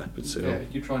 foot long leopard seal. Yeah,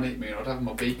 you try and eat me and I'd have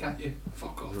my beak at you.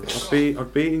 Fuck off.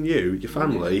 I'd be eating you, your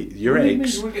family, your What do you mean?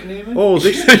 eggs. You wouldn't get near me? Oh,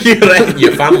 this.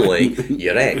 Your family,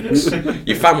 your eggs,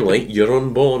 your family, your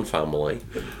unborn family.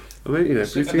 I'm eating And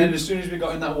then everything. as soon as we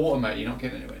got in that water, mate, you're not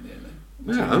getting anywhere near me.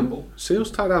 Too Yeah, nimble.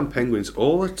 seals tie down penguins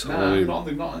all the Nah, time. not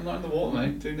in the water,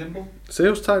 mate. Too nimble.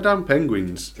 Seals tie down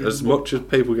penguins Too as nimble. much as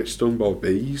people get stung by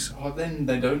bees. Oh, then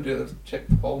they don't do it. Check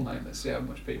the poll, mate. Let's see how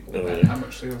much people, Oh, yeah. how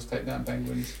much seals take down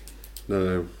penguins.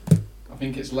 No, I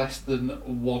think it's less than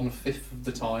 1/5 of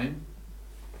the time.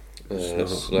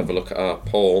 Let's have a look at our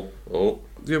poll. Oh,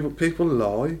 yeah, but people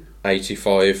lie.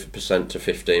 85% to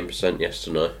 15% yes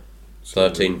to no.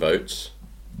 13 votes.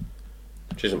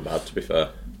 Which isn't bad, to be fair.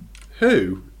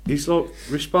 Who He's like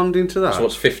responding to that. So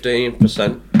what's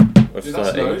 15% of Dude, that's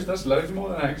 30? loads. That's loads more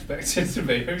than I expected to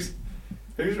be. Who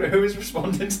is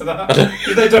responding to that?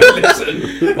 If they don't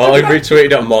listen. Well, I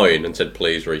retweeted on mine and said,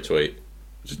 please retweet.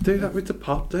 Just do that with the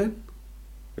pod then.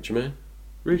 What do you mean?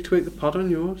 Retweet the pod on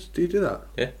yours. Do you do that?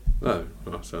 Yeah. Oh,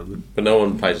 right, so then. But no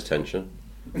one pays attention.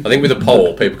 I think with a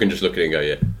poll, people can just look at it and go,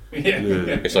 yeah.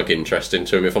 Yeah. It's like interesting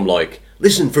to them. If I'm like,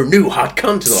 listen for a new hot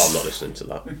cunt, well, I'm not listening to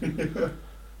that.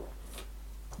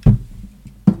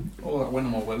 Oh, that went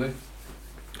on my willy.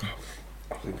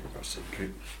 I think I've got a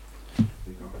secret.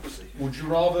 Would you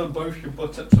rather both your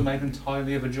buttocks were made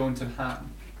entirely of a jointed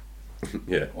ham,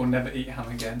 Yeah. or never eat ham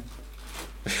again?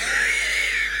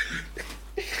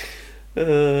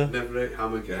 Never eat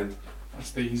ham again.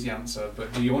 That's the easy answer.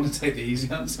 But do you want to take the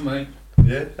easy answer, mate?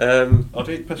 Yeah. I'd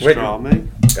eat pastrami.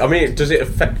 I mean, does it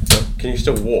affect? Can you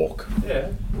still walk? Yeah.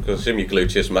 Because I assume your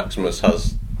gluteus maximus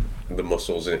has the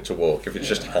muscles in it to walk. If it's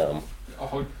just ham,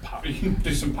 Oh, you can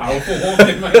do some powerful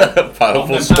walking, mate.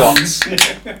 powerful On squats.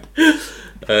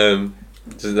 them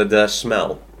Does their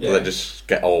smell? Yeah. Do they just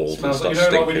get old Smells and like, start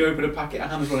you know, like when you stinking? open a packet of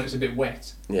hams when it's a bit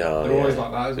wet. Yeah, They're yeah. always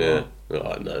like that as well. Yeah.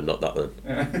 Oh, no, not that then.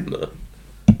 Yeah. No.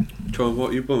 Try and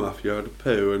what you bum after you had a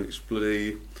poo and it's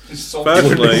bloody. Just soft.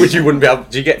 Firstly- You wouldn't be able.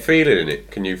 Do you get feeling in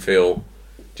it? Can you feel?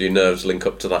 Do your nerves link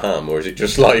up to the ham, or is it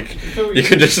just like you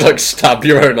can just like stab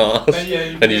your own arse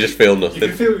Yeah, and you just feel You nothing?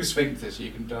 can feel your sphincter, so you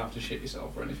don't have to shit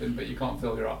yourself or anything, but you can't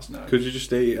feel your arse. No. Could you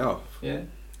just eat it off? Yeah.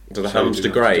 Do the So hams you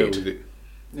didn't have to degrade? deal with it.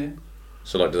 Yeah.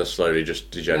 So like, do they slowly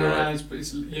just degenerate? Nah,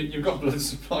 you've got blood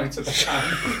supply to the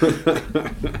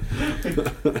ham.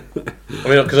 I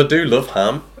mean, because I do love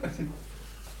ham.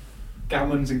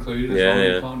 Gammon's included as Yeah, well.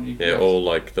 yeah, You can't, you yeah. All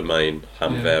like the main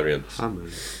ham Yeah. variants.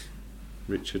 Hammond.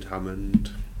 Richard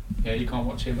Hammond. Yeah, you can't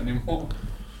watch him anymore.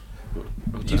 I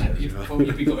You'd don't know.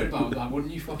 you'd be gutted about that,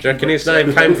 wouldn't you? Do you reckon his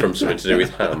name came from something to do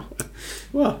with ham?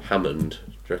 What? Hammond.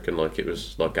 Do you reckon like it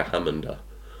was like a Hammonder?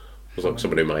 It was like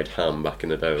somebody who made ham back in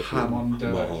the day. Hammond.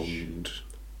 Hammond.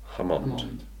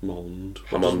 Hammond. Mond.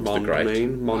 What Hammond does the Mond Great.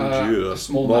 mean? Monsieur. a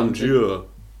small Monsieur.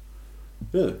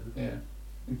 Yeah. Yeah,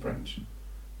 in French.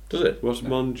 Does it? What's I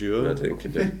Monsieur? don't think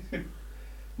it did.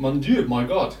 Mon Dieu, my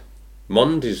God.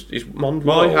 Mond is Mond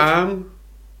My world? ham.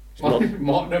 Is Mond,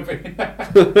 No,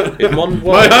 is Mond My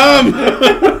world?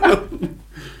 ham!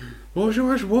 Why was you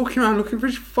always walking around looking for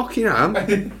his fucking ham?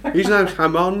 His name's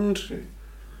Hammond.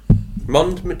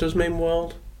 Mond does mean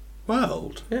world.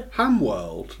 World? Yeah. Ham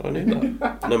World. I knew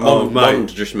that. No, Oh, Mond, mate. Mond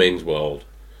just means world.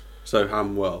 So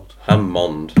Ham World. Ham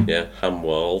Mond, yeah, ham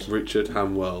world. Richard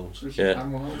Ham World. Yeah.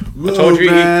 Well, I told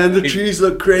you man, the he- trees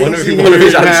look crazy. One of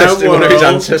his here in ancestors, Ham one of his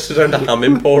World. ancestors owned a ham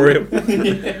emporium.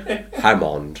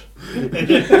 Hammond.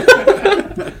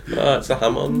 It's the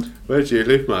Hammond. Where do you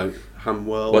live, mate? Ham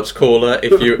World. What's cooler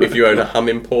if you own a ham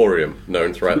emporium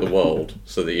known throughout the world,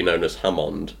 so that you're known as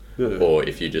Hammond, Yeah. or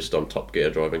if you're just on Top Gear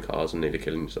driving cars and nearly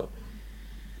killing yourself?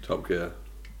 Top Gear.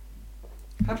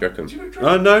 Do you reckon?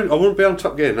 Oh no, I wouldn't be on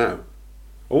Top Gear now.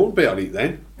 I wouldn't be on it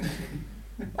then.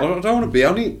 I don't want to be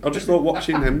on it. I just like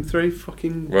watching them three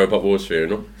fucking. Robot Wars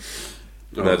funeral.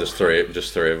 Oh. No, there's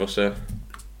just three of us here.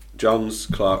 John's,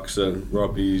 Clarkson,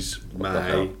 Robbie's,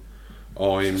 May.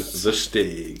 I'm the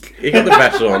Stig. He got the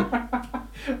best one.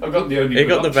 I've got the only. He good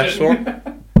got the best option.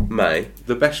 one. May.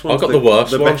 The best one's got the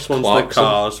worst The one, best one's Clarkson. the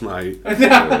cars, mate.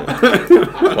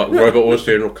 What, Robot Wars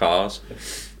funeral cars.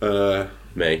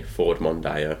 Me, Ford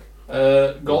Mondeo.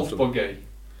 Golf buggy.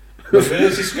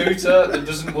 There's a scooter that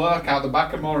doesn't work out the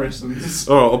back of Morrison's.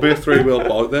 All right, I'll be a three-wheel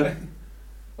bike then.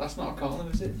 That's not a car, then,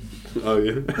 is it? Oh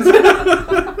yeah.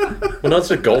 Well,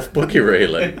 that's a golf buggy,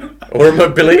 really, or a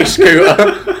mobility scooter.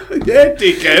 Yeah,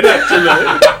 dickhead, actually.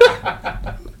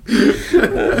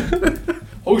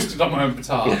 Hoisted on my own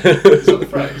petard. Is that the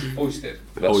phrase? Hoisted.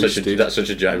 That's such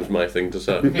a James May thing to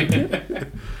say.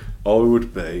 I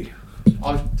would be.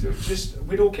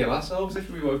 We'd all kill ourselves if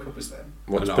we woke up as them.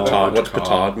 What's An petard? armoured What's car.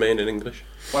 petard mean in English?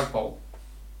 Flagpole.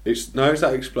 It's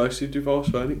that explosive device,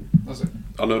 isn't it? That's it.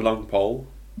 On a long pole.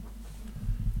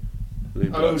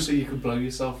 Oh, so you could blow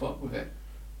yourself up with it?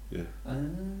 Yeah.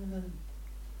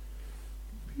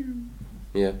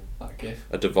 Yeah, That gif.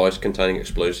 a device containing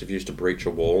explosive used to breach a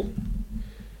wall.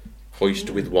 Hoist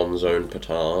with one's own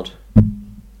petard.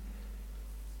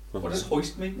 What does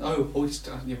hoist mean? Oh, hoist.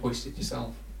 You hoisted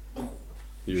yourself.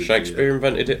 You- Shakespeare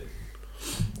invented it.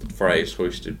 The phrase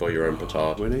hoisted by your own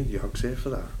petard. Winnie, Yogg's here for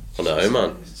that. I know,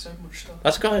 man. There's so much stuff.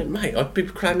 That's going, mate. I'd be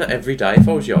crying that every day if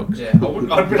I was Yogs. Yeah, I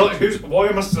wouldn't. I'd be like, why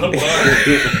am I still at work?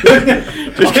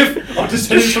 I'm just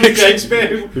sending from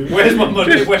Shakespeare. Where's my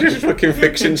money? Just fucking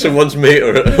fixing someone's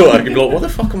meter at work and be like, what the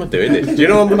fuck am I doing this? Do you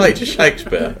know I'm late to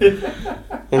Shakespeare?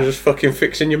 I'm just fucking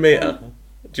fixing your meter.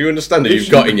 Do you understand that you've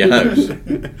got in your house?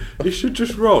 You should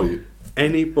just write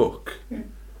any book.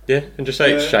 Yeah, and just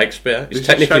say it's Yeah. Shakespeare. It's This is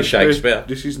technically Shakespeare.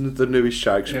 This isn't the newest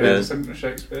Shakespeare. Yeah, something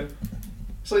Shakespeare.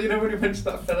 So you know when he went to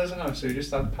that fella's house who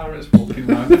just had parrots walking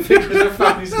around and pictures of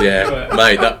fannies Yeah, everywhere?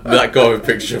 mate, that guy with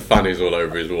pictures of fannies all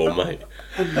over his wall, mate.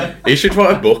 He should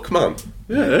write a book, man,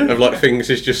 Yeah. of like things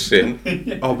he's just seen.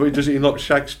 Oh, but does he not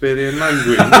Shakespearean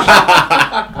language?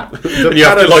 The And you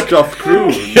have to, like- stuff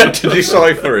crew. You had to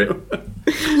decipher it.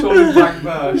 It's all in blank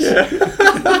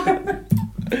verse.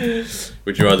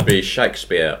 Would you rather be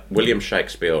Shakespeare, William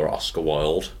Shakespeare, or Oscar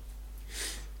Wilde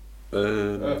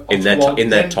Um, in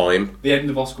their time? The end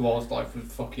of Oscar Wilde's life was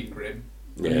fucking grim.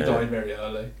 And he Yeah. died very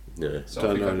early. Yeah, So I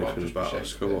don't think know I'd rather anything just be about Oscar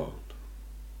Shakespeare. Wilde.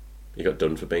 he got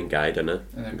done for being gay, didn't he?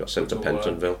 And then He got sent to put all,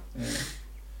 Pentonville. Yeah.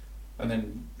 And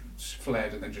then just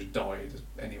fled and then just died.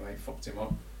 Anyway, fucked him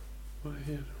up. Well,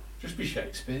 yeah. Just be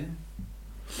Shakespeare.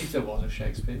 If there was a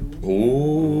Shakespeare.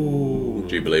 Ooh.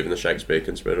 Do you believe in the Shakespeare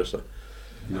conspiracy?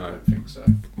 I No. don't think so.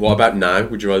 What about now?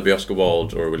 Would you rather be Oscar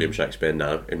Wilde or William Shakespeare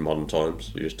now, in modern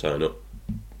times? You just turn up.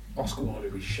 Oscar Wilde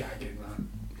would be shagging, man.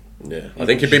 Yeah, I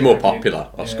think he'd be more Shagging. popular,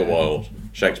 Oscar Yeah. Wilde.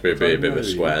 Shakespeare would be a bit of a Don't know.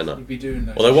 square now. He'd be doing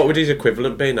those. Although, what would his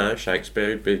equivalent be now? Shakespeare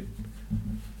would be,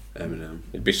 Eminem.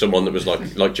 he'd be someone that was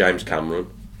like James Cameron,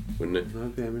 wouldn't it? No,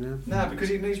 be Eminem. Nah, because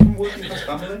he's from working class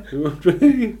family. Who would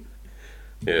be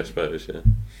Yeah, I suppose. Yeah,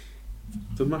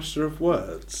 the master of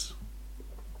words?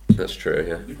 that's true.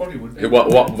 Yeah. You probably would be. Yeah,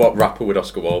 What rapper would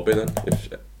Oscar Wilde be then? If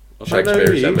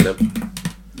Shakespeare is Eminem.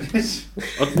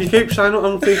 You keep saying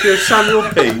I'm thinking of Samuel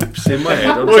Pepys in my head.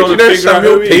 I'm Well, trying you to know figure out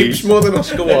Samuel who he Pepys is. more than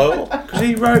Oscar Wilde. Because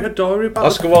he wrote a diary about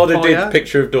Oscar the Wilde fire. did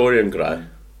Picture of Dorian Gray.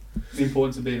 The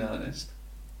importance of being honest.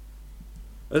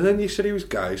 And then you said he was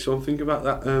gay, so I'm thinking about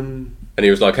that. And he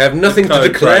was like, I have nothing to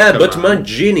Code declare breaker, but man. my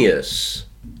genius.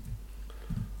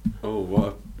 Oh,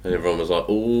 what And everyone was like,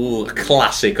 ooh, a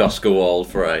classic Oscar Wilde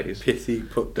phrase. a pithy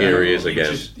put down. Here he is You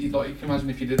again. you can imagine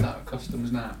if you did that at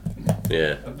customs now.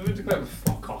 Yeah. I'd do it,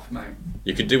 fuck off, mate.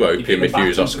 You could do opium if you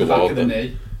use Oscar Wilde. The Though.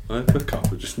 knee. I hope the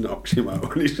cop just knocked him out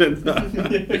when he said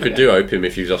that. You could do opium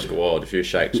if you use Oscar Wilde. If you use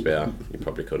Shakespeare, you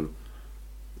probably couldn't.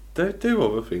 They do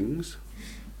other things.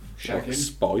 Like Shagging.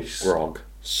 spice. Grog.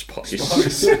 Spice.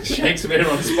 Spice. Shakespeare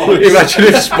on spice. Imagine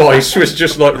if Spice was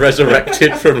just like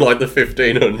resurrected from like the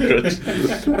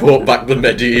 1500s, brought back the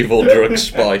medieval drug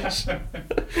Spice,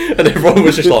 and everyone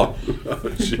was just like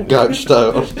gouged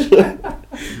out.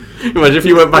 Imagine if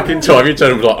you went back in time, you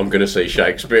turned and was like, I'm going to see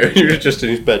Shakespeare, and you were just in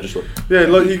his bed just like, Yeah,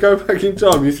 like you go back in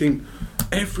time, you think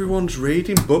everyone's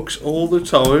reading books all the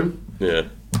time. yeah.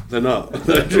 They're not.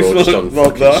 They're They're all just just on like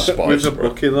fucking that spice, with a bro.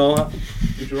 book in all that.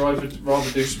 Would you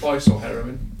rather do spice or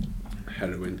heroin?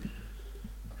 Heroin.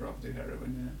 I'd rather do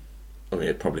heroin, I mean,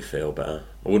 it'd probably feel better.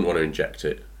 I wouldn't want to inject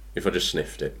it. If I just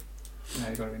sniffed it, yeah. No,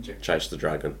 you gotta inject it. chase the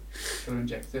dragon, Gotta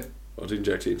inject it. I'd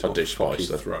inject it into I'd do my spice fucking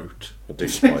then. throat. I'd do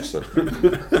Spice then.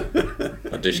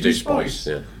 I'd just You do do Spice, Spice?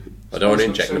 yeah. I don't want to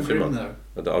Spice looks inject so nothing, grim, man.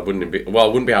 I wouldn't be. Well, I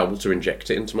wouldn't be able to inject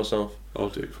it into myself. I'll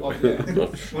do it for Oh, you. yeah.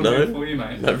 No. We'll do it for you,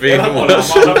 mate. That'd be Yeah, even that one,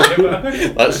 worse. I might not be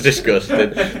able- That's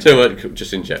disgusting. So much,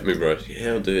 just inject me, bro. Yeah,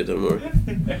 I'll do it. Don't worry.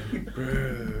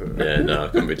 Yeah, no, I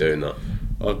couldn't be doing that.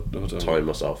 I don't Tying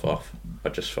myself off.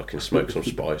 I'd just fucking smoke some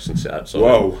Spice and sit outside.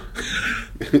 Whoa.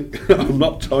 I'm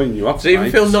not tying you off. Does it even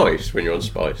mate. feel nice when you're on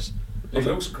Spice? It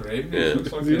looks grim. Yeah. It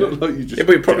looks like You look like you just. Yeah,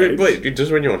 but it probably dead. wait, it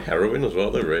does when you're on heroin as well,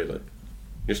 though. Really,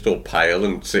 you're still pale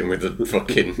and sitting with a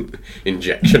fucking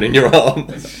injection in your arm.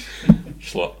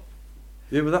 Just like,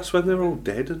 Yeah, but that's when they're all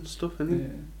dead and stuff, isn't Yeah.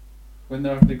 it? When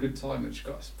they're having a good time, they've just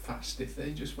got a fat stiff.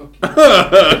 They just fucking.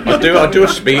 I do a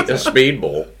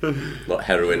speedball, like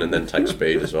heroin, and then take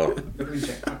speed as well. Gotta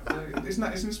inject that.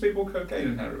 Isn't speedball cocaine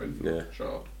and heroin? Yeah.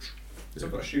 Sure. So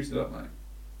I've got to shoot it up, mate.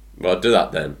 Well, I'd do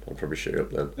that then. I'd probably shoot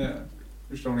up then. Yeah.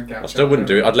 Just don't want to gouge. I still wouldn't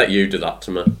do it. I'd let you do that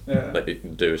to me. Yeah. Let you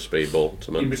do a speedball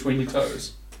to In me. between your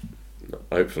toes.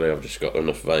 Hopefully, I've just got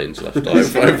enough veins left.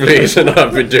 Hopefully, it isn't.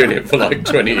 I've been doing it for like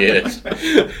 20 years.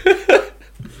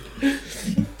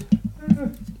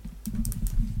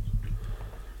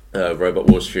 Robot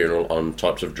Wars funeral on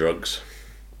types of drugs.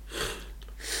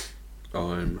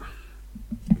 I'm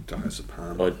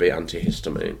diazepam. I'd be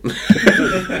antihistamine.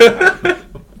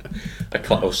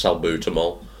 Or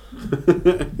salbutamol.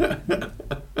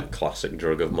 A classic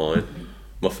drug of mine.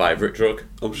 My favourite drug.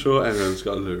 I'm sure everyone's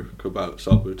got a look about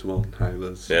salbutamol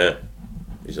inhalers. Yeah.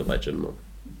 He's a legend, man.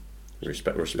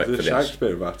 Respect Is for there the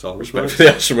Shakespeare about all respect for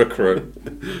the asthma crew.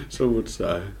 Some would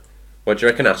say. What do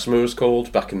you reckon asthma was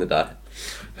called back in the day?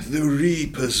 The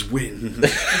Reapers win.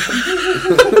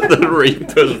 The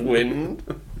Reaper's Wind.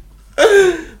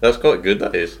 That's quite good,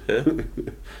 that is. Yeah.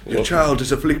 Your child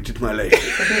has afflicted my lady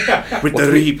with the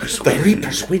reaper's The wind.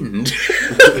 Reaper's Wind.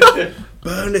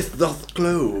 Burneth doth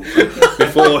glow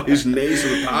before his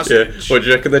nasal Yeah. passage. What do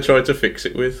you reckon they tried to fix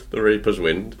it with? The Reaper's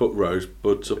Wind. Put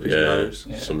rosebuds up his Yeah. nose.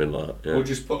 Yeah. Something like that. Or Yeah.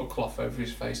 just put a cloth over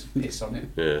his face and piss on it.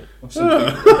 Yeah. Or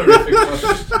something horrific.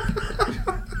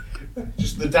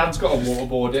 Just the dad's got to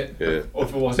waterboard it. Yeah.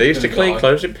 Otherwise They it's used to gonna clean die.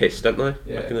 clothes with piss, don't they?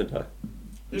 Yeah. Back in the day.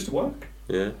 It used to work.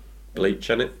 Yeah. Bleach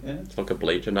in it. Yeah. It's like a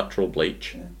bleach, a natural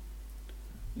bleach.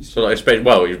 Used So to- like,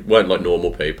 well, you weren't like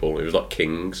normal people. It was like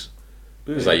kings,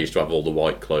 because they used to have all the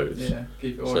white clothes. yeah,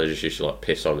 keep it So all. they just used to like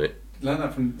piss on it. Learn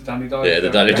that from the Danny Dyer. Yeah, the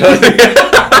show. Danny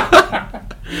Dyer.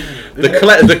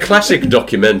 The classic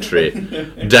documentary,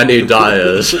 Danny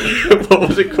Dyer's. What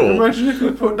was it called? Imagine if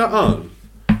we put that on.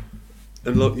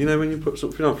 And look, you know when you put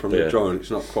something on from Yeah. it dry and it's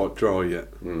not quite dry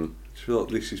yet. Mm. Just feel like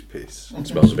this is piss. It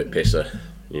smells a bit pisser.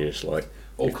 You're just like,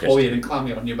 All you've pissed. coy and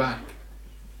clammy on your back.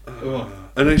 Oh.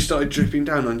 And then it started dripping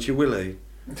down onto your willy.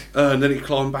 And then it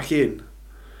climbed back in.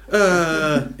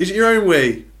 Is it your own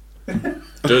wee?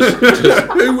 Does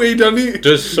Who weed on it?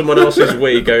 does someone else's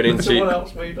wee going Someone into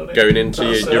else weed on it. going into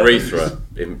That's your service. urethra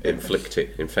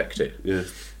infect it? Yeah.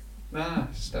 Nah,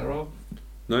 sterile.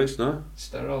 No, it's not.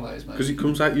 Sterile that is, mate. Because it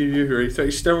comes out your urethra.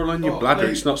 It's sterile on your Oh, bladder.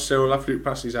 mate. It's not sterile after it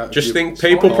passes out. Just of your... think,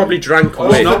 people fine. probably drank I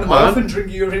wee. not, often, man. I often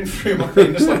drink urine through my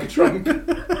penis like a trunk.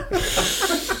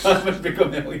 I haven't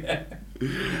become ill yet.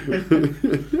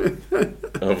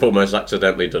 I've almost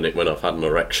accidentally done it when I've had an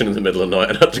erection in the middle of the night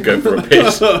and had to go for a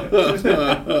piss.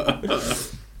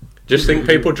 Just think,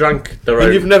 people drank their And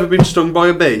own. you've never been stung by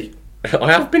a bee?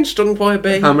 I have been stung by a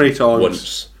bee. How many times?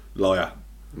 Once, Liar.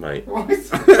 mate. What?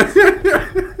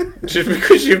 Just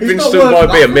because you've It's been not stung by a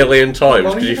worth bee a laughing. million times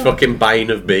Why because you're not? fucking bane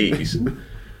of bees.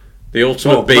 The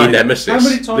ultimate Oh, bee mate. nemesis. How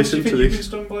many times Listen do you to think you've this.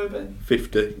 been stung by a bee?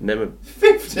 50. Never.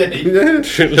 50?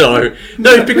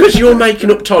 No, because you're making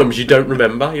up times you don't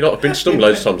remember. You're like, I've been stung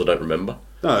loads of times I don't remember.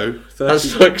 No. 30,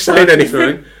 That's like saying 33.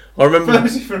 anything. I remember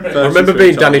 33. I remember 33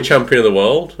 being Danny times. champion of the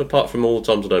world, apart from all the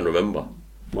times I don't remember.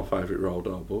 My favourite Roald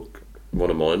Dahl book. One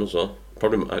of mine as well.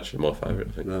 Probably actually my favourite,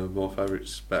 I think. No, my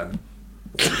favourite's Bear.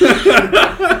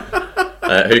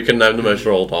 Who can name the most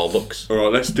Roald Dahl books?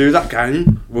 Alright, let's do that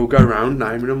game. We'll go round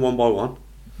naming them one by one.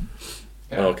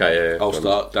 Yeah. Okay, yeah. I'll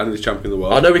start. Danny's champion of the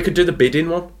world. I know we could do the bidding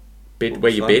one. Bid where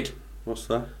What's you that? bid. What's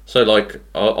that? So like,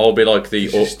 I'll be like the.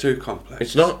 This is too complex.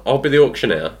 It's not. I'll be the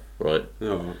auctioneer, right?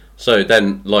 No. So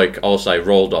then, like, I'll say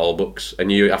Roald Dahl books,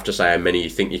 and you have to say how many you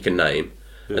think you can name,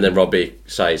 Yeah. and then Robbie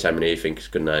says how many you think you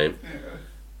can name,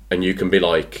 and you can be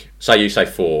like, say you say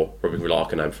 4, Robbie can be like, I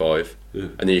can name 5, Yeah.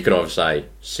 and then you can either say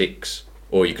 6,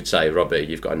 or you could say, Robbie,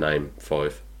 you've got to name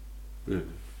 5. Yeah.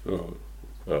 Alright.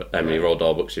 Right, how many Roald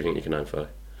Dahl books do you think you can name 5?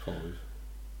 5.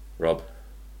 Rob?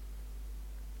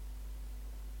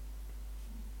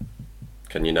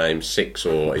 Can you name 6,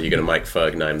 or are you going to make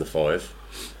Ferg name the 5?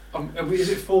 Is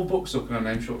it 4 books or can I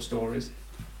name short stories?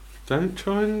 Don't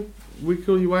try and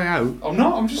wiggle your way out. I'm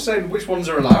not, I'm just saying which ones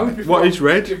are allowed. before What I is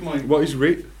read? give my- What is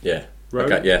writ? Yeah.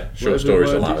 Road? Okay, yeah. Short Whatever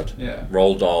stories the word allowed. is. Yeah.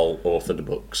 Roald Dahl authored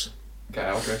books. Okay,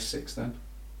 I'll go 6 then.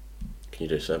 Can you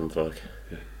do 7, Ferg?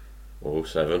 Yeah. Oh,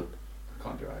 7. I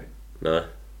can't do 8. No.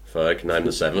 Ferg, name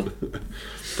the 7.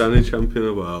 Danny champion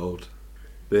of the world.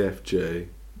 The FG.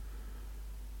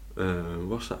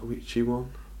 What's that witchy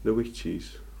one? The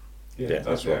witches. Yeah,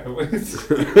 that's right. What's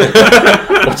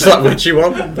that witchy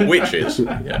one? The witches.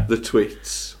 Yeah. The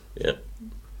twits. Yeah.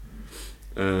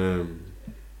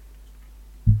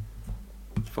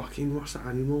 Fucking what's that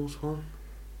animals one?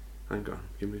 Hang on,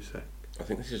 give me a sec. I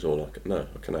think this is all I can. No,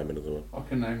 I can name another one. I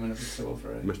can name another 2 or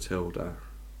 3. Matilda.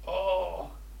 Oh!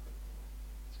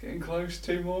 It's getting close,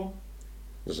 2 more.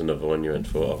 There's another one you went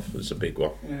for. It's a big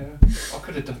one. Yeah. I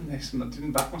could have done this and I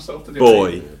didn't back myself to do Boy.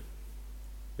 it.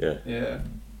 Yeah. Yeah.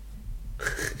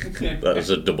 That was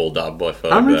a double dab by Ferg.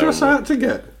 How many there, did I say I wasn't had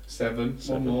to get? 7.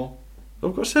 1 more.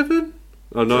 I've got 7?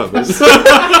 Oh no, but it?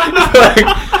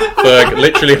 Ferg,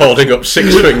 literally holding up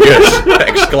 6 fingers,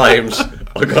 exclaims,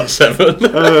 I got 7.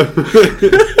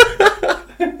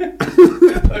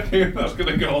 Okay, that's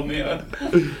going to go on the air.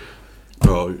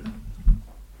 right.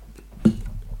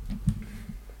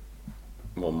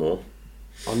 One more.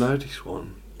 I know this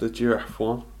one. The giraffe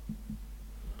one.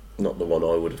 Not the one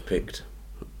I would have picked.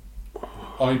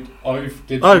 I've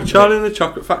did. Oh, Charlie and the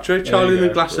Chocolate Factory. There Charlie you and the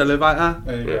go. Glass Elevator.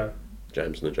 There you Yeah. go.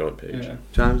 James and the Giant Peach. Yeah.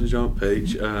 James and John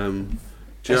Peach.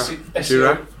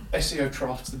 Giraffe. SEO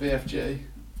Trots, the BFG.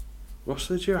 What's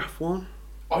the giraffe one?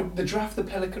 The Giraffe, the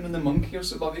Pelican, and the Monkey, or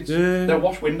something like it's, Yeah. they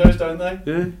wash windows, don't they?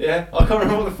 Yeah. Yeah, I can't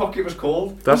remember what the fuck it was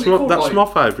called. That's Was it called, my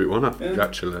favourite one, Yeah.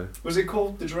 actually. Was it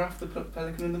called the Giraffe, the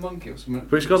Pelican, and the Monkey, or something?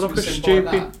 But it's got like Something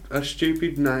simple like a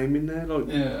stupid name in there, like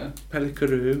that. Yeah,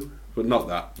 Pelicaroo. But not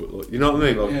that, but like, you know what I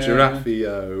mean? Like Yeah.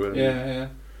 Giraffeo and yeah.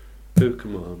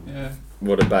 Pokemon. Yeah.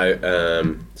 What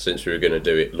about, since we were going to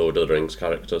do it, Lord of the Rings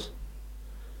characters?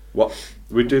 What?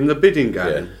 We're doing the bidding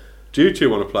game? Yeah. Do you two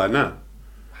want to play now?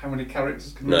 How many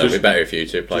characters can No, we it'd be better if you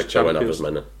two played, just so I won't have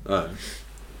champions. as many.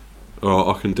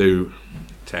 Oh, I can do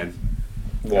 10.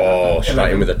 Whoa,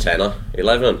 straight in with a tenner.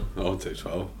 11. I'll do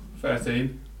 12.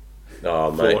 13, Oh,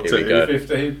 mate, here we go.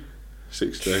 15,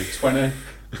 16. 20.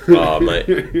 Oh, mate.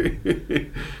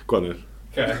 Go on then.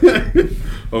 Okay,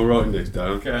 I'm writing this down.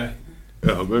 okay.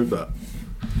 Yeah, I'll move that.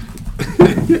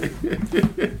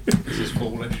 This is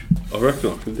foolish. I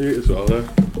reckon I can do it as well though.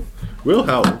 Will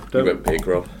help. You Don't went big,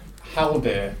 Rob.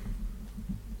 Haldir.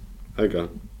 Hang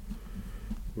on.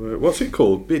 What's it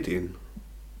called? Bidding?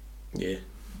 Yeah.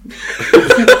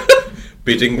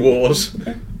 Bidding wars.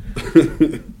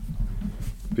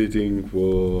 Bidding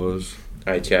wars.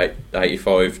 88,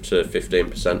 85 to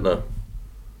 15% now.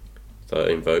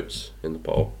 13 votes in the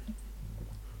poll.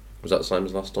 Was that the same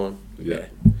as last time? Yeah.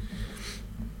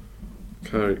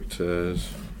 Characters.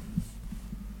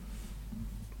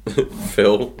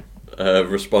 Phil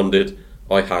responded,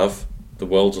 I have the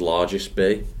world's largest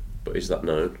bee, but is that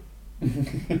known?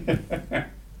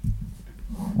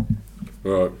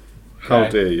 Right. How Okay.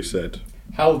 dare you said.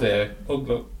 Haldir.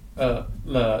 Uglook.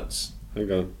 Lurtz.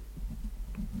 Hang on.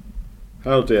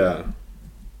 How dare.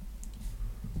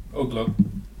 Uglook.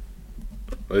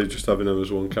 Are you just having them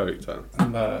as one character?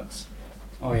 And Lurtz.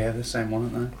 Oh yeah, the same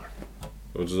one, aren't they?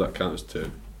 Or does that count as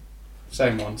two?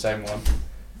 Same one, same one.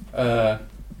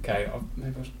 Okay,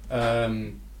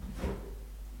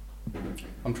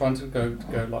 I'm trying to go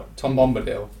like Tom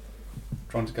Bombadil.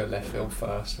 Trying to go left field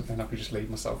first, and then I could just leave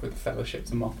myself with the Fellowship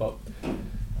to mop up.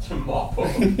 To mop up.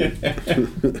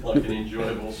 Like an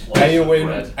enjoyable slice of Eowyn,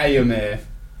 bread. Eomer,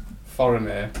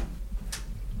 Faramir.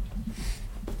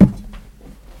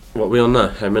 What are we on now?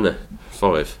 How many?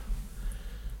 5?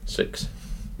 6.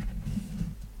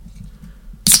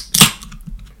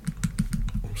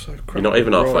 I'm so crap. You're not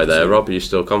even halfway there, Rob. Are you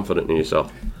still confident in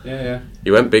yourself? Yeah.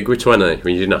 You went big with 20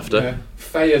 when you didn't have to. Yeah.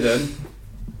 Theoden.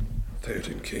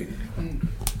 Theoden King. I'm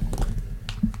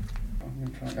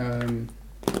gonna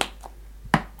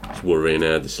try. It's worrying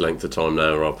this length of time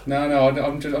now, Rob. No,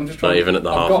 I'm just trying. Not even at the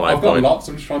I've halfway I've got point. lots.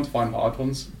 I'm just trying to find hard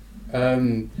ones.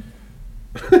 I'm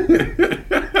just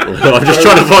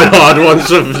trying to find hard ones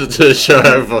to show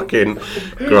how fucking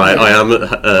great I am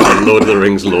at Lord of the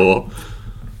Rings lore.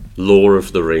 Lore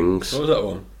of the Rings. What was that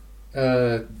one?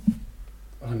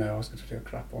 Oh no, I was going to do a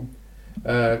crap one.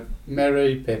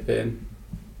 Merry, Pippin,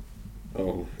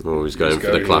 Oh. Oh, he's going He's for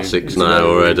the going classics in. now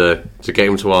already. To get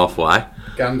him to halfway.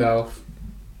 Gandalf,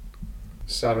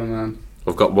 Saruman,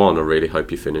 I've got one I really hope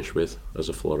you finish with as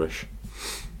a flourish.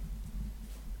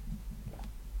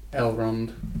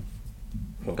 Elrond,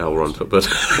 Elrond Hubbard.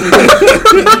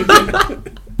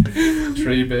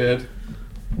 Treebeard,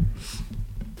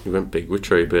 You went big with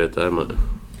Treebeard there, mate.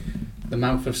 the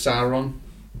Mouth of Sauron,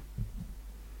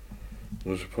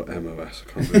 I'll just put MOS.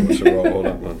 I can't be able to roll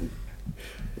that one.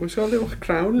 We've got a little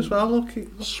crown as well, look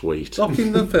Sweet.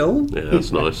 in the film. Yeah,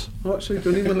 that's nice. I've actually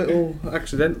done him a little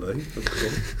accidentally.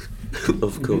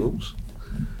 Of course.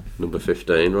 Number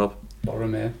 15, Rob.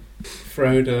 Boromir,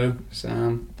 Frodo,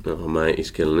 Sam, Oh, mate, he's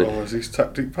killing it. Oh, has his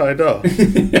tactic paid off?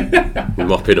 He's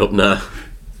mopping up now.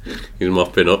 He's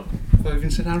mopping up. I even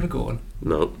said Aragorn.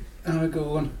 No,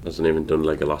 Aragorn. hasn't even done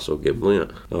Legolas or Gimli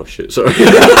yet. Oh, shit, sorry.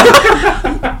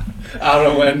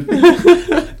 Arwen.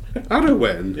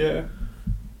 Arwen? Yeah.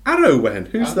 Arwen?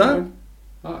 Who's that?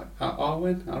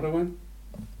 Arwen? Arwen?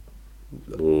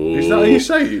 Ooh. Is that how you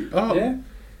say it? Oh. Yeah.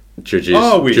 Judges,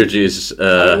 Arwen. Judges,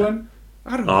 Arwen?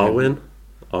 Arwen,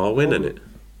 innit?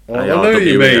 Oh, I know what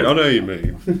you ARWN. mean. I know what you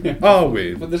mean.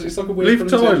 Arwen. But it's like a weird Liv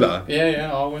pronunciation. Tyler? Yeah,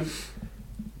 Arwen.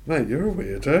 Mate, you're a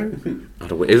weirdo. I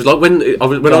don't know, it was like when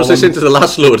I was listening to the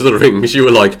last Lord of the Rings, you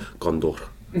were like, Gondor.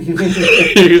 You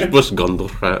just bust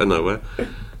Gondor out of nowhere.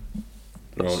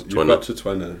 Right, you've 20. got to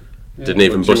 20. Yeah. Didn't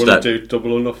even Do you bust want that. to do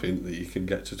double or nothing that you can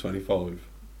get to 25?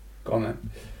 Go on then.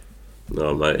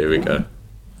 No, mate, here we go.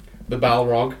 The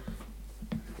Balrog.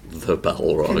 The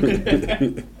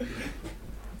Balrog.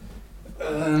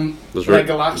 There's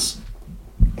Legolas.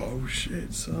 Oh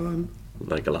shit, son.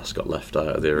 Legolas got left out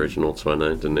of the original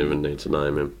 20, didn't even need to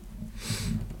name him.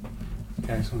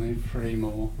 Okay, so I need 3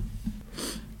 more.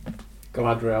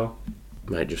 Galadriel.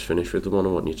 Mate, just finish with the one I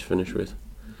want you to finish with.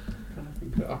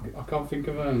 I can't think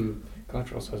of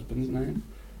Galadriel's husband's name?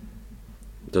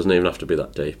 Doesn't even have to be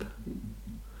that deep.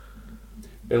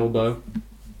 Bilbo.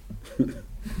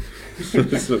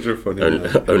 It's such a funny name.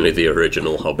 Only the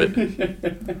original Hobbit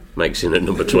makes it at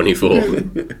number 24.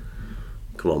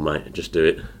 Come on, mate, just do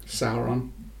it.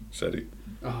 Sauron. Said he.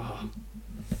 Oh,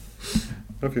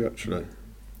 Have you actually?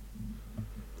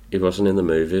 He wasn't in the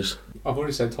movies. I've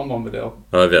already said Tom Bombadil.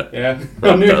 Oh, have you? Yeah.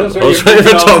 Oh, I knew damn. that's I what was you waiting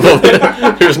for were Tom gonna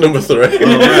Bombadil. He was number 3.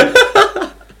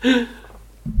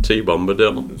 T.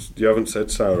 Bombadil. You haven't said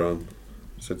Sauron. You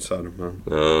said Saruman.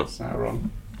 Oh, Sauron.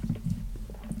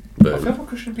 I boom. feel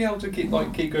like I should be able to keep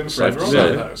going Safe forever to, on that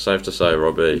say, though. safe to say,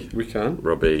 Robbie We can.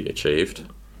 achieved.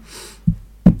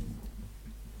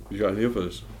 You got any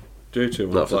others? Do you two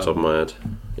Not want off the to top of my head.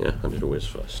 Yeah, I did a whiz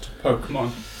first.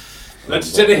 Pokemon. Let's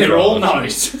sit here all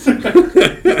night.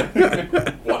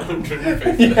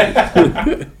 150.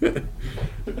 Yeah.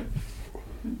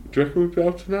 Do you reckon we'd be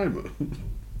able to name them?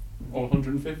 Or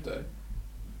 150.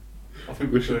 I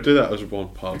think We should do that as one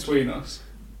part. between us.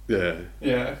 Yeah.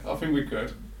 Yeah, I think we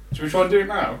could. Should we try and do it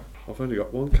now? I've only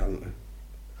got one currently.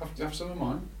 Have some of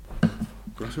mine.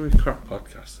 Imagine we crap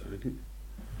podcast though, isn't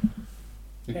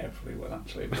Yeah, probably will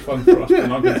actually. It's fun for us, but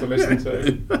not good to listen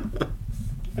to.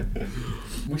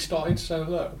 We started so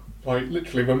low. Like,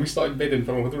 literally, when we started bidding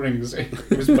for Lord of the Rings, it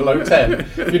was below 10.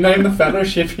 If you name the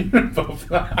Fellowship, you're above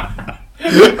that.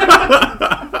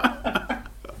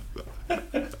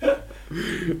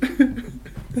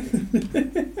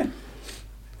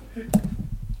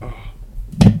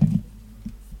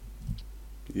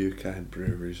 UK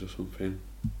breweries or something.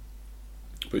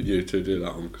 But you two do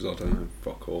that one because I don't know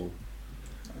fuck all.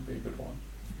 That'd be a good one.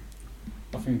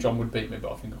 I think John would beat me,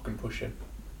 but I think I can push him.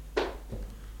 Tell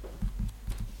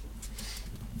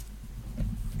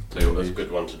you what, that's a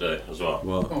good one to do as well.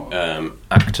 What? Oh,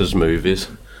 Actors' movies.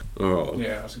 Oh,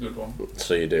 yeah, that's a good one.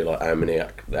 So you do like how many,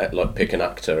 like pick an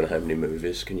actor and how many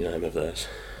movies can you name of theirs?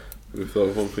 we've thought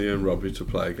of one for you and Robbie to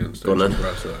play against. Go on then.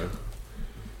 Espresso.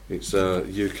 It's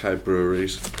UK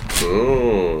breweries.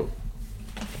 Mm.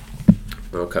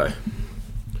 Okay.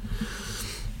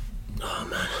 Oh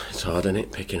man, it's hard, isn't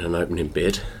it? Picking an opening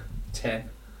bid. 10.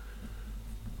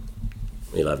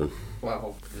 11.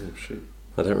 Wow. Oh shit.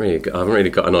 I haven't really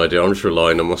got an idea. I'm just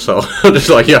relying on myself. I'm just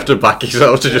like, you have to back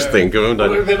yourself to just Yeah. think of them, don't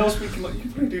Well, you? then I was thinking, like, you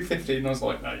could probably do 15, and I was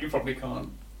like, no, you probably can't.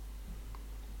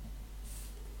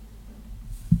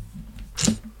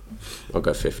 I'll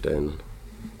go 15.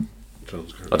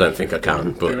 John's going. I don't think I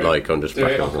can, but Do it. like, I'm just Do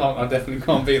it, backing I myself. can't, I definitely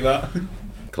can't beat that.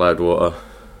 Cloudwater,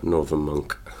 Northern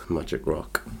Monk, Magic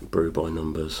Rock, Brew by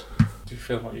Numbers. Do you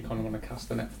feel like you kind of want to cast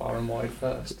the net far and wide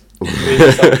first? Leave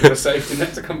yourself for a safety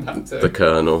net to come back to. The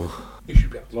Colonel, You should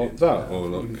be able to Like do that or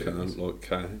Wouldn't like do this. like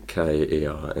K.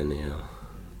 Kernel,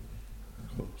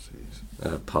 Of course it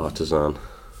is. Partisan,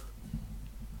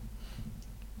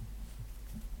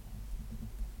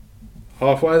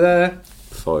 Halfway there.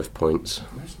 5 points.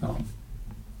 No, it's not.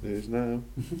 It is now.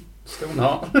 Still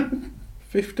not.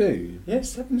 15. Yeah,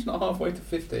 7's not halfway to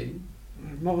 15.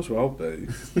 It might as well be.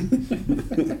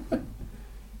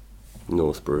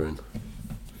 North Brewing.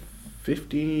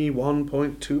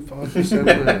 51.25%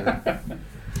 there.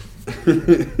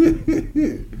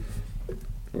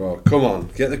 Well, come on,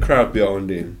 get the crowd behind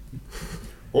him.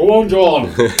 Go on, John!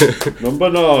 Number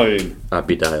 9.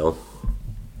 Abbeydale,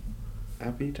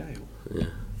 Abbeydale.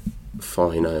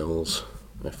 Fine Ales,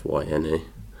 FYNE, FYNE.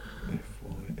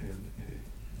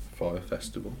 Fire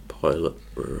Festival. Pilot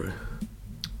Brewery.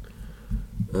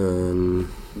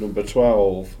 Number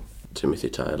 12. Timothy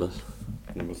Taylor's,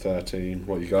 Number 13.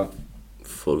 What you got?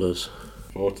 Fuller's,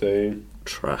 14.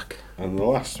 Track, And the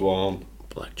last one.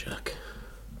 Blackjack.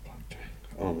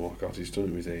 Oh my god, he's done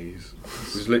it with ease.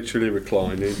 He's literally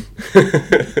reclining.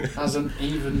 Hasn't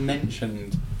even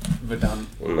mentioned Verdant.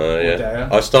 No, Or yeah.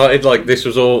 Dare. I started like, this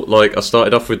was all like, I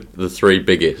started off with the 3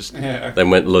 biggest, Yeah.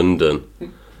 then went London,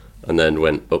 and then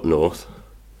went up north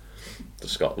to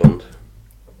Scotland.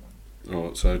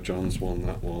 Alright, so John's won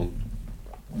that one.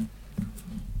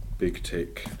 Big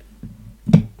tick.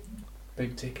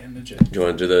 Big tick energy. Do you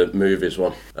want to do the movies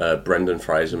one? Brendan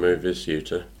Fraser movies, you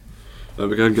two. There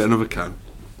we go and get another can.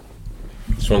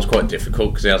 This one's quite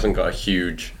difficult because he hasn't got a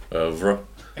huge oeuvre.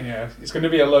 Yeah, it's going to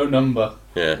be a low number,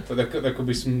 Yeah, but there could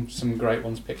be some great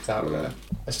ones picked out there.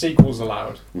 A sequel's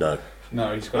allowed. no.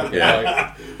 No, he's got to be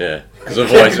Yeah. like... Yeah, because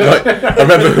otherwise, like, I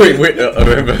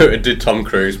remember we did Tom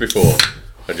Cruise before.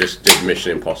 I just did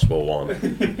Mission Impossible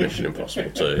 1, Mission Impossible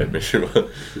 2, Mission.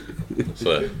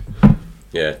 So,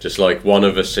 yeah, just like one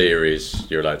of a series,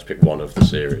 you're allowed to pick one of the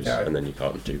series, Yeah. and then you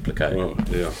can't duplicate. Well,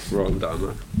 yeah, write them down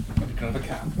there. You can have a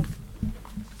cap.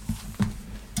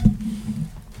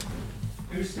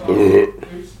 Who's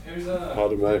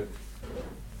Pardon me.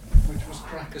 which was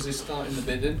Crackers is starting the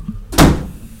bidding?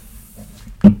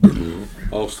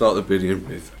 I'll start the bidding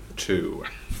with 2.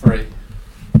 3.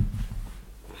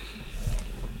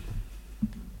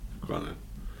 Go on then.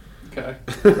 Okay.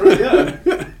 3, yeah.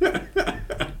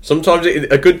 Sometimes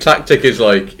a good tactic is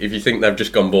like if you think they've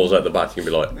just gone balls out the bat, you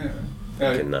can be like, Yeah.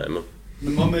 fucking Okay. name 'em. The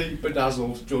Mummy,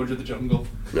 Bedazzled, George of the Jungle.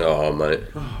 Oh mate.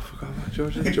 Oh, I forgot about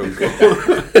George of the Jungle.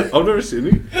 I've never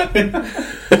seen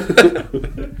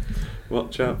it.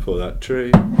 Watch out for that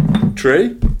tree.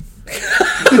 Tree?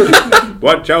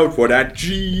 Watch out for that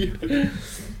G.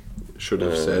 Should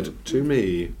have said to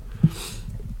me.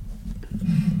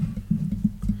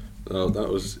 Oh, that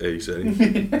was easy. I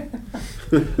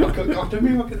don't know if I can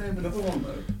name another one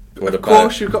though. What Of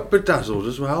course, you've got Bedazzled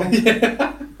as well.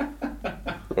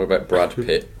 What about Brad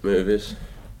Pitt movies?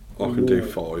 I can do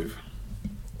 5.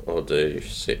 I'll do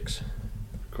 6.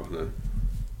 Go on then.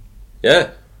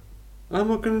 Yeah, I'm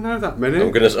not going to know that many.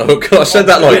 I'm gonna. Oh god, I said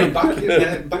that like.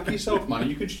 back yourself, man.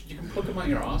 You can plug them out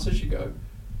your arse as you go.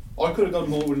 I could have gone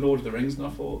more with Lord of the Rings than I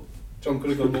thought. John could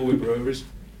have gone more with Brewers.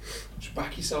 Just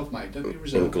back yourself, mate. Don't be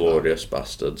reserved. Inglorious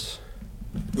Bastards.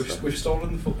 We've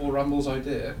stolen the Football Rambles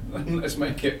idea. Let's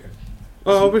make it.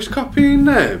 Oh, I was copying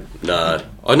them. No,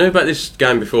 I knew about this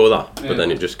game before that, but Yeah. then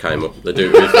it just came up. They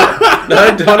do it with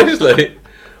no,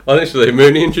 honestly,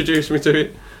 Mooney introduced me to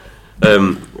it,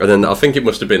 and then I think it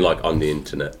must have been like on the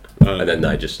internet, and then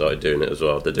they just started doing it as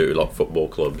well. They do it with, like football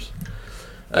clubs.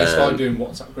 They started doing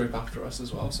WhatsApp group after us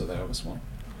as well, so they owe us one.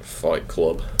 Fight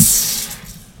Club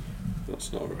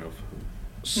That's not a real film.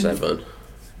 7.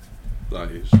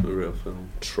 That is a real film.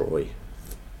 Troy.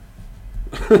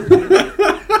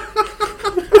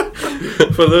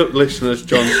 For the listeners,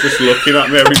 John's just looking at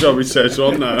me every time he says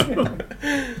one now.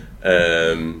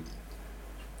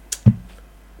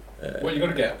 What you got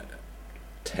to get?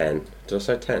 10. Did I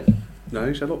say 10? No,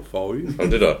 he said up 5. Oh,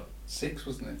 did I? 6,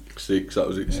 wasn't it? 6, that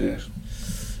was it, 6.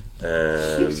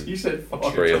 You said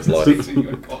 5. Tree of John Life. said 6 and you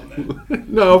went, "Go on then."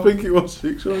 No, I think it was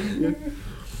 6, wasn't it?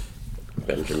 Yeah.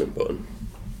 Benjamin Button.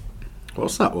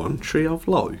 What's that one? Tree of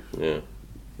Life? Yeah.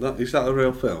 Is that a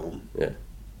real film? Yeah.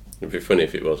 It'd be funny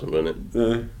if it wasn't, wouldn't it?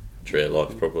 Yeah. Tree of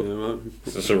Life, probably. Yeah, right.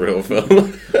 It's a real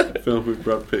film. Film with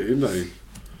Brad Pitt in there.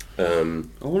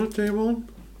 I want to do one.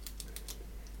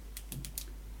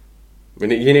 You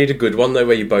need a good one though,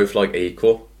 where you both like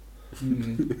equal.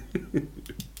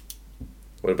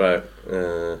 What about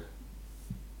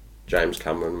James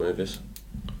Cameron movies?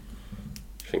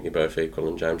 I think you're both equal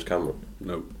in James Cameron.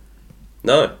 No.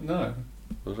 No. No.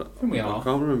 Was that? I think we I are.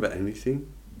 can't remember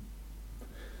anything.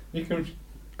 You can. You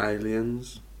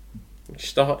Aliens.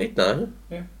 started now.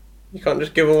 Yeah. You can't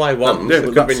just give away one. Yeah, It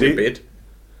but could be that's in your it. bid.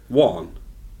 1.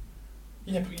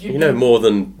 Yeah, but You know more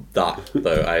than that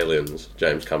though. Aliens,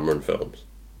 James Cameron films.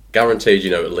 Guaranteed,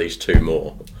 you know at least 2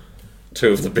 more. 2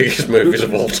 of the biggest movies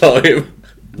of all time.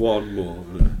 1 more.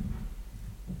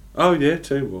 Oh yeah,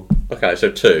 2 more. Okay,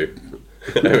 so 2.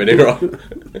 Everything wrong.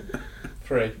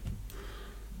 3.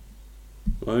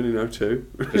 I only know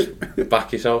 2.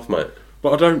 Back yourself, mate.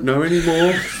 But I don't know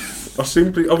anymore. I've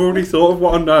already thought of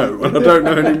what I know, and I don't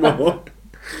know anymore.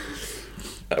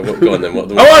 Go on then.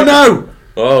 What? Oh, I know!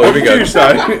 Oh, What here we did go. you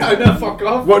say? Oh no, fuck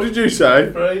off. What did you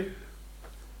say? 3.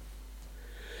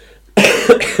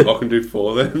 I can do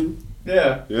 4 then.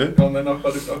 Yeah. Yeah. Go on then, I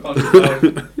can't do 5.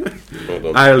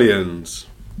 Well done. Aliens.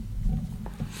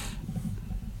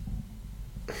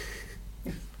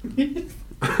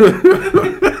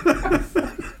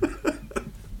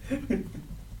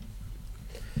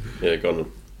 Yeah, go on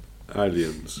then.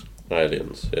 Aliens.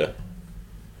 Aliens, yeah.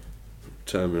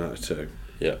 Terminator 2.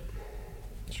 Yeah.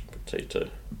 T2.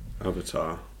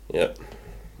 Avatar. Yeah.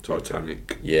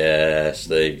 Titanic. Yes,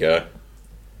 there you go.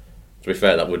 To be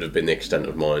fair, that would have been the extent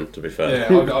of mine, to be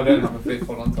fair. Yeah, I don't have a fifth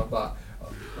one on top of that.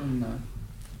 Oh no.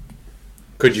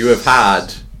 Could you have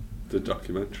had... The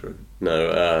documentary.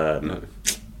 No, No.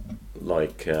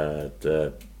 like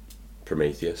the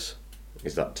Prometheus?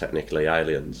 Is that technically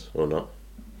Aliens or not?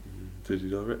 Did he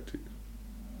direct it?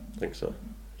 I think so.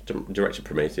 Directed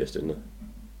Prometheus, didn't it?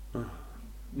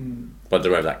 Mm, But I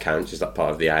don't know if that counts. Is that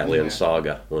part of the Alien Yeah.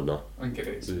 saga or not? I think it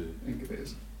is. Yeah. I think it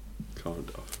is. Kind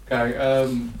of.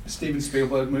 Okay, Steven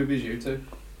Spielberg movies, you two.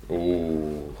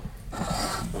 Ooh.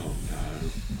 Oh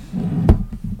no.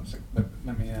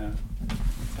 Let me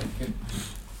take it.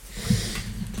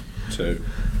 2.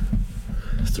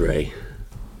 3.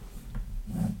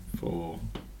 4.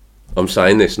 I'm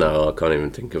saying this now, I can't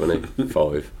even think of any.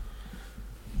 5.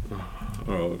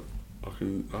 Oh, I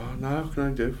can. Oh no, can I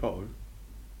do 5?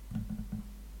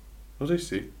 I'll do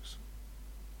 6.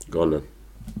 Go on then.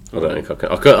 I don't think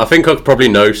I can. I think I probably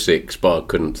know 6, but I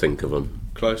couldn't think of them.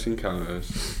 Close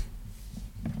Encounters,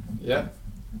 Yeah.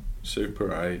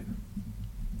 Super 8,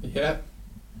 Yeah.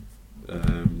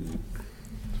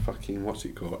 fucking, what's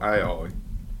it called? AI.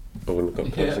 I wouldn't have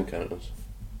got Close Yeah. Encounters.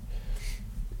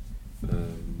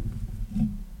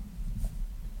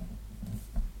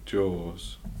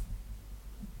 Jaws.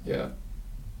 Yeah.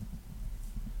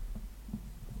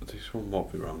 This one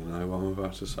might be wrong now, what I'm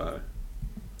about to say.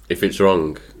 If it's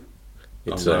wrong,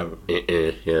 it's no.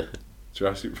 yeah.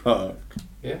 Jurassic Park.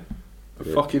 Yeah.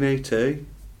 Yeah. Fucking E.T.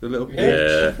 The little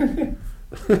Yeah. Yeah.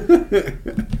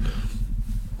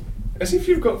 As if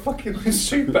you've got fucking like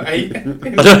Super 8.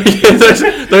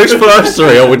 those first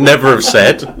 3 I would never have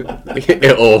said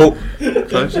at all.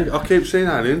 I keep seeing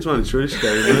aliens, man. It's really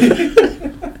scary, man.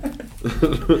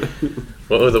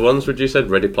 What other ones would you said?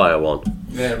 Ready Player One.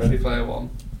 Yeah, Ready Player One.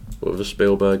 What were the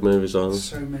Spielberg movies on?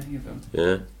 So many of them.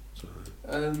 Yeah,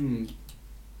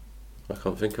 I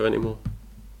can't think of any more.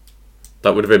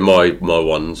 That would have been my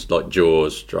ones, like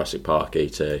Jaws, Jurassic Park,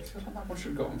 E.T. I think that one should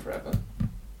have got on forever.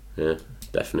 Yeah,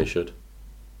 definitely should.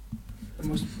 We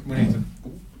need to.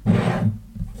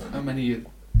 How many?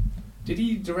 Did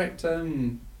he direct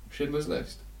Schindler's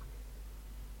List?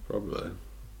 Probably.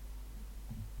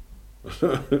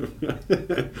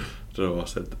 Don't know what I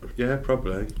said. Yeah,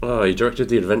 probably. Oh, he directed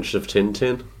The Adventures of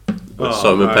Tintin. Oh,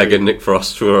 Simon mate. Pegg and Nick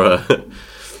Frost were.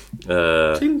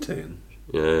 Tintin.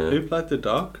 Yeah, Who played the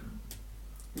dog?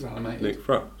 It was animated. Nick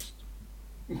Frost.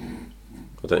 I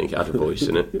don't think it had a voice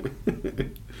in it.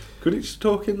 Could it just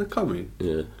talk in the comic?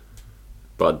 Yeah,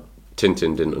 but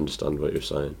Tintin didn't understand what he was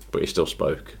saying, but he still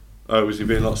spoke. Oh, was he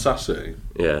being like sassy?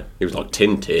 Yeah, he was like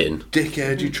Tintin.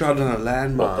 Dickhead, you trod on a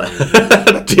landmine.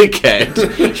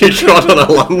 Dickhead, you trod on a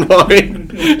landmine.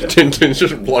 Tintin's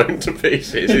just blown to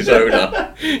pieces. His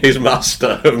owner, his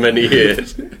master of many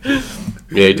years.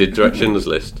 Yeah, he did direct Schindler's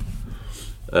List.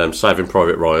 Saving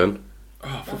Private Ryan.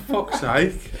 Oh, for fuck's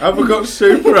sake. Have we got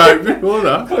Super 8 before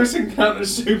that? Close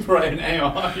Encounters Super 8 and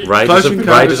AI.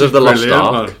 Raiders of the Lost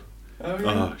Ark. Oh,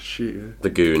 yeah. Oh, shit, yeah.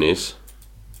 The Goonies.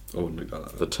 I wouldn't have got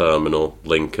that. The Terminal.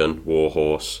 Lincoln.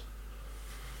 Warhorse.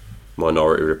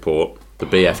 Minority Report. The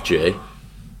BFG.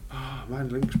 Oh, man,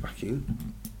 Link's back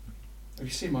in. Have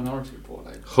you seen Minority Report,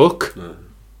 like? Hook. No.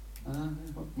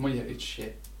 Well, yeah, it's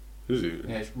shit. Is it?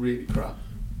 Yeah, it's really crap.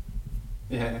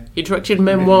 Yeah. He directed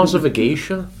Memoirs of a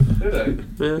Geisha. Did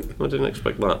they? Yeah, I didn't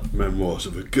expect that. Memoirs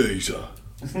of a Geezer.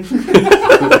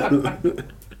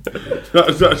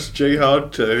 That's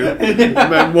Jihad too.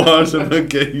 Memoirs of a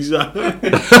Geezer.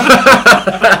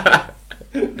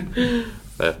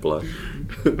 Fair play.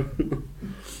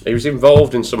 He was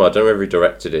involved in some, I don't know if he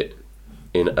directed it,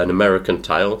 in An American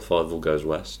Tale, Fievel Goes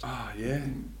West. Ah, yeah.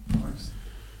 Nice.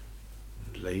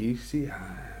 Lazy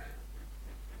eye.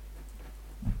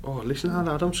 Oh, listen how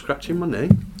loud I'm scratching my knee.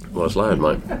 Well, it's loud,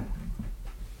 mate.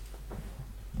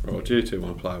 Right, do you two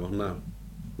want to play one now?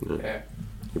 Yeah.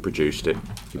 He produced it.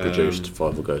 He produced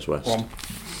Fievel Goes West. One.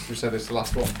 You said it's the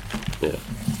last one. Yeah.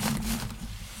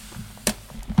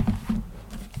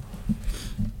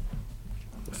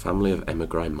 A family of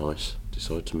emigre mice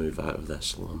decide to move out of their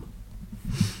slum.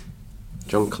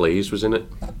 John Cleese was in it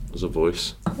as a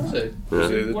voice. Was it?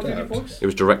 Yeah. What did he voice? It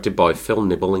was directed by Phil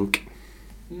Nibelink,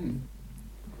 Hmm.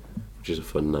 which is a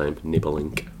fun name,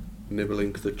 Nibelink.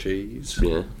 Nibbling the cheese.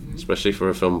 Yeah, especially for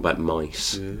a film about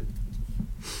mice. Yeah.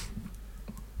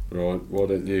 Right, why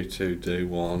don't you two do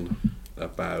one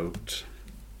about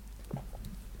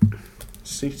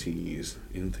cities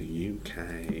in the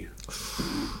UK?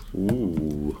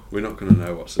 Ooh, We're not going to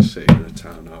know what's a city and a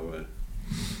town, are we?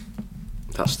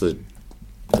 that's the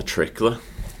trick there.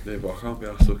 Yeah, but I can't be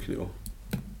asked looking it up.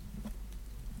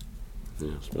 Yeah,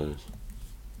 I suppose.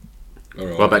 All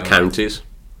right, What about counties?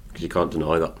 Because you can't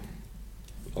deny that.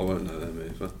 I won't know them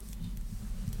either.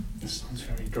 This sounds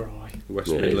very dry. West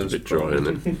Yeah, it's a Midlands. bit dry, isn't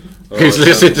it? All Who's right,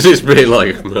 listening to this being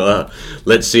like,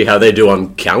 let's see how they do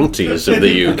on counties of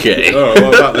the UK. Alright,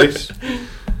 what about this?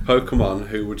 Pokemon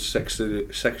who would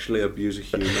sexually abuse a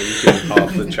human given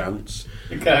half the chance.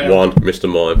 Okay. One, Mr.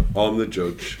 Mime. I'm the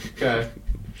judge. Okay.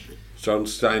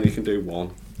 John's saying you can do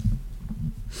one.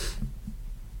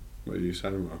 What are you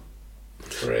saying, Rob?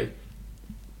 3.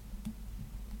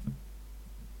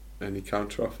 Any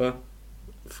counter offer?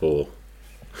 4.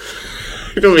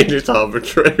 I don't mean it's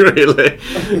arbitrary, really,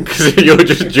 because you're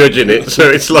just judging it. So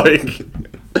it's like,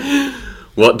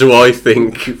 what do I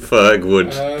think Ferg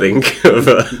would think of?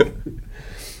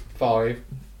 5.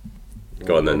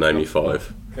 Go on then, name me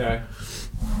 5. Okay.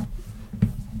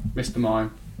 Mr.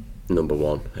 Mime. Number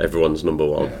 1. Everyone's number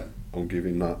 1. Yeah. I'm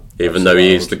giving that. Even That's though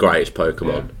he is loud. the greatest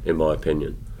Pokemon, in my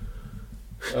opinion.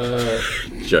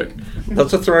 Joke.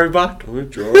 That's a throwback. I'm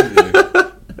drawing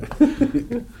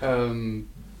you. Um,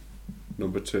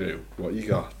 Number 2. What you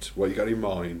got? What you got in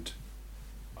mind?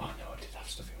 oh no, I did have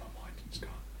stuff in my mind. It's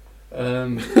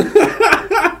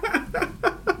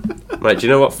gone. Mate, do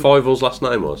you know what Fievel's last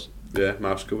name was? Yeah,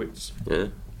 Mouskowitz. Yeah,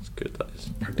 it's good, that is.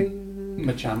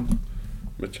 Machamp.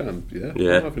 Machamp, yeah.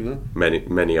 Yeah. I'm having that.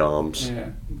 Many arms Yeah.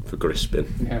 for Grispin.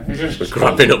 Yeah. For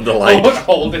grabbing up the leg.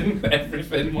 Holding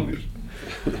everything.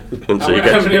 Until How you many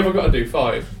get... have I got to do?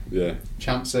 5? Yeah.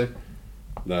 Chancey.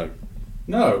 No.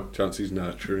 No. Chancey's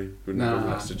nurturing. Wouldn't Nah, have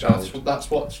molested a child.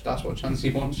 that's what Chancey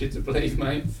wants you to believe,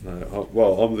 mate. No,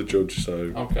 well, I'm the judge, so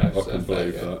Okay, I so can there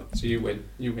believe you go. that. So you win.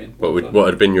 You win. What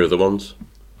had been your other ones?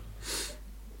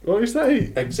 What is that?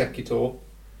 Executor,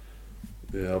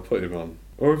 Yeah, I'll put him on.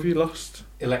 Or have you lost?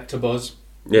 Electabuzz.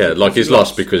 Yeah, like he's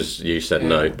Lost. lost because you said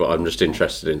no, Yeah. but I'm just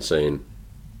interested in seeing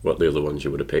what the other ones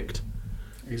you would have picked.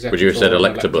 Executor Would you have said and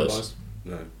Electabuzz?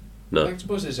 No. No.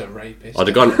 Electabuzz is a rapist. I'd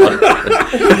have gone...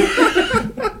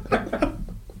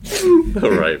 a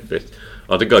rapist.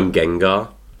 I'd have gone Gengar.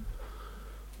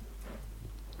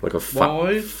 Like a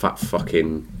Why? fat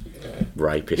fucking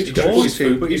rapist He's ghost.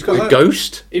 got- but he's A got that.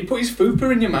 ghost? He'd put his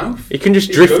fupa in your mouth. He can just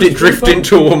He's drift ghost fupa.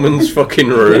 into a woman's fucking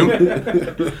room.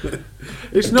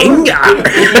 It's not. Gengar!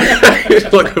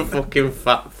 It's like a fucking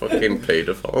fat fucking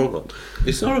paedophile, man.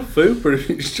 It's not a fupa if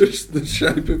it's just the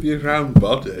shape of your round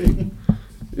body.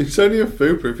 It's only a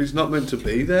fupa if it's not meant to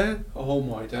be there. Oh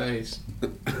my days.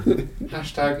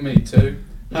 Hashtag me too.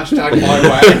 Hashtag my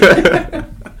way.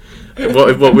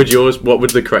 What would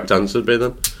the correct answer be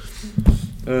then?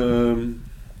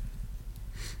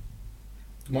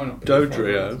 Might not be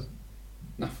Dodrio.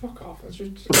 Nah, fuck off. That's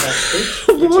just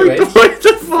Why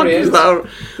the fuck is that?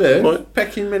 There, What?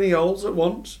 pecking many holes at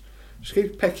once. Just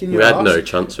keep pecking your We had arse. no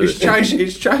chance with It's it. changing.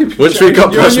 It's changing. Once we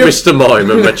got You're on past your- Mr.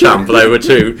 Mime and Machamp, they were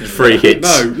 2 free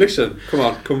hits. No, listen.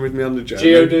 Come with me on the journey.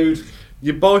 Geodude.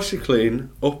 You're bicycling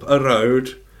up a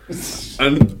road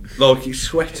and like you're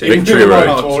sweating. Victory In real Road.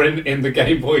 life or in the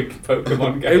Game Boy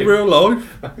Pokemon game. In real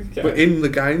life, Okay. but in the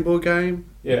Game Boy game,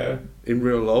 Yeah. in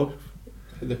real life,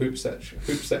 The hoop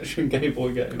section Game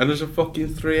Boy game. and there's a fucking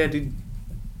 3-headed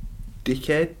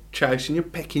dickhead chasing you,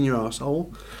 pecking your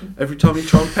arsehole. Every time you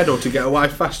try and pedal to get away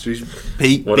faster, he's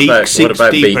Beep, What beep, about six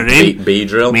deeper in.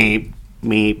 B-drill? Meep,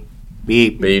 meep,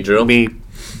 beep, B-drill? meep.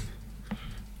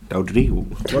 Dodrio.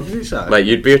 what did he say? Mate,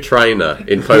 you'd be a trainer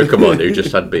in Pokemon who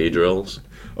just had B-drills.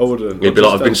 I wouldn't. You'd be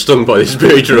like, I've been stung by this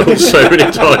B-drill so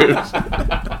many times.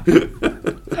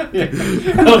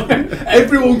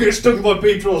 Everyone gets stung by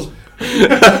Beedrills.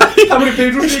 How many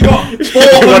Beedrills you got?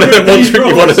 one, of them ones with,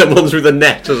 400 one of them ones with a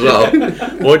net as well.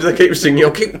 Why do they keep singing?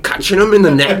 I'll keep catching them in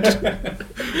the net.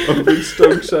 I've been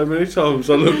stung so many times.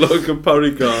 I look like a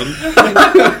Porygon.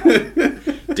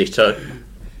 Ditto.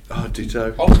 Oh,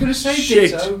 ditto. I was going to say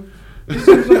Shit. Ditto.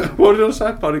 What did I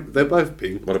say? Porygon. They're both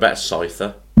pink. What about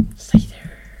Scyther?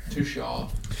 Too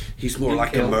sharp. He's more Big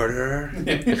like kill. a murderer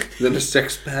than a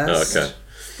sex pest. Oh, okay.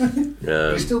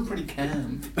 He's still pretty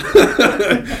calm.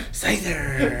 Say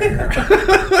there.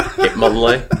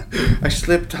 Hitmonlee. I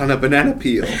slipped on a banana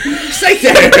peel. Say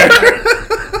there.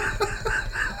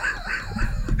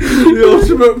 The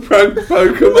ultimate prank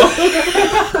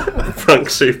Pokemon. Frank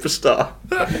Superstar.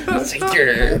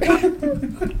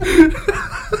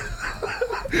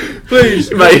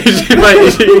 Please. Mate, he's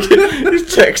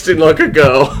texting like a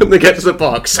girl and they get to the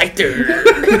park. Scyther!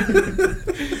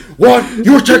 What?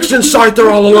 You were texting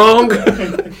Scyther all along?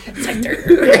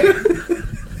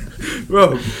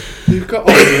 Rob, you've got all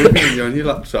the movie on your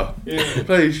laptop. Yeah.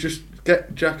 Please just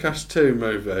get Jackass 2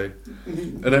 movie.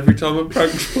 And every time a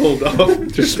prank's pulled off,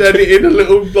 just edit in a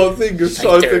little thing of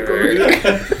Scyther coming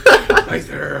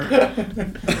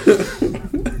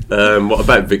in. What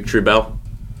about Victory Bell?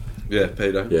 Yeah,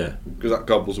 pedo. Yeah. Because that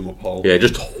gobbles them up whole. Yeah,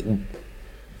 just...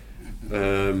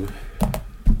 Who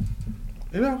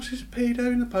else is a pedo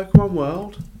in the Pokemon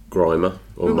world? Grimer.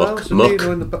 Or Who Muck. else is a Muck.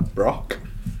 pedo in the Brock?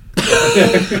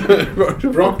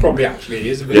 Brock probably actually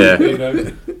is a bit, Yeah. you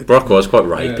know. Brock was quite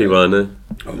rapey, Yeah. wasn't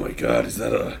Oh my god, is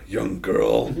that a young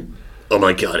girl? he? Oh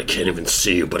my god, I can't even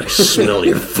see you, but I smell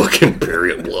your fucking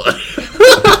period blood.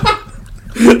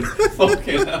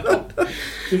 Fucking hell.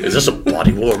 Is this a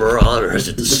body warmer on, or is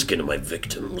it the skin of my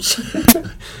victims?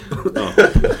 I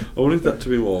wanted that to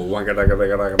be more wagga dagga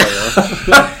dagga dagga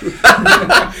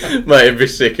dagga. Mate, it'd be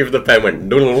sick if the pen went...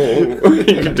 You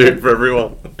could do it for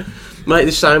everyone. Mate,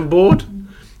 this soundboard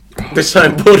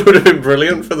would have been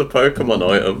brilliant for the Pokemon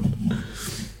item.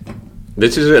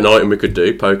 This is an item we could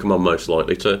do, Pokemon most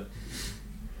likely to.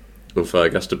 And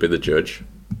Ferg has to be the judge.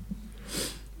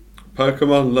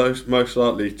 Pokemon most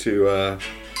likely to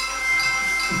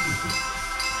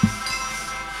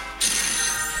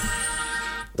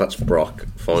That's Brock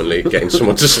finally getting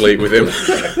someone to sleep with him.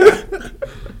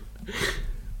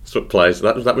 That's what plays.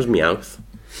 That was Meowth.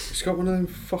 He's got one of them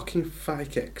fucking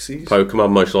fake X's.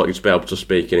 Pokemon most likely to be able to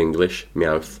speak in English.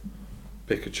 Meowth.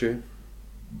 Pikachu.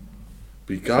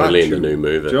 Pikachu. Only in the new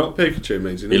movie. Do you know what Pikachu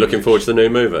means? Are you looking forward to the new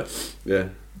movie? Yeah.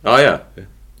 Oh yeah. Yeah.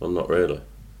 Well, not really.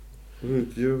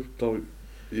 You don't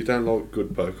like good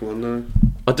Pokemon, no?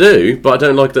 I do, but I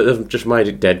don't like that they've just made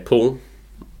it Deadpool.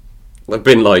 They've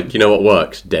been like, you know what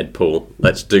works? Deadpool.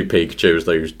 Let's do Pikachu as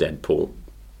though he was Deadpool.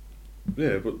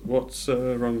 Yeah, but what's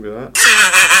wrong with that?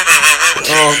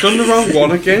 Oh, I've done the wrong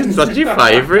one again. Is that your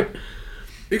favourite?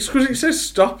 It's because it says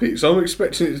stop it, so I'm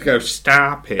expecting it to go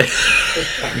stop it.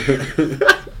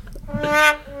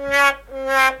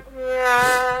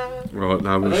 Right,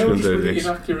 now we're just going to do this.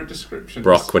 Inaccurate descriptions.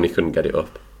 Brock when he couldn't get it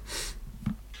up.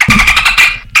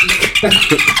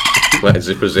 Like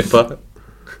Zipper Zipper.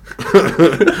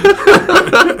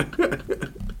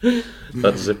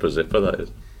 That's Zipper Zipper, that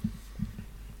is.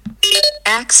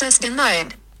 Access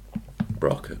denied.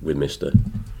 Brock with Mister.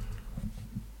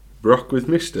 Brock with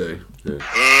Misty. Yeah.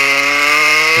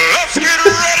 Let's get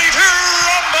ready to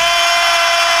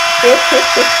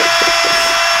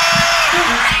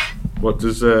rumble! What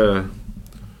does the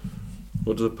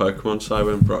Pokemon say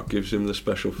when Brock gives him the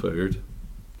special food?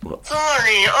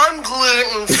 Sorry, I'm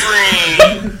gluten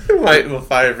free. Wait, my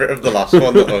favourite of the last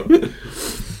one.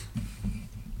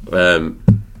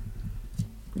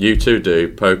 You two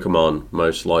do Pokemon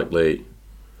most likely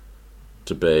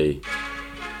to be.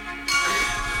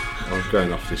 I'm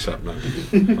going off this app now.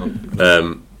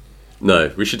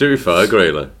 No, we should do it with Ferg,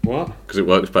 really. What? Because it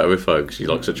works better with Ferg, 'cause he's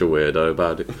like such a weirdo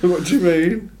about it. What do you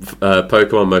mean?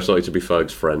 Pokemon most likely to be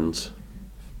Ferg's friends.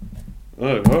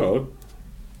 Oh, hold on.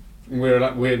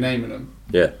 We're naming them.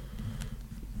 Yeah.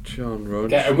 John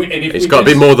Rod. Okay, and if It's we got to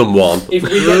be get- more than one. If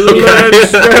we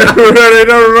Let's get, get ready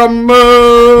to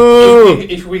rumble!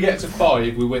 if we get to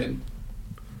 5, we win.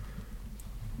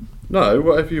 No,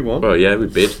 whatever you want. Well, yeah, we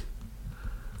bid.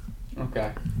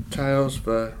 Okay. Tails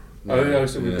for. Oh, yeah,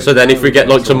 so we- So then if we get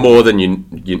like to more than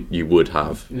you would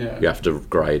have, Yeah. you have to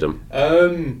grade them. Oh,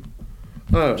 Do you hang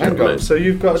know what I mean? on. So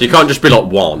you've got. So you can't just be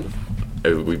like one.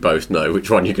 We both know which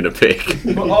one you're going to pick.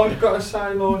 But I've got to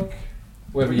say, like.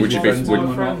 Whether Would you you're be friends would, with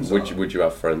them or not. would you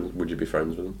have friends? Would you be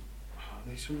friends with them? I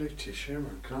need some new tissue,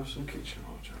 man. Can I have some kitchen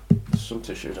water? Some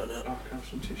tissue, don't it? I can have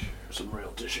some tissue. Some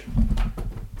real tissue.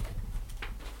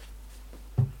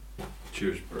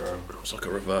 Cheers, bro. It's like a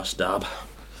reverse dab.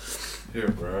 Here,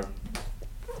 bro.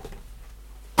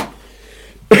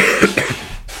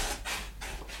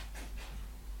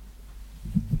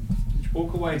 Did you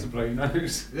walk away to blow your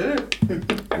nose? Yeah.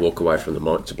 Walk away from the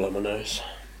mic to blow my nose.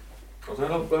 I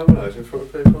don't like blowing my nose in front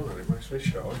of people, and it makes me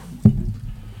shy.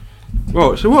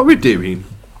 Right, so what are we doing?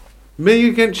 Me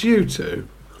against you two?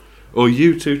 Or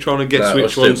you two trying to guess No,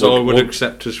 which let's ones do- I would we'll-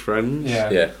 accept as friends? Yeah.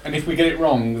 Yeah. And if we get it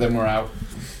wrong, then we're out.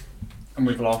 And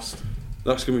we've lost.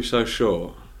 That's going to be so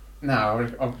short. No,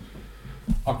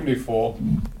 I can do 4.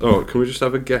 Oh, can we just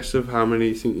have a guess of how many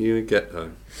you think you're going to get,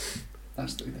 though?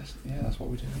 That's what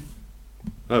we're doing.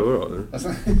 Oh, alright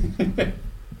then. That's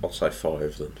I'll say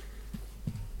 5 then.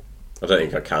 I don't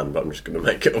think I can, but I'm just going to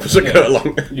make it up as I go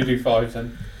along. You do 5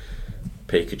 then.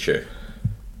 Pikachu.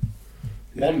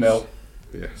 1-0.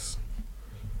 Yes.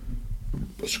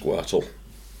 Squirtle.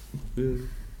 Yeah.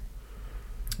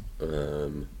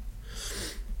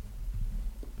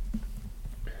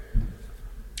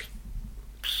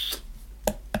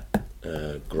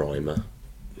 Grimer.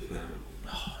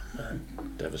 Oh man,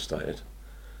 devastated.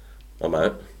 I'm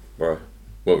out, bro.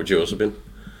 What would yours have been?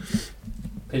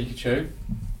 Pikachu.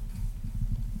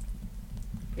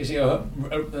 Is it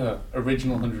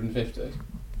original 150?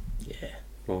 Yeah.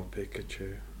 My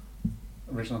Pikachu.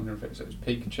 Original 150, so it's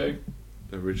Pikachu.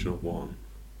 The original one.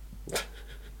 Yeah.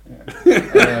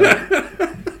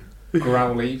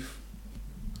 Growlithe.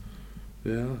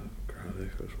 Yeah,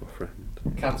 Growlithe was my friend.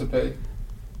 Caterpie.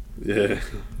 Yeah.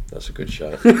 That's a good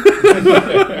shout.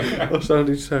 I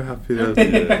sounded so happy then.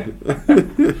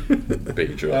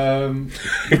 Beedrill.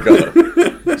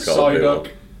 Psyduck.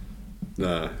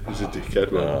 Nah, he's a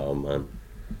dickhead, man. Oh man.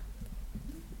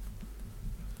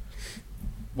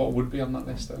 What would be on that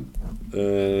list then?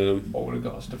 What would have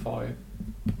got us to 5?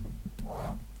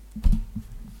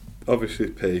 Obviously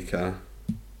Pika.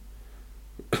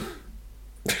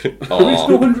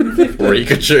 Oh, 150.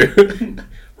 Rikachu.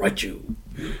 Raichu.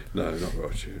 No, not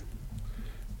Raichu.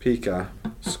 Pika,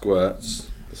 Squirts.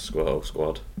 The Squirtle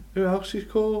Squad. Who else is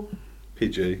called?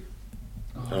 Pidgey.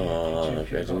 Oh, I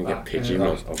didn't get Pidgey,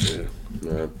 That's man. obvious.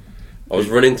 No. I was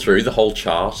running through the whole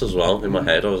chart as well in my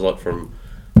head. I was like from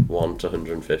 1 to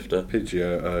 150.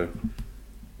 Pidgeotto.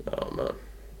 Oh man.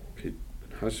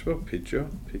 How do you spell Pidgeot?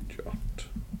 Pidgeot.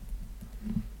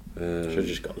 Should have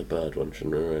just got the bird one,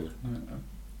 shouldn't we, really? No.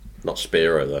 Not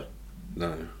Spearow, though.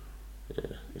 No.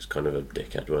 Yeah, he's kind of a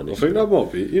dickhead, weren't he? I think that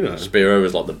might be, you know. Spearow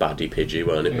was like the baddie Pidgey,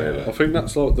 weren't it, Yeah. maybe? I think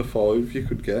that's like the 5 you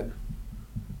could get.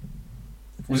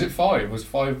 Was it 5? Was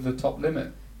 5 the top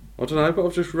limit? I don't know, but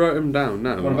I've just wrote them down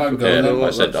now. What about I Yeah, Golden?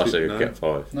 I said that's it you'd now. get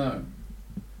 5. No.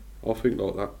 I think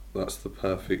like that's the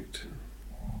perfect.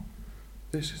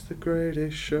 This is the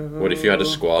greatest show. What if you had a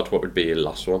squad? What would be your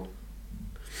last one?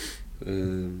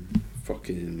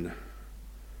 Fucking.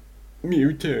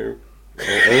 Mewtwo.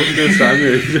 I wasn't going to say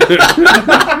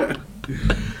Mewtwo.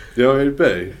 You know what it'd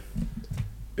be?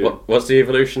 What's the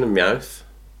evolution of Meowth?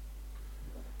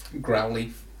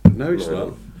 Growlithe. No, it's No.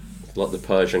 not. Like the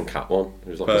Persian cat one.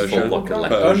 It was like Persian. a full like a Persian.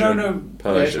 leopard. Oh, no.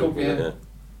 Persian. Yeah, Yeah.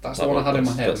 That's That the one I one, had in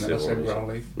my that's- head, and that's then I the said one,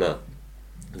 Growlithe. No.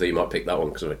 I thought you might pick that one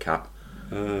because of a cat.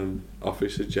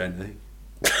 Officer Jenny.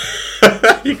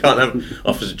 You can't have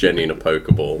Officer Jenny in a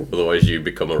Pokeball, otherwise you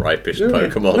become a rapist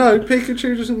Pokemon. No,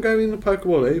 Pikachu doesn't go in the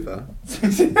Pokeball either.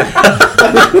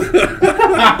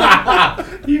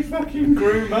 You fucking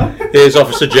groomer. Here's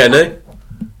Officer Jenny,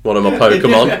 one of my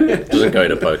Pokemon. Doesn't go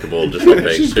in a Pokeball, just like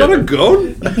being She's got a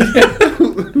stupid.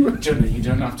 gun. Johnny, you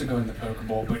don't have to go in the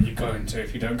Pokeball, but you're going to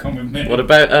if you don't come with me. What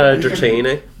about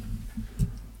Dratini?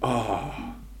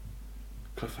 Oh,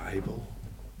 Clefable.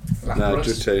 No, Lapras?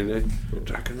 Dratini.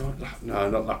 Dragonite. No,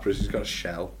 not Lapras. He's got a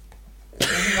shell.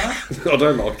 I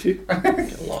don't like it.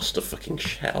 Get lost a fucking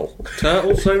shell.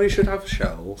 Turtles only should have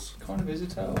shells. Kind of is a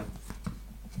turtle.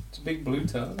 It's a big blue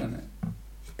turtle, isn't it?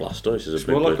 Blastoise is a It's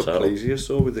big more blue like a turtle.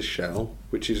 plesiosaur with a shell,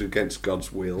 which is against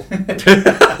God's will. I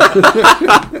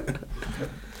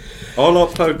like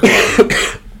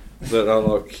Pokemon that are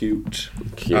like cute.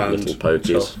 Cute and little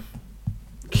pokies. tough.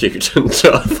 Cute and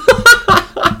tough.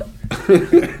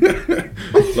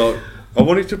 Like, I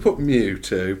wanted to put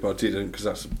Mewtwo, but I didn't because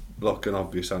that's like an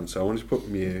obvious answer. I wanted to put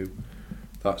Mew.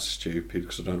 That's stupid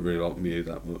because I don't really like Mew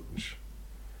that much.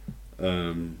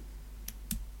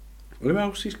 Who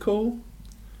else is cool?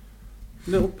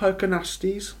 Little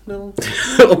Pokenasties. Little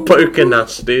Little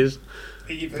Pokenasties.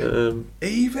 Eevee.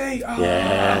 Eevee. Oh,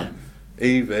 Yeah.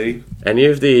 Eevee. Any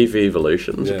of the Eevee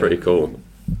evolutions are Yeah. pretty cool.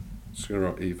 Just gonna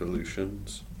write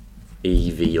evolutions.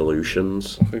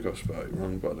 Evolutions. I think I spelled it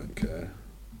wrong, but I don't care.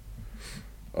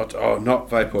 Not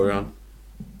Vaporeon.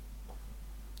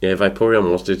 Yeah,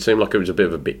 Vaporeon did seem like it was a bit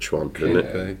of a bitch one, didn't it?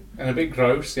 Okay. And a bit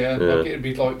gross, yeah. Yeah. Like it'd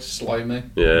be like slimy,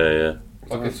 Yeah.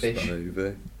 like a That's fish.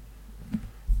 Eevee.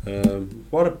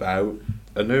 What about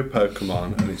a new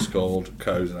Pokemon and it's called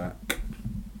Kozak?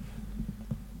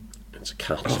 It's a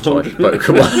cat type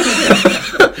Pokemon.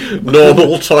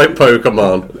 Normal type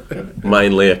Pokemon.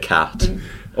 Mainly a cat.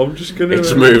 I'm just gonna.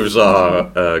 Its moves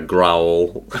are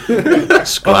growl,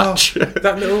 scratch,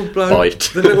 That little bloke, bite.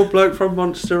 the little bloke from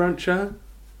Monster Rancher,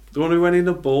 the one who went in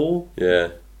the ball. Yeah,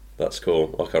 that's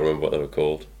cool. I can't remember what they were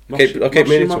called. I Moshi- keep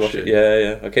meaning to Moshi watch it. Moshi.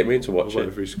 Yeah. I keep meaning to watch Or it.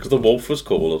 whatever he's Because the called. wolf was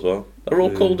cool as well. They're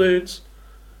all Yeah. cool dudes.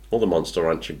 All the Monster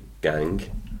Rancher gang.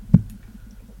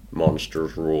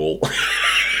 Monsters rule.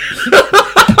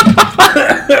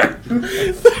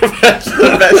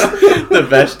 the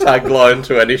best tagline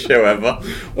to any show ever.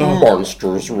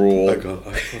 Monsters rule. I got.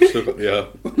 I've still got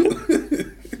the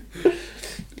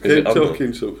Is it Keep on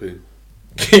talking something.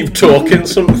 Keep talking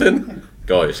something.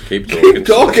 Guys, keep talking. Keep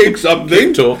talking something.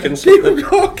 Keep talking something. Keep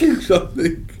talking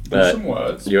something. Some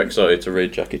words. You excited to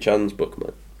read Jackie Chan's book,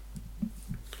 mate?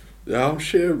 Yeah, I'm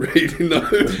sure reading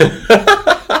those.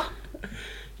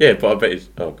 Yeah, but I bet it's...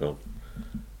 Oh, God.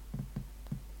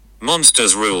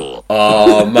 Monsters rule.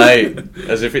 Oh, mate.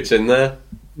 As if it's in there.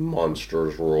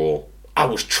 Monsters rule. I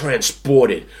was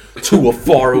transported to a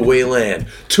faraway land,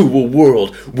 to a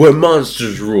world where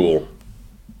monsters rule.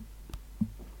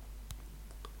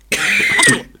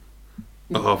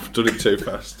 Oh, I've done it too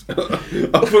fast.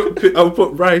 I'll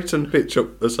put rate and pitch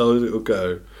up as high as it'll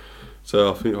go.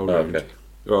 So I think I'll read. Okay.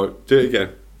 Right, do it again.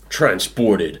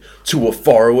 Transported to a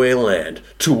faraway land,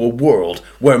 to a world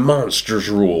where monsters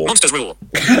rule. Monsters rule.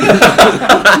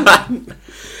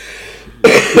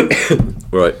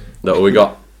 Right, that's all we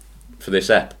got for this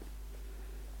ep.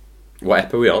 What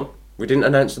ep are we on? We didn't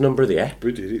announce the number of the ep.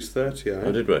 We did, it's 38.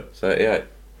 Oh, did we? 38.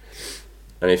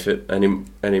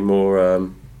 Any more?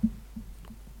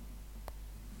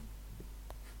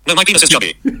 No, my penis is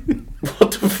chubby.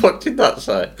 What the fuck did that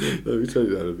say? Let me tell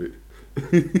you that a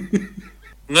bit.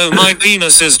 No, my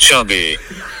penis is chubby.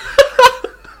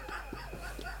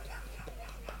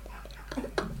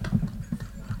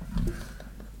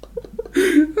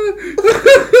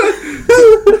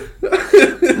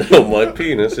 Oh, my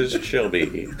penis is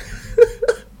chubby.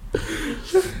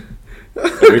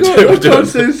 I can't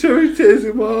see so many tears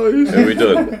in my eyes. Are we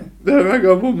done? No, hang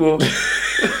on, one more.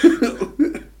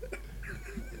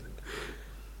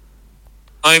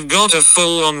 I've got a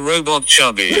full-on robot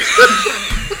chubby.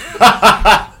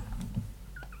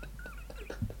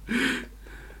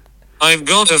 I've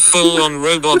got a full-on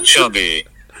robot chubby.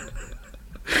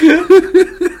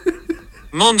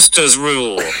 Monsters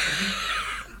rule.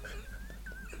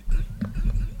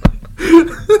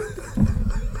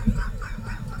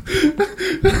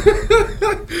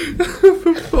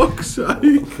 For fuck's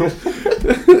sake.